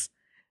kicks,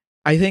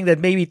 I think that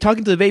maybe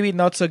talking to the baby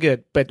not so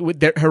good, but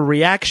with her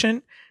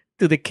reaction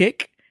to the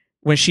kick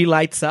when she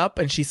lights up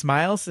and she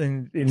smiles,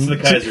 and it's the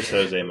Kaiser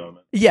Soze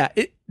moment. Yeah,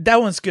 that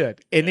one's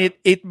good, and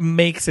it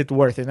makes it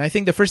worth it. And I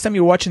think the first time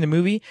you're watching the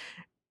movie,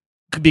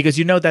 because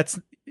you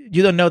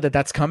don't know that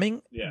that's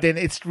coming, then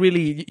it's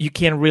really, you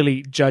can't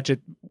really judge it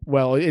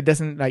well. It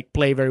doesn't like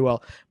play very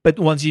well. But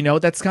once you know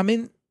that's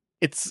coming,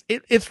 it's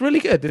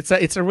really good.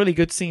 It's a really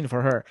good scene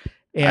for her.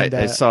 And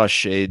I saw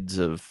shades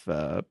of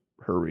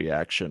her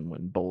reaction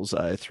when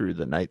Bullseye threw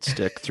the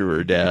nightstick through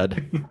her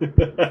dad.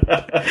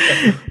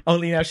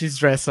 Only now she's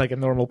dressed like a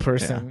normal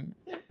person.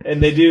 Yeah.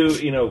 And they do,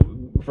 you know,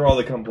 for all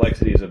the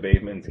complexities of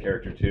Bateman's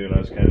character too, and I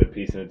was kind of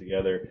piecing it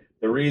together.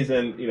 The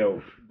reason, you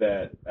know,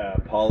 that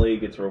Paulie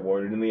gets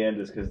rewarded in the end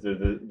is because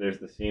there's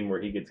the scene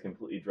where he gets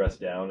completely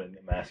dressed down and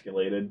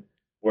emasculated,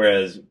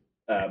 whereas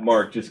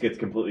Mark just gets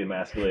completely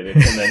emasculated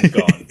and then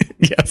gone.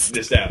 Yes,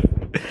 just out.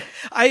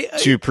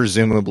 To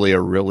presumably a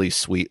really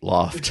sweet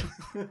loft.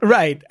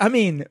 Right. I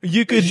mean,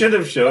 you should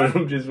have showed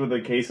him just with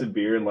a case of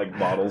beer and like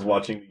bottles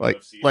watching the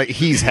UFC. Like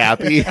he's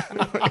happy.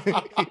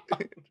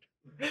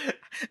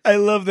 I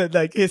love that,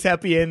 like, his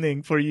happy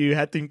ending for you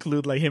had to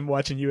include like him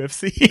watching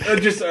UFC. Or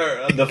just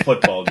the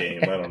football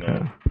game. I don't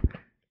know.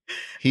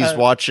 He's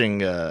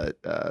watching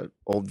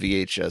old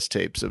VHS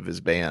tapes of his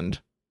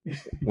band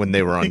when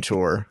they were on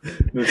tour.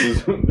 This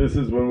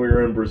is when we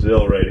were in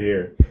Brazil, right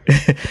here.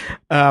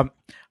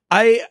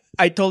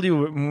 I told you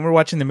when we were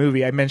watching the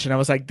movie, I mentioned, I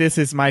was like, this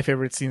is my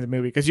favorite scene in the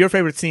movie, because your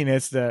favorite scene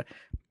is the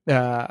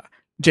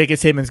J.K.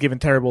 Simmons giving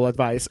terrible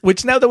advice,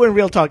 which now that we're in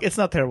real talk, it's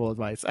not terrible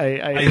advice.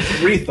 I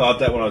rethought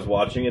that when I was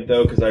watching it,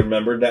 though, because I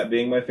remembered that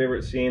being my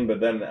favorite scene, but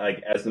then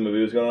like as the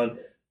movie was going on,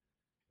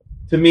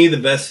 to me, the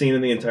best scene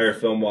in the entire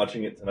film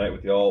watching it tonight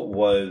with y'all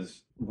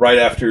was right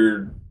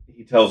after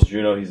he tells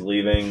Juno he's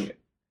leaving,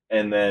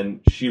 and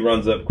then she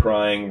runs up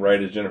crying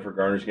right as Jennifer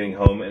Garner's getting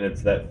home, and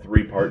it's that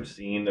 3-part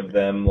scene of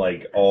them,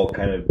 like, all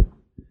kind of,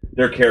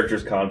 their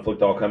characters'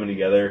 conflict all coming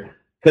together.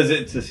 Because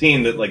it's a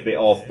scene that, like, they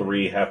all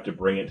three have to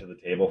bring it to the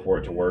table for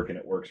it to work, and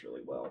it works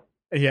really well.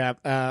 Yeah,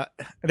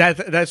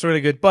 that's really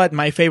good. But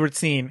my favorite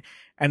scene,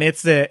 and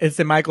it's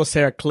the Michael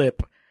Cera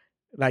clip,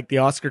 like the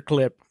Oscar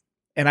clip,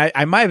 and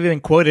I might have even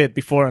quoted it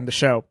before on the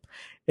show,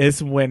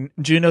 is when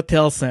Juno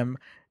tells him,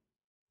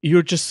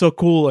 "You're just so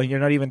cool, and you're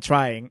not even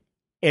trying."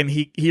 And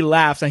he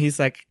laughs, and he's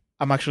like,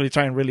 "I'm actually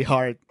trying really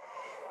hard."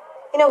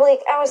 You know,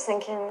 Blake, I was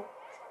thinking,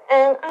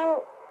 and I'm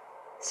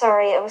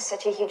sorry I was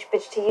such a huge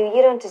bitch to you.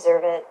 You don't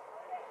deserve it.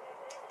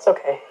 It's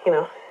okay, you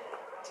know.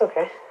 It's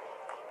okay.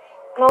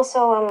 And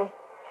also,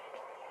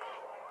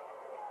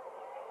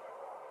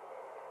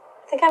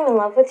 I think I'm in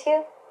love with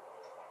you.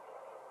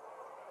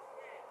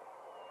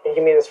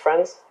 You mean as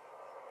friends?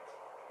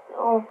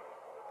 No.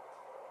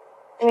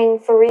 I mean,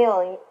 for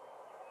real.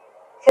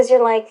 Because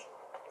you're like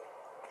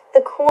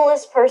the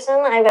coolest person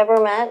I've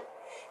ever met.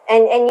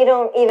 And you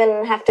don't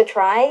even have to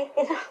try,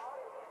 you know?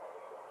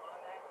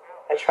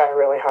 I try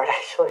really hard,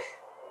 actually.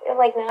 You're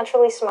like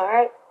naturally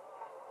smart.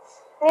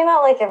 And you're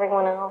not like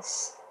everyone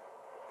else.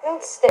 You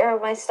don't stare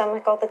at my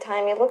stomach all the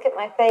time. You look at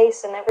my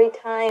face, and every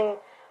time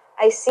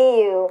I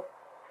see you,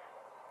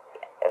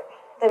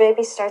 the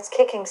baby starts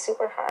kicking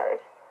super hard.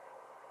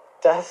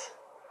 Death?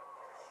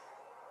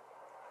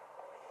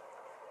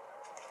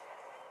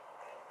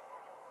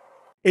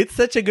 It's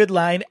such a good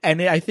line,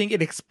 and I think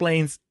it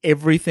explains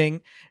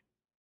everything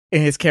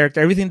in his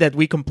character, everything that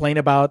we complain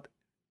about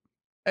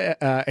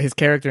his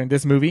character in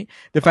this movie.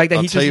 The fact that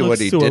I'll he tell just you looks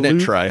what he so didn't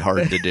aloof. try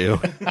hard to do.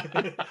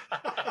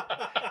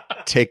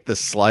 Take the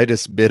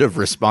slightest bit of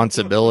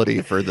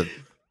responsibility for the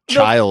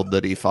child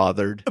that he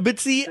fathered. But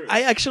see,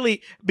 I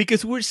actually,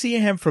 because we're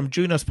seeing him from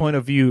Juno's point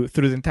of view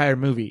through the entire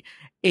movie,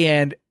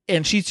 and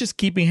she's just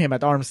keeping him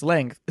at arm's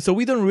length, so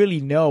we don't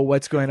really know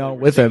what's going on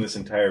with him. This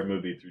entire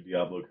movie through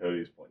Diablo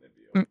Cody's point of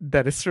view.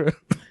 That is true.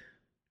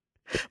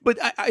 But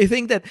I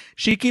think that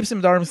she keeps him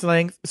at arm's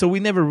length, so we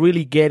never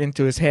really get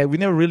into his head. We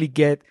never really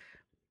get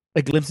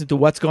a glimpse into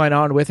what's going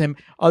on with him,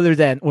 other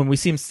than when we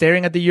see him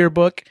staring at the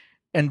yearbook,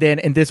 and then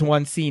in this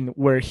one scene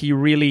where he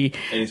really...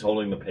 And he's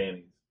holding the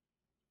panties.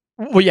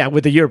 Well, yeah,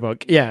 with the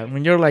yearbook. Yeah,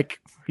 when you're like,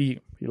 he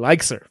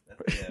likes her.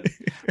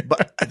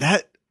 But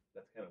that...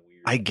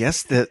 I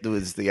guess that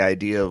was the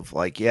idea of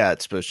like, yeah,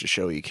 it's supposed to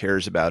show he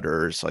cares about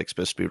her. It's like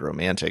supposed to be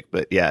romantic,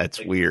 but yeah,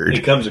 it's weird.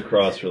 It comes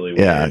across really weird.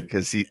 Yeah,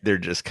 because they're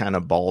just kind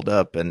of balled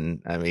up,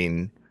 and I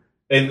mean,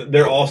 and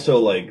they're also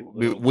like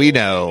we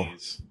know,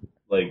 panties.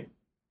 Like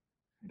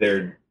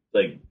they're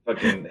like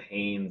fucking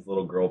Hanes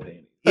little girl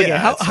panties. Okay,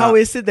 yeah, how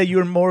is it that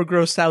you're more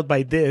grossed out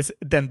by this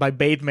than by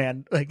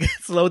Bateman, like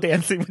slow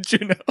dancing with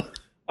Juno?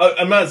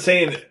 I'm not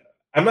saying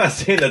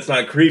that's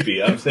not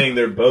creepy. I'm saying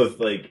they're both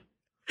like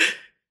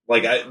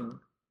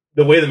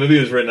the way the movie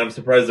was written, I'm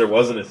surprised there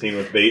wasn't a scene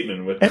with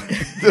Bateman with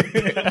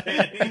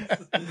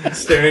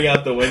staring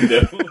out the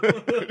window,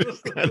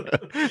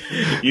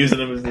 using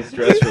them as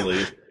distress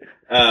relief.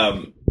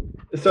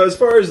 So as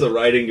far as the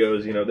writing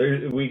goes,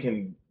 we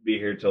can be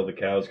here till the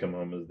cows come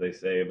home, as they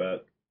say,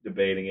 about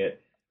debating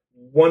it.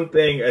 One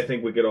thing I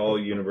think we could all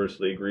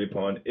universally agree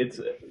upon: it's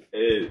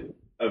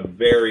a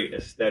very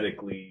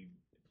aesthetically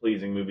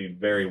pleasing movie,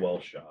 very well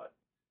shot.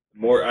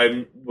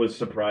 I was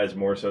surprised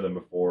more so than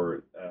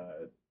before.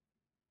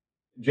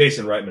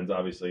 Jason Reitman's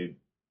obviously,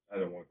 I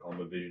don't want to call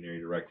him a visionary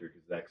director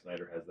because Zack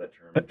Snyder has that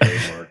term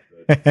trademarked,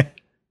 but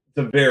it's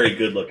a very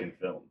good looking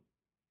film.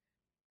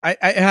 It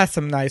has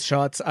some nice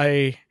shots.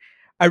 I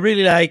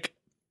really like.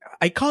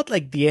 I caught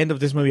like the end of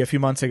this movie a few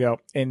months ago,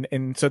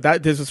 and so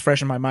that this was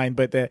fresh in my mind.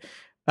 But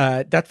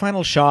that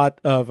final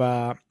shot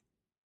of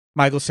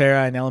Michael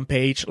Cera and Ellen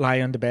Page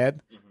lying on the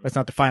bed. Mm-hmm. That's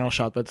not the final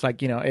shot, but it's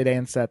like, it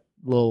ends that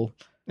little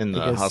in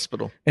the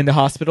hospital. In the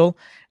hospital,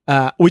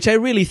 which I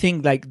really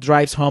think like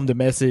drives home the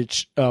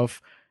message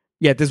of,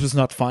 yeah, this was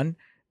not fun.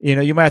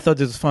 You might have thought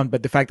this was fun,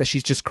 but the fact that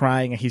she's just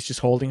crying and he's just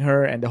holding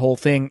her, and the whole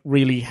thing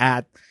really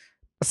had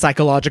a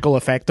psychological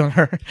effect on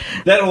her.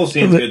 That whole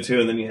scene's good too,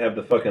 and then you have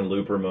the fucking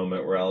Looper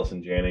moment where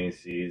Allison Janney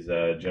sees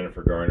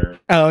Jennifer Garner.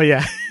 Oh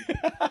yeah.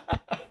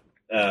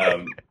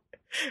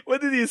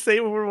 What did you say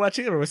when we were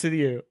watching it, or was it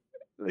you?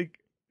 Like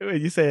when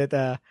you said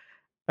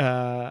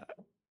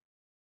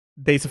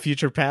Days of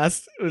Future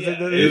Past?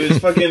 It was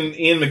fucking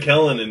Ian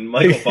McKellen and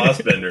Michael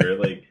Fassbender.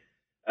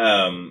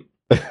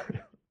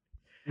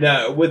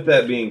 Now, with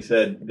that being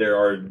said, there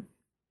are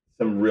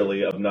some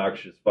really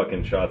obnoxious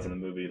fucking shots in the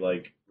movie,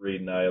 like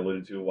Reid and I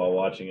alluded to while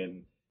watching it.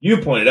 And you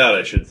pointed out,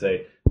 I should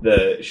say,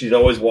 she's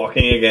always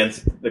walking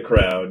against the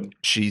crowd.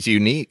 She's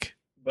unique.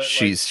 But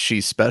she's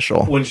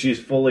special. When she's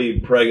fully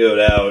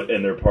preggoed out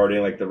and they're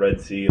partying like the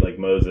Red Sea, like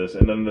Moses,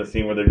 and then the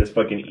scene where they're just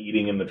fucking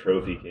eating in the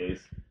trophy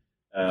case.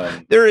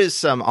 There is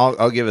some.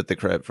 I'll give it the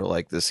credit for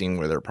like the scene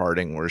where they're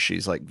partying, where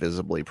she's like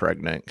visibly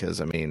pregnant. Because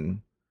I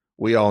mean,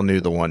 we all knew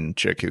the one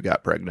chick who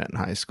got pregnant in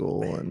high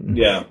school, and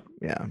yeah,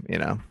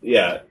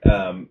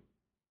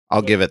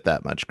 I'll give it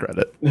that much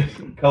credit.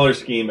 Color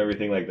scheme,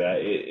 everything like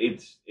that.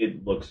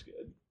 It looks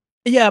good.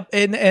 Yeah,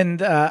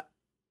 and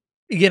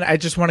again, I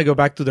just want to go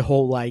back to the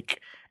whole like,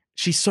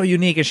 she's so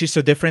unique and she's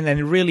so different, and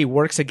it really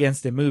works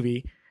against the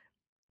movie.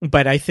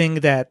 But I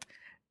think that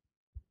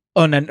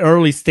on an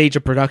early stage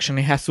of production,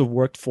 it has to have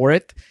worked for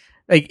it.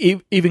 Like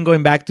even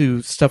going back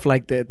to stuff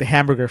like the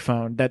hamburger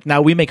phone, that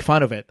now we make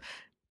fun of it,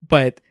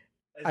 but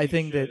I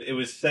think that it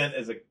was sent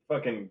as a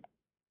fucking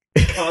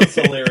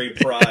consolatory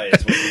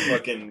prize with the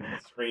fucking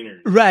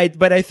screeners. Right,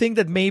 but I think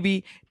that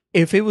maybe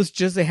if it was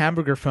just a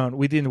hamburger phone,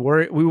 we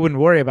wouldn't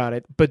worry about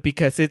it. But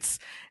because it's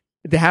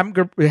the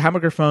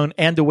hamburger phone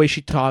and the way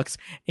she talks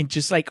and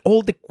just like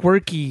all the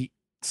quirky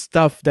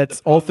stuff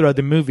that's all throughout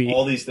the movie.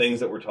 All these things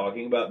that we're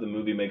talking about, the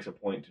movie makes a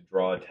point to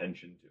draw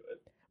attention to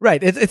it.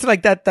 Right. It's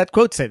like that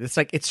quote said. It's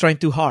like it's trying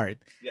too hard.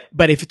 Yeah.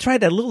 But if it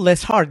tried a little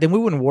less hard, then we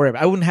wouldn't worry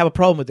about it. I wouldn't have a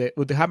problem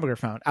with the hamburger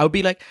phone. I would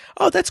be like,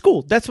 oh, that's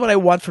cool. That's what I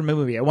want from a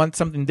movie. I want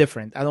something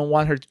different. I don't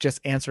want her to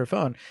just answer a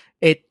phone.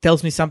 It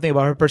tells me something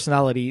about her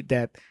personality,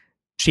 that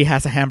she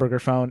has a hamburger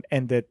phone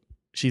and that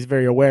she's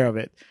very aware of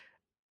it.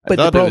 But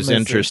I thought it was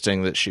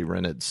interesting that she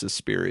rented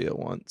Suspiria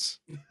once.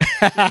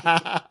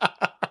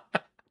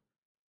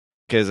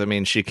 Because, I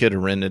mean, she could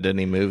have rented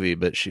any movie,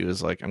 but she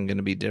was like, I'm going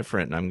to be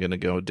different, and I'm going to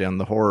go down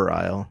the horror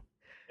aisle.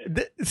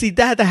 See,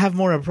 that I have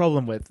more of a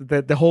problem with.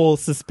 The whole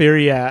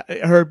Suspiria,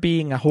 her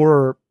being a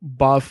horror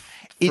buff.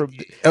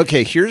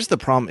 Okay, here's the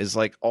problem, is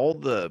like all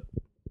the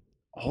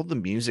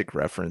music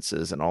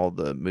references and all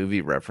the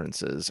movie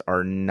references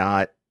are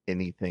not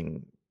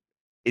anything.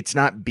 It's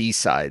not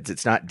B-sides.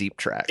 It's not deep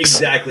tracks.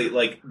 Exactly.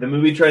 Like, the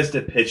movie tries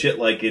to pitch it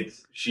like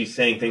she's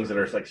saying things that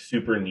are like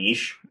super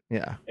niche.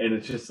 Yeah. And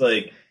it's just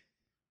like,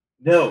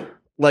 no.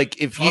 Like,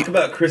 if Talk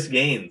about Chris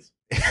Gaines.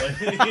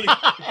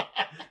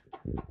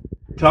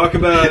 Talk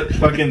about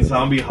fucking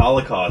zombie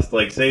Holocaust.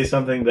 Like, say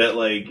something that,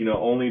 like, you know,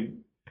 only...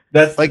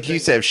 That's like you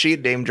said, if she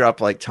had name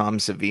dropped like Tom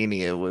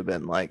Savini, it would have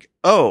been like,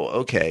 oh,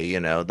 okay, you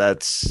know,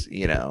 that's,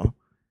 you know,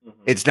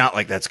 it's not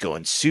like that's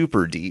going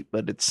super deep,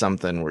 but it's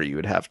something where you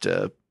would have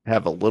to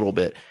have a little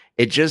bit.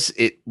 It's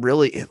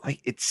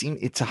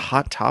a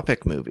Hot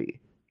Topic movie.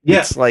 Yeah.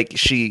 It's like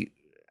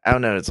I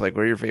don't know, it's like,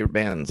 what are your favorite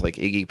bands? Like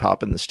Iggy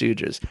Pop and the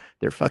Stooges.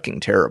 They're fucking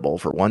terrible,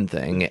 for one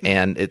thing.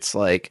 And it's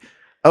like,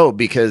 oh,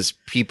 because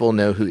people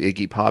know who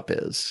Iggy Pop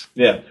is.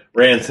 Yeah.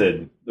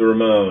 Rancid, the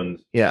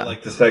Ramones. Yeah.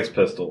 Like the Sex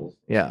Pistols.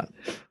 Yeah.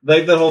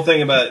 Like the whole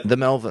thing about... The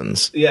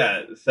Melvins.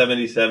 Yeah,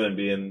 77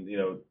 being, you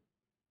know...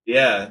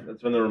 Yeah,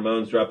 that's when the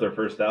Ramones dropped their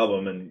first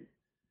album, and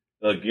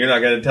look, you're not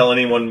going to tell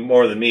anyone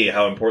more than me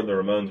how important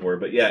the Ramones were,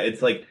 but yeah,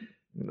 it's like...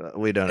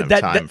 We don't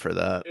have time for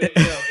that. You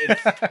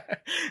know,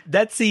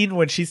 that scene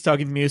when she's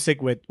talking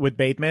music with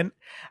Bateman,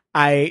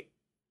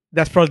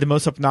 that's probably the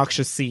most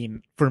obnoxious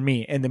scene for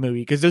me in the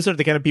movie, because those are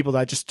the kind of people that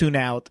I just tune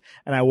out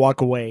and I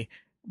walk away.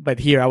 But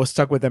here, I was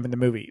stuck with them in the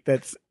movie.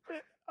 That's,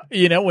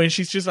 you know, when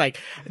she's just like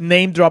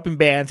name dropping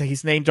bands and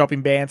he's name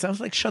dropping bands, I was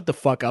like, shut the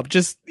fuck up,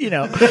 just, you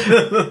know,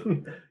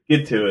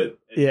 get to it.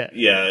 Yeah,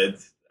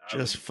 it's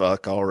just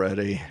fuck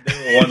already.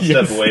 One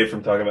step away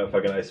from talking about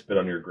fucking I Spit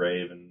on Your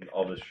Grave and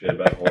all this shit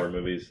about horror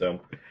movies. So,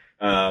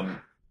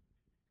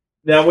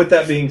 now with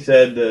that being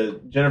said,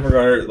 Jennifer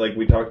Garner, like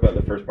we talked about,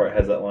 the first part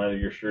has that line of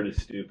 "Your shirt is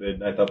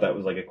stupid." I thought that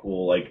was like a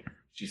cool, like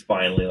she's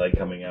finally like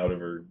coming out of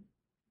her,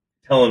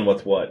 telling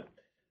what's what.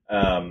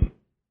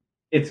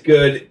 It's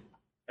good.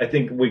 I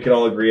think we could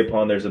all agree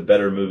upon there's a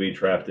better movie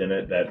trapped in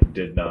it that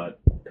did not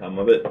come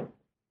of it.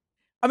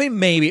 I mean,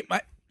 maybe.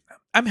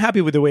 I'm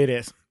happy with the way it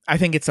is. I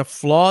think it's a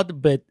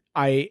flawed, but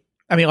I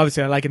mean,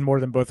 obviously I like it more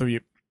than both of you.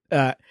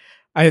 I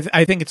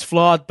think it's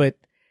flawed, but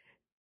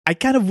I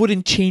kind of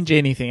wouldn't change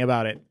anything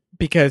about it,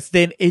 because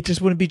then it just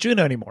wouldn't be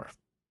Juno anymore.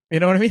 You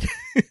know what I mean?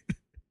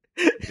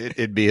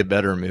 It'd be a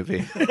better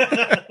movie.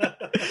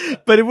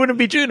 But it wouldn't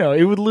be Juno.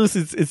 It would lose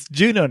its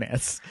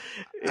Juno-ness.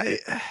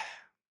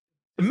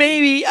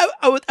 Maybe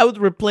I would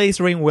replace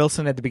Rainn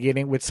Wilson at the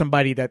beginning with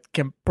somebody that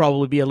can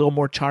probably be a little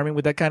more charming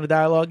with that kind of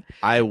dialogue.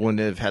 I wouldn't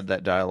have had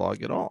that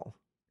dialogue at all.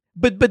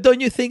 But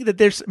don't you think that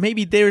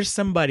there's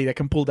somebody that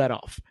can pull that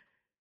off?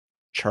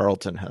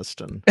 Charlton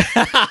Heston.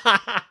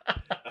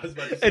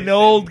 An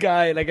old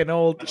guy, like an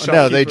old...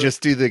 No, they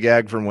just do the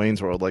gag from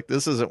Wayne's World. Like,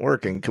 this isn't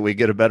working. Can we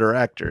get a better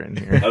actor in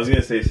here? I was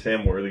going to say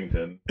Sam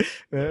Worthington.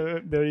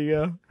 There you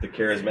go. The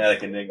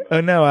charismatic enigma.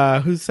 Oh, no.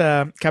 Who's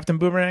Captain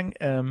Boomerang?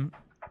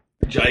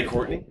 Jai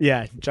Courtney?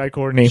 Yeah, Jai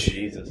Courtney.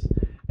 Jesus.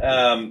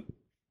 It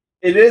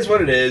is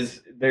what it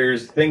is.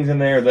 There's things in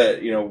there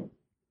that, you know,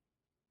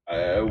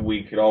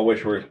 we could all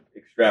wish were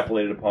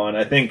extrapolated upon.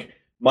 I think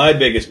my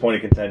biggest point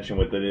of contention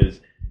with it is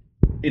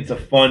it's a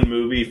fun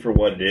movie for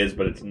what it is,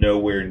 but it's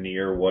nowhere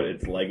near what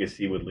its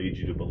legacy would lead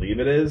you to believe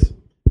it is.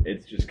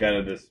 It's just kind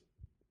of this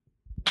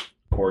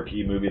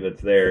quirky movie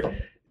that's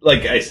there.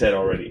 Like I said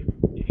already,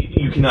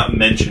 you cannot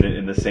mention it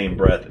in the same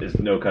breath as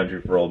No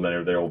Country for Old Men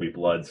or There Will Be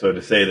Blood. So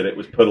to say that it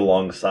was put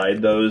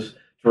alongside those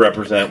to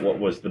represent what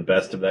was the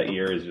best of that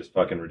year is just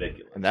fucking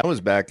ridiculous. And that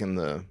was back in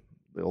the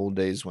old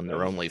days when there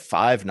were only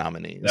 5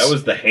 nominees. That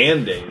was the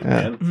hand days,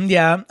 man.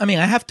 Yeah, I mean,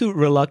 I have to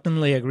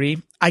reluctantly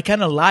agree. I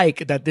kind of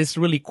like that this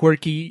really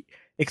quirky,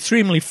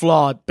 extremely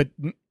flawed, but,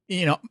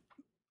 you know,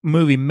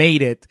 movie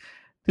made it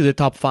to the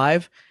top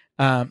 5.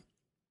 I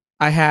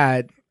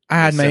had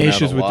my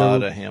issues with a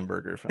lot of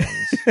hamburger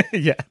films.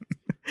 Yeah.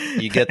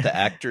 You get the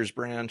actors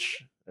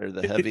branch. They're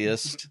the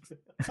heaviest.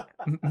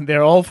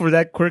 They're all for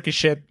that quirky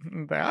shit.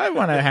 I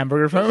want a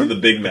hamburger phone. The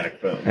Big Mac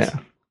films.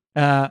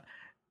 Yeah.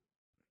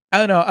 I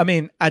don't know. I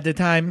mean, at the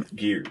time,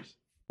 Gears.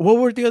 What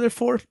were the other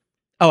 4?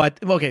 Oh,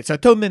 okay. So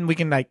Atonement, we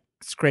can like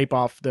scrape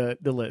off the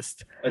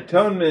list.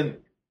 Atonement.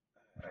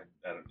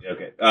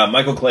 Okay.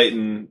 Michael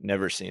Clayton.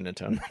 Never seen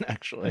Atonement,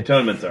 actually.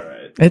 Atonement's all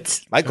right.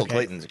 It's Michael okay.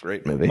 Clayton's a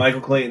great movie.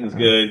 Michael Clayton's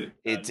good.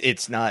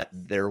 It's not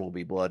There Will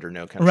Be Blood or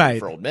No Country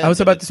for Old Men. I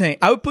was about to say,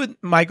 I would put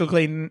Michael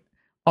Clayton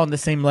on the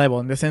same level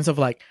in the sense of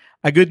like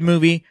a good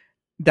movie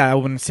that I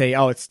wouldn't say,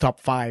 oh, it's top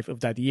 5 of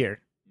that year.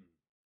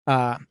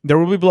 There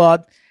Will Be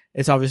Blood.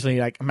 It's obviously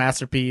like a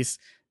masterpiece.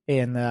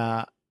 In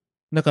No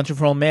Country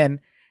for Old Men,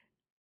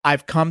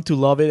 I've come to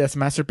love it as a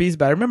masterpiece.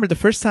 But I remember the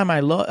first time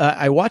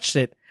I watched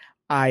it,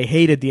 I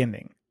hated the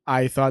ending.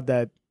 I thought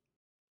that...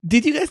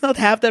 Did you guys not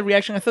have that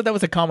reaction? I thought that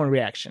was a common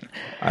reaction.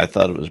 I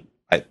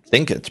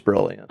think it's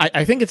brilliant.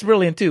 I think it's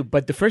brilliant too.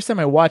 But the first time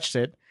I watched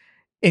it,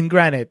 and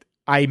granted,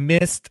 I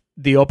missed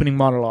the opening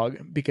monologue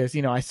because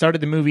I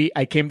started the movie.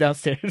 I came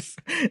downstairs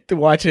to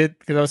watch it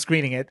because I was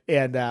screening it,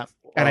 and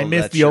I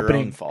missed that's the your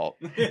opening. Own fault.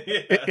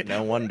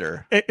 No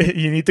wonder.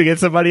 You need to get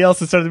somebody else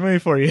to start the movie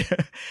for you.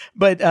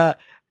 But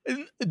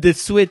the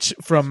switch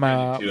from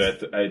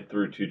I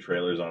threw 2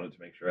 trailers on it to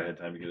make sure I had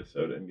time to get a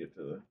soda and get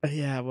to the.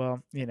 yeah,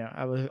 well,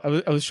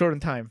 I was short on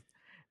time.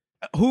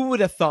 Who would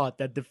have thought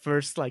that the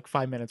first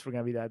 5 minutes were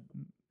gonna be that?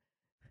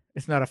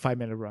 It's not a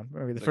 5-minute run.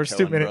 Maybe the first Coen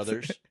 2 minutes.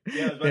 Brothers.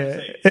 Yeah, I was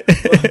about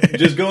to say.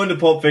 Just go into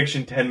Pulp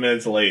Fiction 10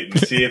 minutes late and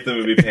see if the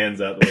movie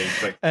pans out the way you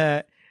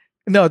expect.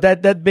 No,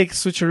 that big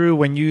switcheroo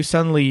when you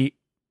suddenly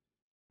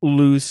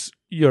lose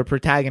your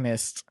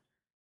protagonist,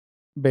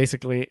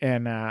 basically,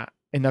 in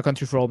No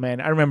Country for Old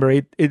Men. I remember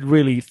it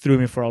really threw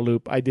me for a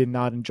loop. I did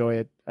not enjoy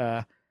it.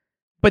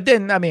 But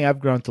then, I've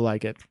grown to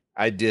like it.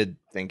 I did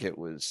think it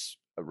was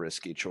a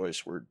risky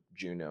choice where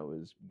Juno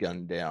is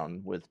gunned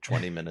down with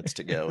 20 minutes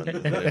to go in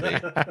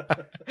the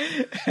movie.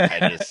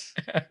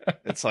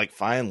 It's like,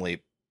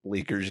 finally,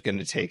 Bleeker's going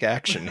to take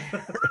action.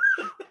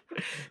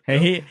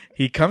 Hey,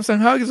 he comes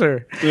and hugs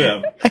her.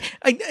 Yeah.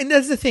 And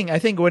that's the thing. I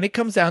think when it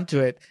comes down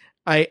to it,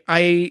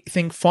 I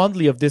think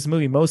fondly of this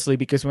movie mostly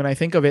because when I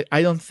think of it,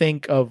 I don't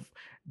think of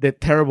the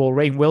terrible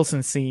Rainn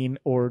Wilson scene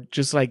or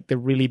just the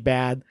really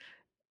bad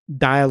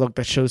dialogue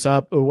that shows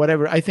up or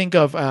whatever. I think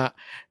of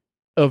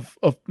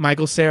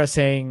Michael Cera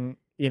saying,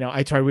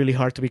 I try really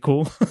hard to be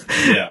cool.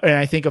 Yeah. And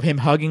I think of him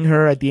hugging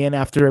her at the end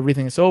after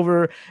everything is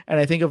over. And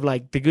I think of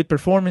the good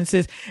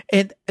performances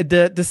and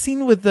the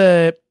scene with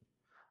the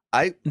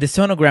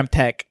sonogram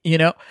tech,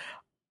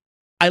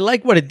 I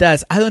like what it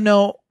does. I don't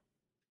know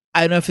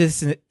if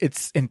it's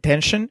its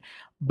intention,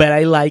 but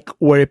I like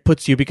where it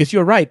puts you because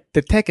you're right.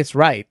 The tech is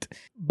right.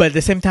 But at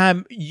the same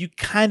time, you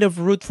kind of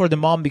root for the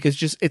mom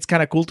because it's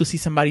kind of cool to see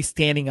somebody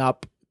standing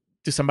up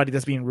to somebody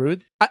that's being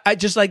rude. I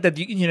just like that,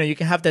 you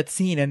can have that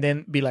scene and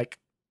then be like,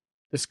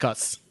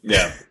 discuss.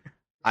 Yeah.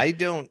 I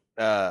don't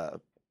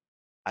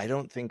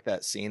think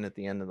that scene at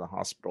the end of the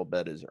hospital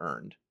bed is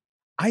earned.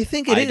 I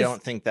think it is. I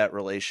don't think that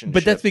relationship.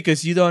 But that's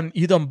because you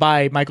don't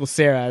buy Michael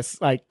Cera's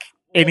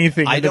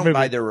anything. I don't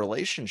buy their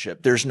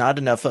relationship. There's not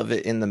enough of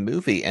it in the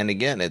movie. And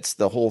again, it's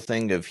the whole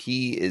thing of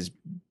he is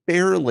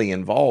barely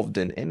involved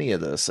in any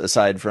of this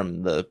aside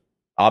from the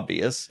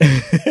obvious.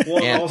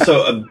 Well,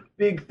 also a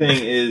big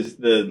thing is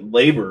the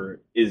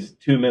labor is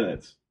 2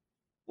 minutes.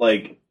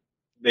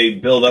 They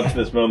build up to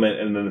this moment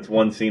and then it's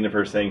one scene of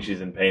her saying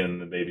she's in pain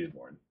and the baby's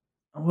born.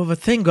 Well, but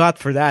thank God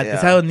for that,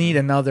 because I don't need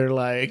another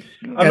I'm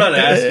not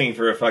asking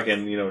for a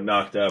fucking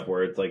knocked up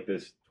where it's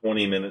this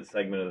 20-minute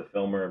segment of the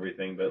film or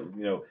everything, but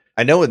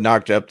I know with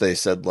Knocked Up they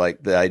said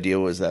the idea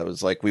was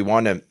we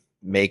want to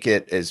make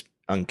it as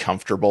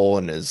uncomfortable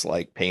and as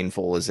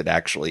painful as it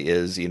actually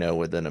is,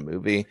 within a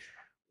movie.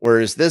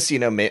 Whereas this, I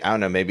don't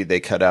know, maybe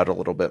they cut out a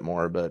little bit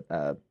more, but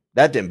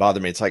that didn't bother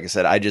me. It's like I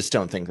said, I just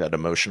don't think that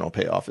emotional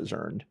payoff is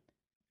earned.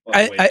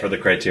 Wait for the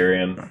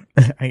Criterion,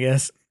 I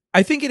guess.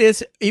 I think it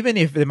is, even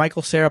if the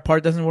Michael Cera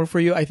part doesn't work for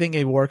you, I think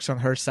it works on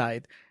her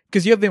side.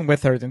 Because you have been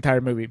with her the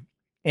entire movie.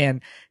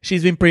 And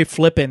she's been pretty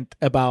flippant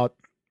about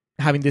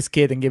having this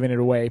kid and giving it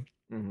away.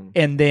 Mm-hmm.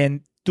 And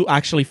then to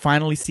actually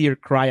finally see her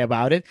cry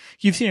about it.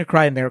 You've seen her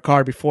cry in their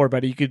car before,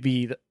 but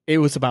it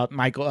was about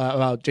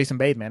about Jason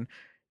Bateman.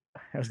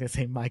 I was going to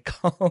say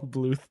Michael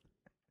Bluth.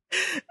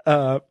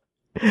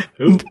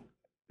 Who?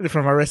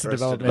 From Arrested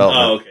Development.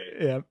 Oh,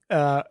 okay.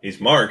 Yeah. He's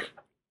Mark.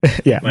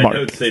 Yeah, my Mark.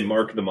 notes say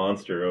Mark the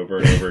Monster over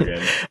and over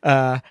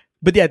again.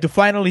 But yeah, to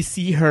finally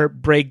see her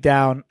break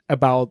down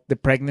about the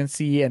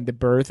pregnancy and the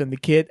birth and the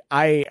kid,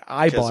 I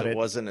bought it. It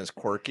wasn't as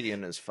quirky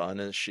and as fun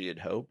as she had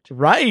hoped.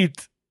 Right.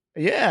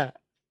 Yeah.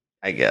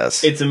 I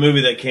guess. It's a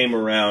movie that came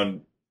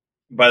around,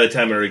 by the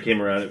time it already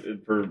came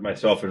around, for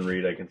myself and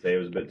Reid, I can say it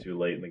was a bit too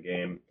late in the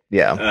game.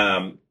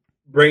 Yeah.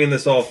 Bringing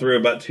this all through,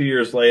 about 2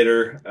 years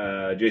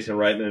later, Jason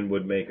Reitman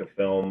would make a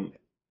film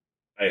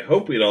I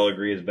hope we'd all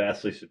agree is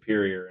vastly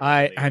superior.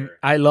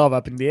 I love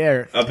Up in the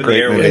Air. Up in the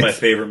Air was my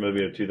favorite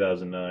movie of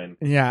 2009.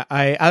 Yeah,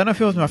 I don't know if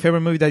it was my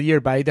favorite movie that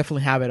year, but I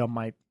definitely have it on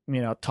my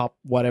top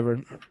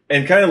whatever.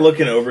 And kind of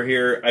looking over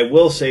here, I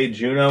will say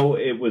Juno,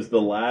 it was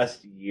the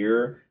last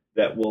year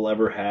that we'll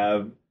ever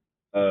have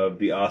of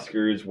the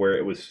Oscars where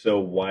it was so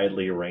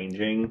widely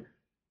ranging.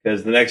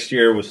 Because the next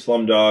year was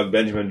Slumdog,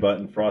 Benjamin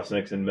Button,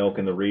 Frostnix, and Milk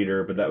and the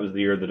Reader, but that was the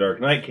year The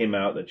Dark Knight came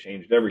out that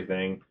changed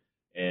everything,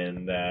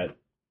 and that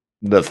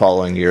the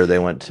following year they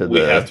went to we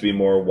have to be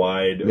more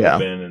wide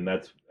open, and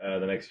that's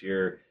the next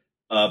year.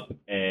 Up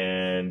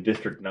and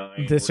District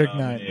 9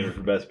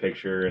 for Best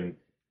Picture, and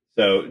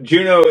so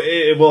Juno,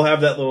 it will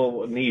have that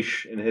little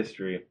niche in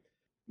history.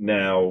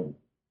 Now,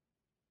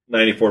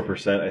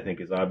 94% I think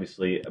is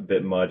obviously a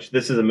bit much.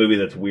 This is a movie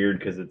that's weird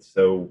because it's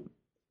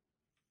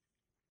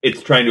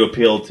trying to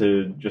appeal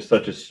to just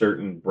such a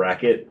certain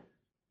bracket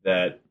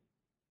that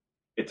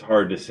it's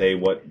hard to say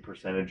what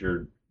percentage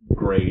or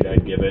grade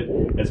I'd give it.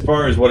 As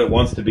far as what it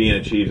wants to be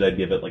and achieves, I'd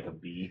give it like a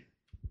B.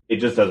 It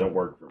just doesn't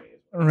work for me.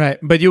 Right,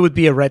 but you would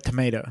be a Red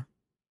Tomato.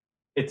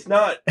 it's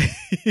not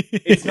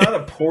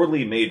a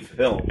poorly made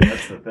film.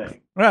 That's the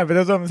thing. Right, but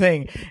that's what I'm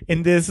saying.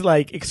 In this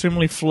like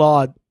extremely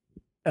flawed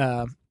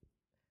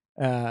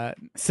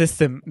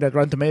system that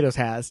Rotten Tomatoes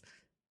has,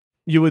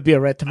 you would be a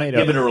red tomato.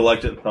 I'd give it a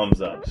reluctant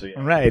thumbs up. So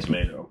yeah, right.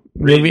 Tomato.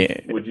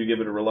 Maybe. Would you give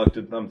it a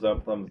reluctant thumbs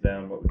up, thumbs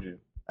down? What would you?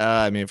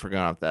 I mean, if we're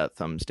going off that,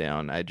 thumbs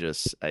down.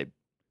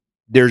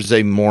 There's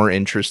a more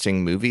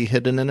interesting movie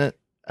hidden in it.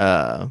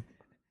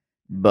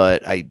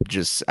 But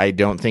I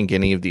don't think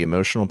any of the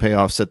emotional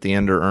payoffs at the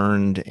end are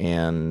earned,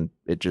 and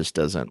it just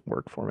doesn't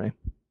work for me.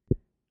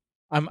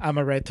 I'm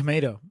a red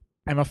tomato.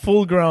 I'm a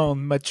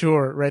full-grown,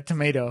 mature red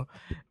tomato.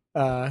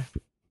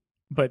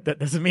 But that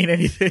doesn't mean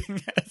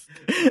anything.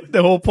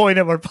 The whole point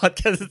of our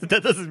podcast is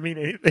that doesn't mean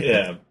anything.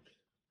 Yeah.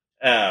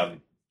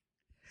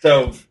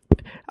 So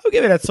I'll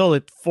give it a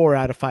solid 4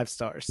 out of 5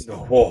 stars.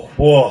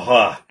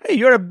 Whoa. Hey,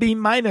 you're a B-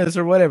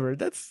 or whatever.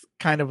 That's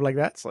kind of like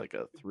that. It's like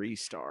a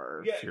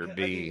 3-star if you're I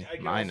B-.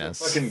 can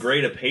fucking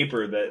grade a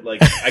paper that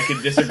like I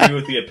could disagree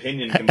with the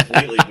opinion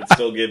completely, but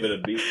still give it a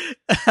B.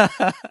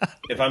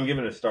 If I'm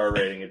giving a star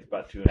rating, it's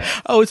about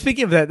 2.5. Oh,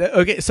 speaking of that,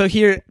 okay. So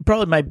here,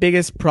 probably my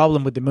biggest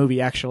problem with the movie,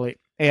 actually,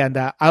 and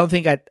I don't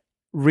think I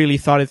really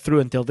thought it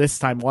through until this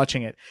time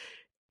watching it,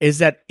 is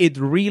that it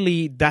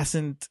really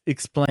doesn't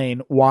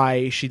explain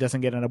why she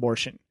doesn't get an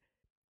abortion.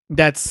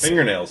 That's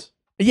fingernails.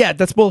 Yeah,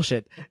 that's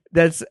bullshit.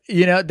 That's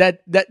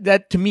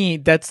that to me,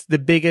 that's the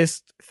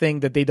biggest thing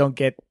that they don't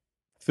get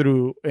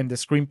through in the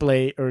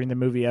screenplay or in the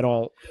movie at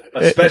all.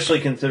 Especially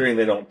considering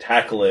they don't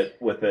tackle it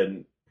with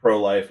a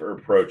pro-life or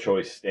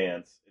pro-choice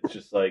stance. It's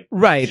just like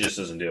right. She just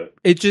doesn't do it.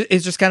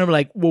 It's just kind of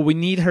like, well, we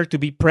need her to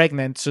be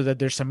pregnant so that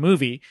there's a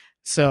movie.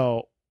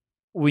 So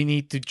we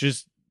need to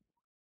just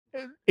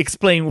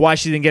explain why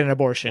she didn't get an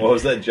abortion. What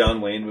was that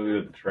John Wayne movie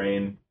with the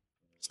train?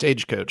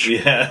 Stagecoach.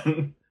 Yeah.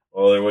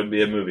 Well, there wouldn't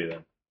be a movie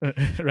then.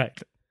 Right.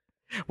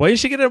 Why did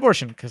she get an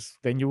abortion? Because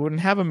then you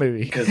wouldn't have a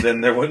movie. Because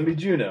then there wouldn't be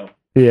Juno.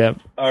 Yeah.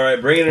 All right,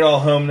 bringing it all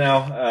home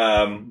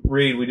now.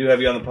 Reid, we do have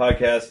you on the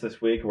podcast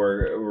this week.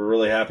 We're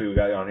really happy we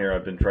got you on here.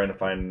 I've been trying to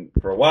find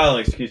for a while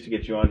an excuse to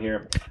get you on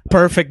here.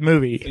 Perfect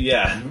movie.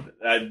 Yeah.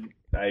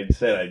 I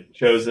said I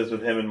chose this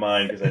with him in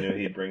mind because I knew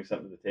he'd bring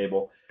something to the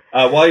table.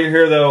 While you're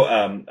here, though,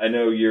 I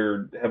know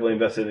you're heavily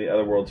invested in the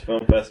Other Worlds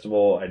Film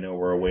Festival. I know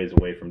we're a ways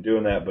away from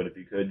doing that, but if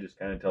you could just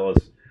kind of tell us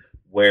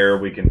where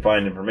we can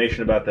find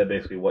information about that,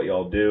 basically what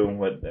y'all do,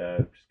 what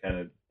just kind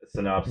of a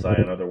synopsis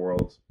on Other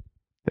Worlds.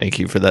 Thank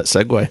you for that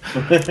segue.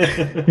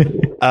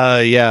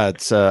 Yeah,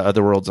 it's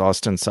Other Worlds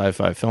Austin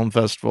Sci-Fi Film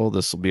Festival.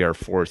 This will be our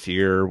 4th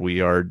year. We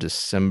are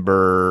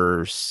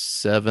December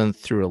 7th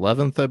through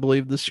 11th, I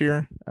believe, this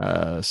year.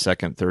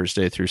 Second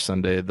Thursday through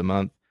Sunday of the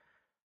month.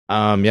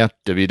 Yeah,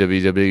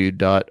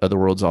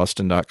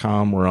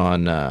 www.otherworldsaustin.com. We're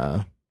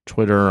on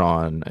Twitter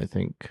on, I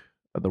think,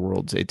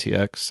 Otherworlds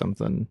ATX,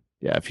 something.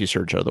 Yeah, if you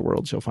search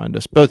Otherworlds, you'll find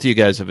us. Both of you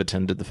guys have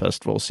attended the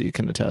festival, so you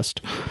can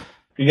attest.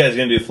 You guys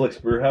going to do Flick's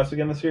Brewhouse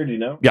again this year? Do you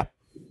know? Yeah.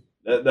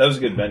 That was a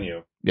good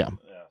venue. Yeah.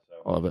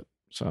 I love it.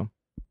 So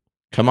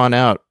come on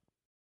out,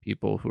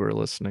 people who are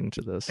listening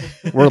to this.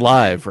 We're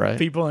live, right?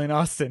 People in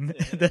Austin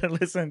that are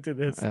listening to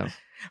this. Yeah.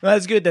 Well,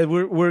 that's good that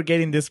we're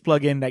getting this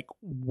plug in like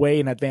way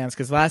in advance,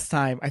 because last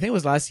time, I think it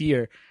was last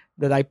year,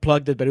 that I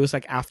plugged it, but it was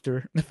like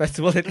after the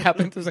festival had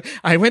happened. It was like,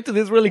 I went to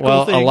this really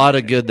cool thing. Well, a lot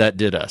of good that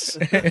did us.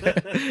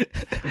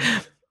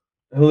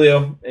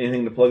 Julio,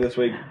 anything to plug this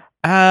week?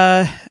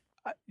 I'm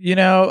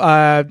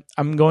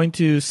going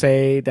to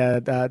say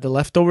that The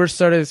Leftovers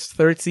started its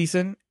 3rd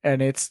season,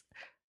 and it's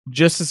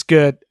just as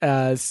good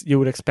as you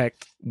would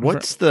expect.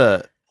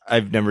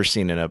 I've never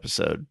seen an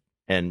episode,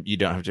 and you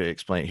don't have to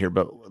explain it here,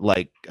 but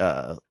like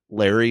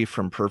Larry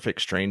from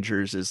Perfect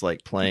Strangers is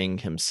like playing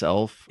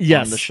himself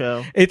on the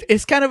show.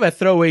 It's kind of a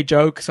throwaway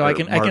joke, so I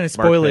can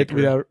spoil it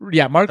without.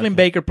 Yeah, Mark Lynn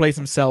Baker plays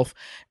himself.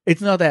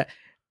 It's not that.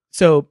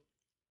 So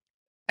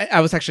I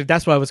was actually,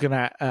 that's why I was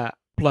gonna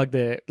plug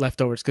The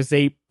Leftovers, because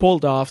they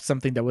pulled off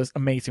something that was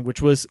amazing,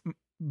 which was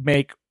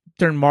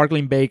turn Mark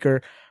Lynn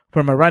Baker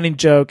from a running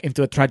joke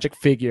into a tragic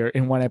figure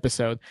in one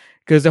episode.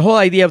 Because the whole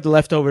idea of The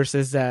Leftovers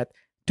is that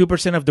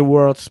 2% of the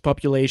world's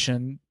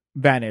population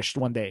vanished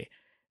one day,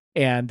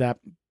 and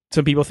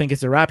some people think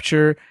it's a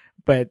rapture,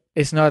 but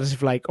it's not as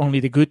if like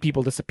only the good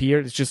people disappear.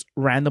 It's just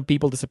random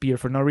people disappear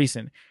for no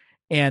reason.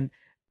 And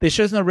the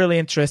show's not really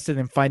interested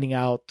in finding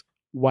out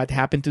what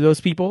happened to those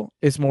people.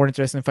 It's more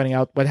interested in finding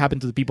out what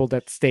happened to the people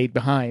that stayed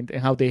behind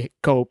and how they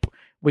cope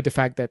with the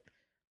fact that,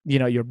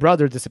 your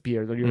brother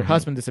disappeared or your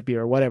husband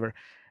disappeared or whatever.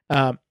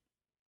 So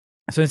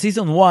in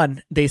season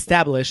 1, they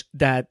established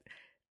that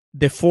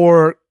the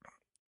 4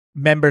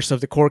 members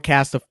of the core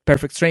cast of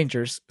Perfect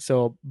Strangers,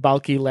 so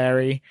Balky,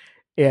 Larry,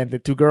 and the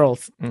 2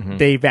 girls,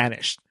 they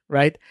vanished,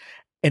 right?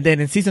 And then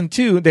in season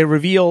 2, they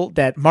reveal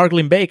that Mark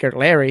Lynn Baker,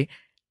 Larry,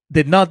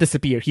 did not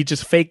disappear. He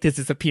just faked his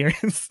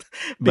disappearance.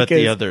 But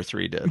the other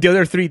 3 did. The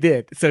other 3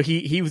 did. So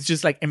he was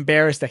just like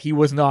embarrassed that he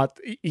was not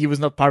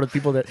part of the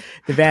people that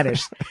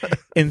vanished.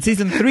 In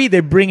season 3,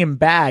 they bring him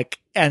back,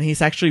 and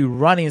he's actually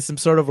running some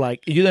sort of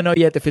like, you don't know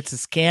yet if it's a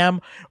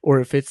scam or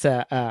if it's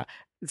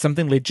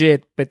something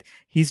legit, but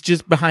he's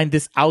just behind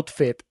this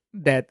outfit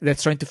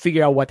that's trying to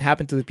figure out what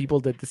happened to the people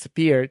that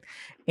disappeared,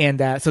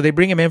 and so they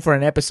bring him in for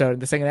an episode,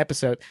 the second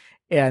episode,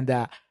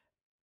 and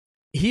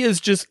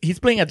he's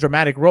playing a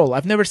dramatic role.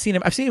 I've never seen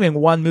him. I've seen him in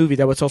one movie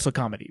that was also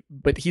comedy,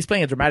 but he's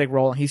playing a dramatic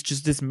role, and he's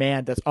just this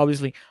man that's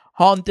obviously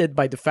haunted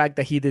by the fact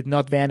that he did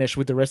not vanish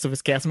with the rest of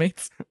his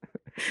castmates.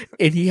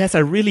 And he has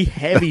a really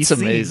heavy That's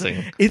scene.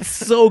 amazing. It's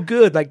so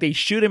good. Like they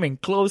shoot him in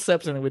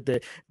close-ups and with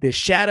the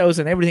shadows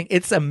and everything.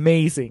 It's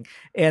amazing.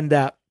 And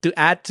to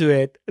add to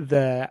it,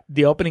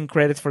 the opening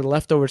credits for the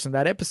leftovers in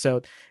that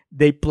episode,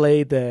 they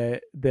play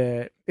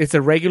it's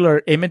a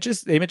regular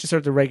images. The images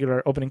are the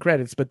regular opening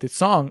credits, but the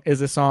song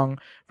is a song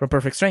from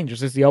Perfect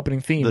Strangers. It's the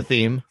opening theme. The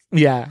theme.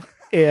 Yeah.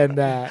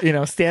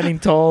 And standing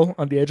tall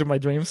on the edge of my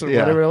dreams or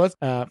whatever it was.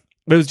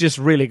 It was just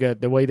really good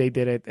the way they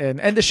did it,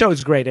 and the show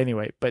is great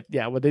anyway. But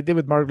yeah, what they did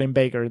with Mark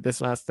Baker this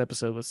last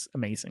episode was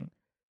amazing.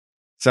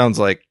 Sounds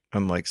like,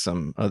 unlike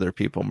some other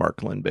people,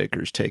 Mark Lynn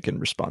Baker's taken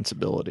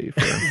responsibility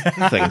for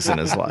things in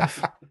his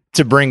life.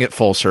 To bring it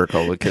full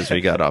circle, because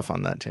we got off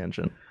on that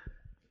tangent.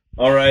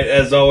 All right,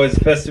 as always,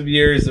 Festive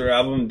Years, their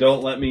album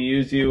 "Don't Let Me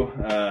Use You."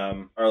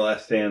 Our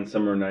Last Stand,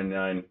 Summer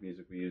 '99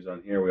 music we use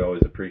on here. We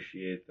always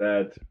appreciate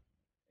that.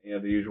 Any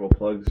other usual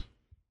plugs?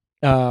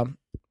 Well,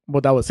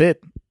 that was it.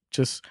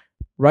 Just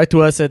write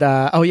to us at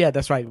oh yeah,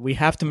 that's right, we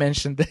have to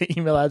mention the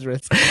email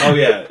address. Oh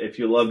yeah, if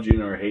you love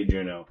Juno or hate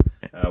Juno,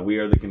 we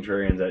are the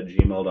contrarians at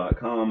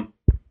gmail.com.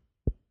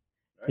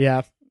 Right.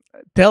 Yeah,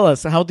 tell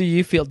us, how do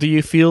you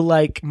feel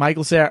like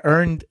Michael Cera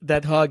earned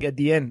that hug at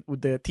the end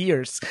with the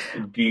tears?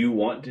 Do you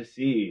want to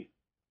see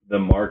the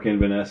Mark and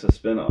Vanessa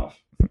spinoff,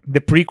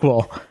 the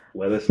prequel?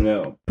 Let us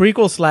know.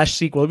 Prequel /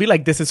 sequel. It'd be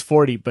like This Is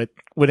 40 but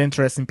with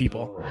interesting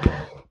people.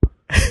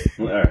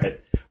 All right.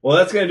 Well,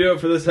 that's going to do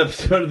it for this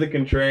episode of The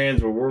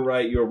Contrarians, where we're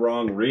right, you're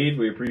wrong. Reid,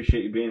 we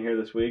appreciate you being here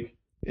this week.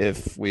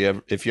 If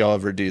y'all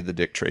ever do the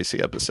Dick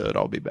Tracy episode,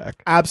 I'll be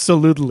back.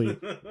 Absolutely.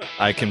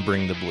 I can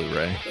bring the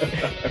Blu-ray.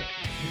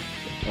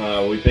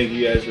 We thank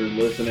you guys for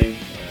listening.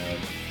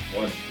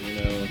 Watch,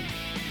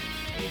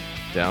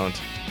 Don't.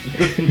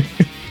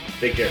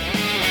 Take care.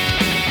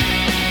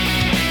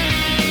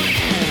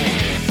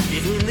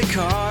 Get in the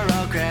car,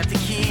 I'll grab the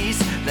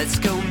keys. Let's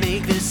go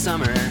make this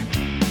summer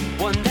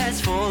one that's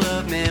full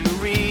of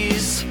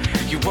memories.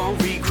 You won't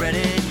regret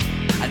it.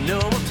 I know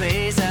a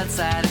place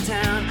outside of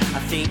town. I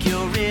think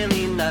you'll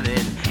really love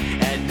it.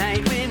 At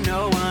night